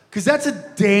levels because that's a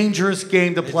dangerous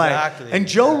game to play. Exactly. And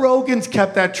Joe Rogan's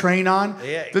kept that train on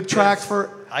the tracks for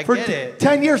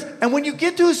 10 years. And when you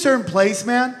get to a certain place,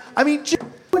 man,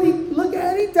 look,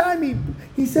 anytime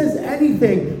he says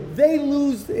anything, they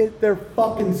lose their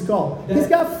fucking skull. He's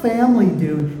got family,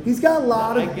 dude. He's got a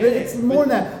lot of... It's more than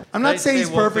that. I'm not saying he's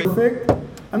perfect.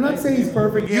 I'm not saying he's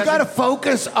perfect. You got to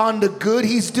focus on the good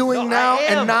he's doing now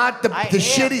and not the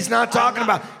shit he's not talking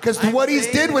about. Because what he's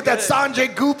did with that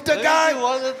Sanjay Gupta guy,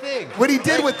 what he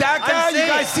did with that guy, you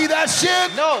guys see that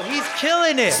shit? No, he's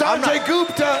killing it. Sanjay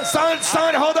Gupta,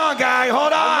 hold on, guy,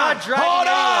 hold on.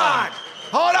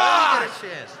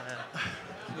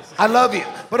 I love you,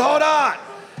 but hold on.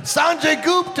 Sanjay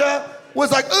Gupta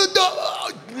was like,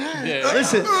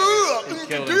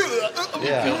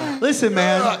 Listen,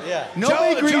 man.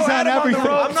 Nobody agrees on everything.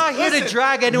 I'm not here to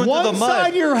drag anyone through the mud. One side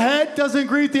of your head doesn't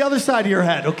agree with the other side of your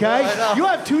head, okay? You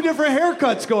have two different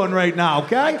haircuts going right now,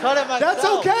 okay? That's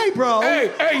okay, bro.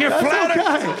 Hey, you're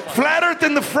flat Earth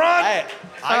in the front. Hey,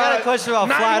 I got a question about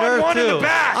flat Earth, too.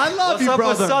 I love you, brother.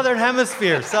 What's up with Southern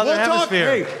Hemisphere?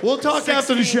 We'll talk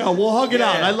after the show. We'll hug it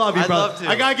out. I love you, brother.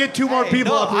 I got to get two more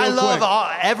people up real quick. I love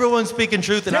everyone speaking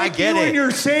truth, and I get it. Take you and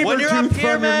your saber tooth from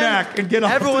your neck and get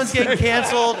off everyone's getting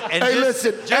canceled. And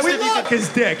listen. And we lock his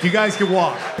dick. You guys can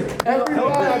walk.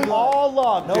 Everybody all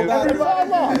along. Everybody all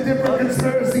along. Different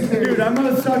conspiracy theory. Dude, I'm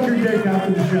going to suck your dick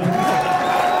after the show.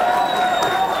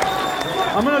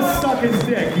 I'm going to suck his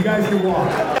dick. You guys can walk.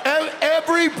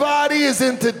 Everybody is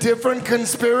into different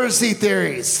conspiracy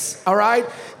theories, all right?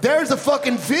 There's a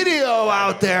fucking video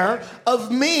out there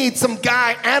of me, some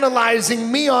guy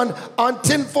analyzing me on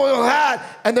tinfoil hat,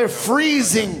 and they're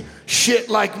freezing shit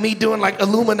like me doing like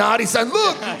Illuminati sign.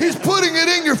 Look, he's putting it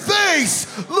in your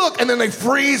face. Look, and then they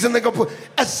freeze and they go.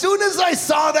 As soon as I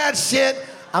saw that shit,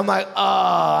 I'm like, oh,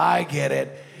 I get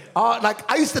it. Like,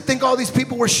 I used to think all these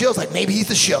people were shills. Like, maybe he's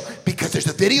a shill because there's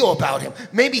a video about him.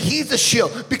 Maybe he's a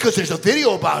shill because there's a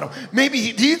video about him. Maybe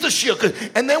he's a shill.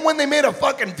 And then when they made a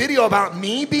fucking video about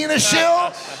me being a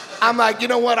shill, I'm like, you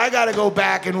know what? I got to go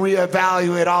back and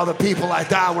reevaluate all the people I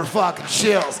thought were fucking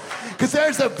shills. Because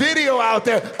there's a video out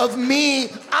there of me.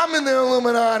 I'm in the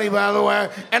Illuminati, by the way,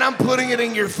 and I'm putting it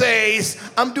in your face.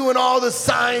 I'm doing all the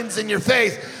signs in your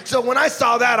face. So when I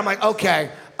saw that, I'm like,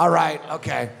 okay, all right,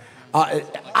 okay.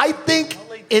 I think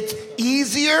it's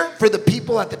easier for the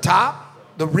people at the top,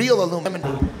 the real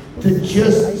Illuminati, to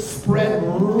just spread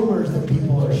rumors that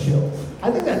people are shills.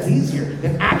 I think that's easier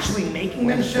than actually making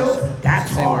them shills.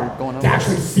 That's hard. To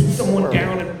actually sit someone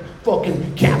down and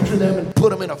fucking capture them and put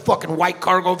them in a fucking white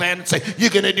cargo van and say, you're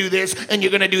gonna do this and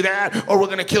you're gonna do that, or we're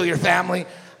gonna kill your family.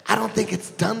 I don't think it's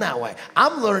done that way.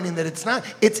 I'm learning that it's not.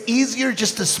 It's easier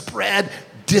just to spread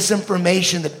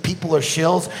disinformation that people are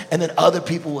shills, and then other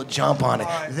people will jump on it.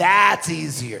 Right. That's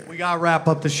easier. We gotta wrap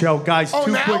up the show, guys. Oh,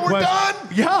 two now quick we're questions.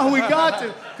 done? Yeah, we got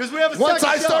to, because we have a Once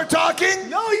I second start show. talking?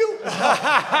 No, you.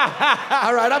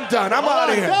 All right, I'm done. I'm out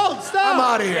of here. Don't stop. I'm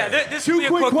out of here. Yeah, this will be a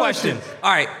quick question.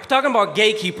 All right, we're talking about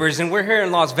gatekeepers, and we're here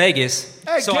in Las Vegas.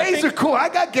 Hey, so gays are cool. I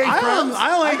got gay friends. I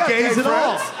don't hate gays at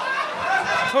all.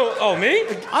 Oh, me?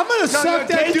 I'm gonna suck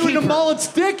that dude in the mullet's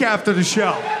dick after the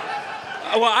show.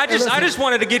 Well, I just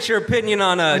wanted to get your opinion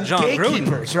on John Gruden.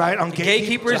 Gatekeepers, right? On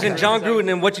Gatekeepers and John Gruden,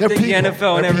 and what you think the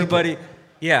NFL and everybody.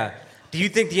 Yeah. Do you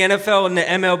think the NFL and the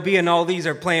MLB and all these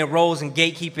are playing roles in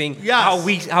gatekeeping how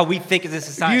we think of this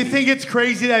Do society? you think it's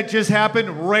crazy that just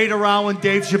happened right around when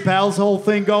Dave Chappelle's whole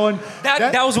thing going?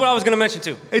 That was what I was going to mention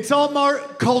too. It's all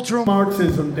cultural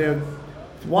Marxism, dude.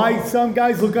 Why some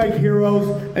guys look like heroes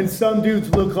and some dudes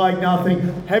look like nothing.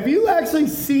 Have you actually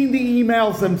seen the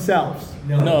emails themselves?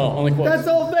 No, only quotes. That's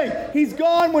the whole thing. He's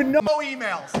gone with no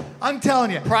emails. I'm telling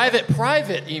you. Private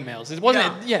emails. It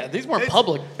wasn't. Yeah, these weren't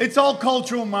public. It's all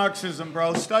cultural Marxism,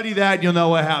 bro. Study that, and you'll know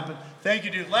what happened. Thank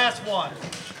you, dude. Last one.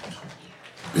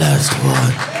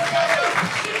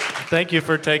 Thank you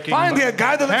for taking. Finally, a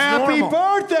guy that looks Happy normal.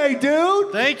 birthday,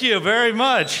 dude. Thank you very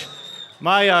much.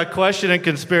 My question in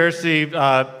conspiracy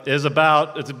is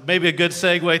about, it's maybe a good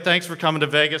segue. Thanks for coming to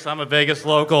Vegas. I'm a Vegas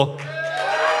local.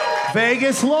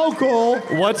 Vegas local.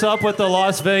 What's up with the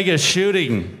Las Vegas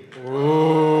shooting?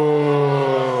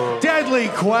 Ooh. Deadly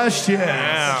question.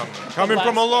 Damn. Coming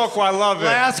from a local, I love it.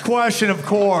 Last question, of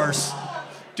course.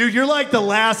 Dude, you're like the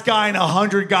last guy in a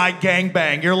 100-guy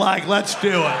gangbang. You're like, let's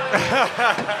do it.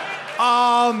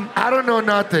 I don't know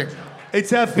nothing.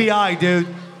 It's FBI, dude.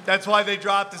 That's why they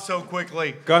dropped it so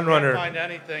quickly. Gunrunner. Find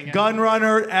anything.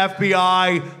 Gunrunner,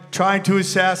 FBI, trying to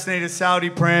assassinate a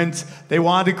Saudi prince. They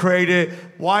wanted to create it.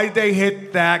 Why did they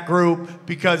hit that group?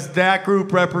 Because that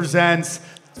group represents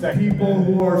the people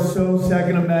who are so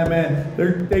Second Amendment.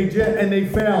 They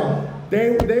failed. They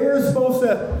were supposed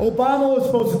to. Obama was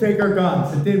supposed to take our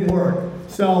guns. It didn't work.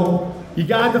 So you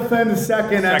got to defend the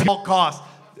second at all costs.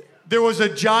 There was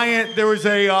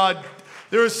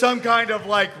some kind of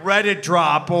like Reddit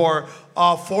drop or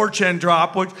 4chan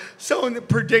drop, which someone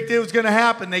predicted it was going to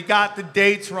happen. They got the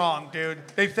dates wrong, dude.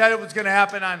 They said it was going to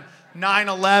happen on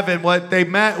 9/11. What they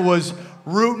meant was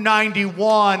Route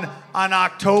 91 on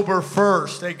October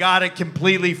 1st. They got it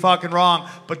completely fucking wrong,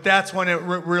 but that's when it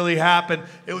really happened.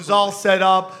 It was all set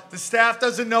up. The staff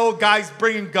doesn't know a guy's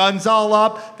bringing guns all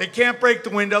up. They can't break the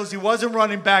windows. He wasn't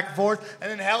running back and forth,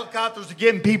 and then helicopters were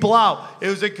getting people out. It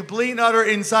was a complete and utter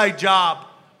inside job.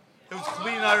 It was a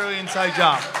complete and utterly inside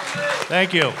job.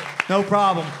 Thank you. No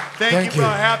problem. Thank you, bro.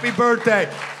 Happy birthday.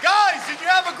 Guys, did you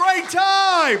have a great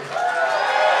time?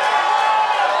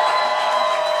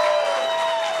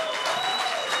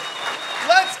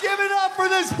 Let's give it up for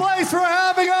this place for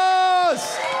having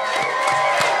us.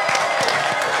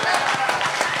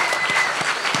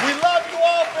 We love you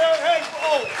all. Hey,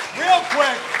 real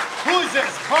quick. Who's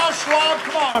this? Klaus Schwab?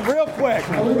 Come on, real quick.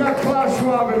 Oh, we got Klaus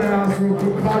Schwab in the house.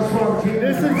 Klaus Schwab Jr.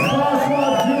 This is Klaus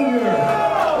Schwab Jr.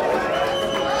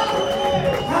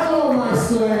 Hello, my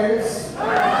slaves.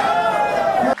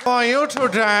 How are you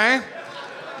today?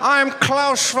 I'm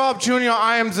Klaus Schwab Jr.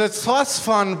 I am the Trust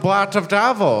Fund Blatt of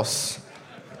Davos.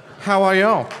 How are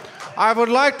you? I would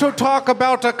like to talk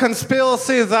about a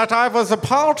conspiracy that I was a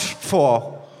part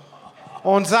for.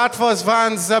 And that was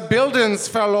when the buildings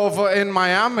fell over in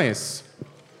Miami.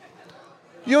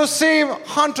 You see,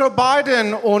 Hunter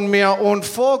Biden and me and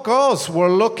 4 girls were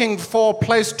looking for a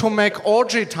place to make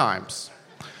orgy times.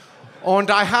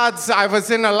 And I was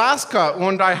in Alaska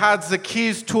and I had the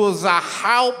keys to the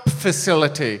HALP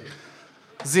facility,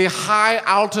 the High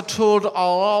Altitude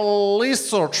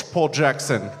Research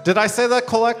Projection. Did I say that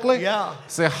correctly? Yeah.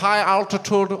 The High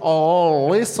Altitude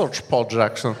Research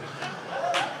Projection.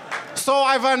 So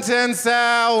I went in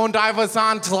there and I was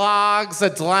on drugs,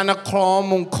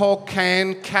 adrenochrome and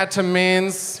cocaine,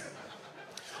 ketamines.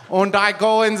 And I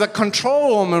go in the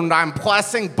control room and I'm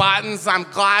pressing buttons, I'm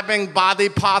grabbing body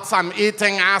parts, I'm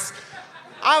eating ass.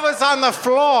 I was on the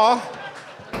floor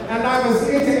and I was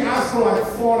eating ass for like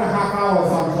 4.5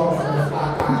 hours on top of the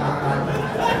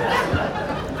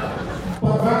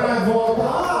But when I woke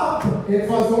up, it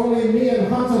was only me and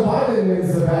Hunter Biden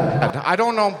in the bed. I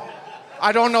don't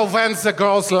know when the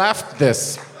girls left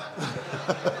this.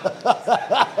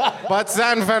 But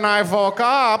then when I woke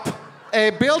up,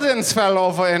 buildings fell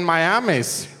over in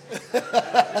Miami's.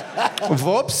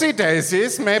 Whoopsie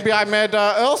daisies, maybe I made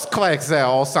an earthquake there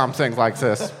or something like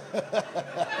this.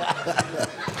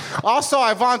 Also,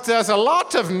 there's a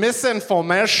lot of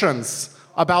misinformations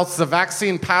about the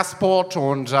vaccine passport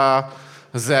and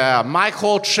the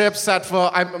microchips that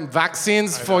were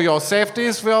vaccines for your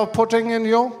safeties we are putting in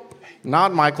you.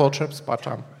 Not microchips, but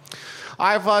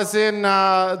I was in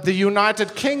the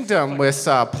United Kingdom with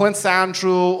Prince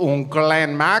Andrew and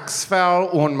Ghislaine Maxwell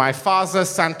and my father,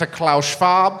 Santa Claus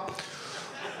Schwab.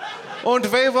 And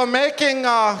we were making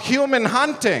human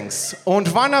huntings. And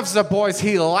one of the boys,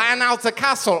 he ran out the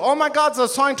castle. Oh my God, they're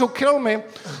trying to kill me.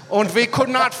 And we could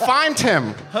not find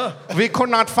him. We could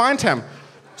not find him.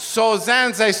 So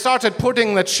then they started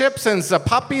putting the chips in the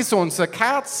puppies and the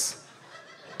cats.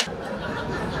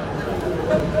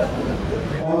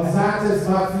 And that is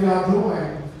what we are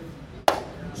doing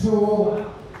to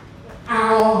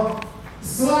our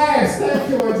slaves. Thank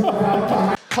you,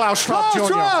 Klaus Schwab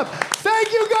Jr.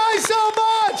 Thank you guys so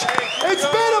much. It's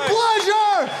been a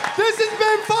pleasure. This has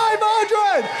been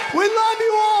 500. We love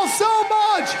you all so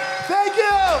much. Thank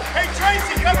you. Hey,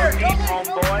 Tracy, come here. Deep,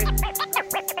 homeboy.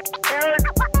 Aaron,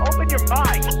 open your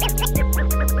mind.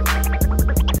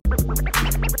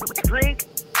 Drink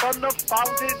from the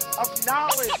fountain of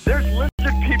knowledge. There's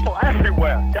lizard people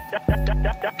everywhere.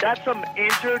 That's some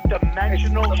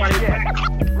interdimensional shit.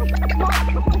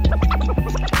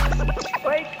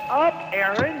 Wake up,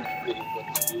 Aaron.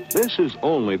 This is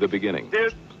only the beginning.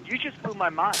 Dude, you just blew my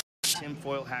mind.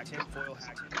 Tinfoil hack.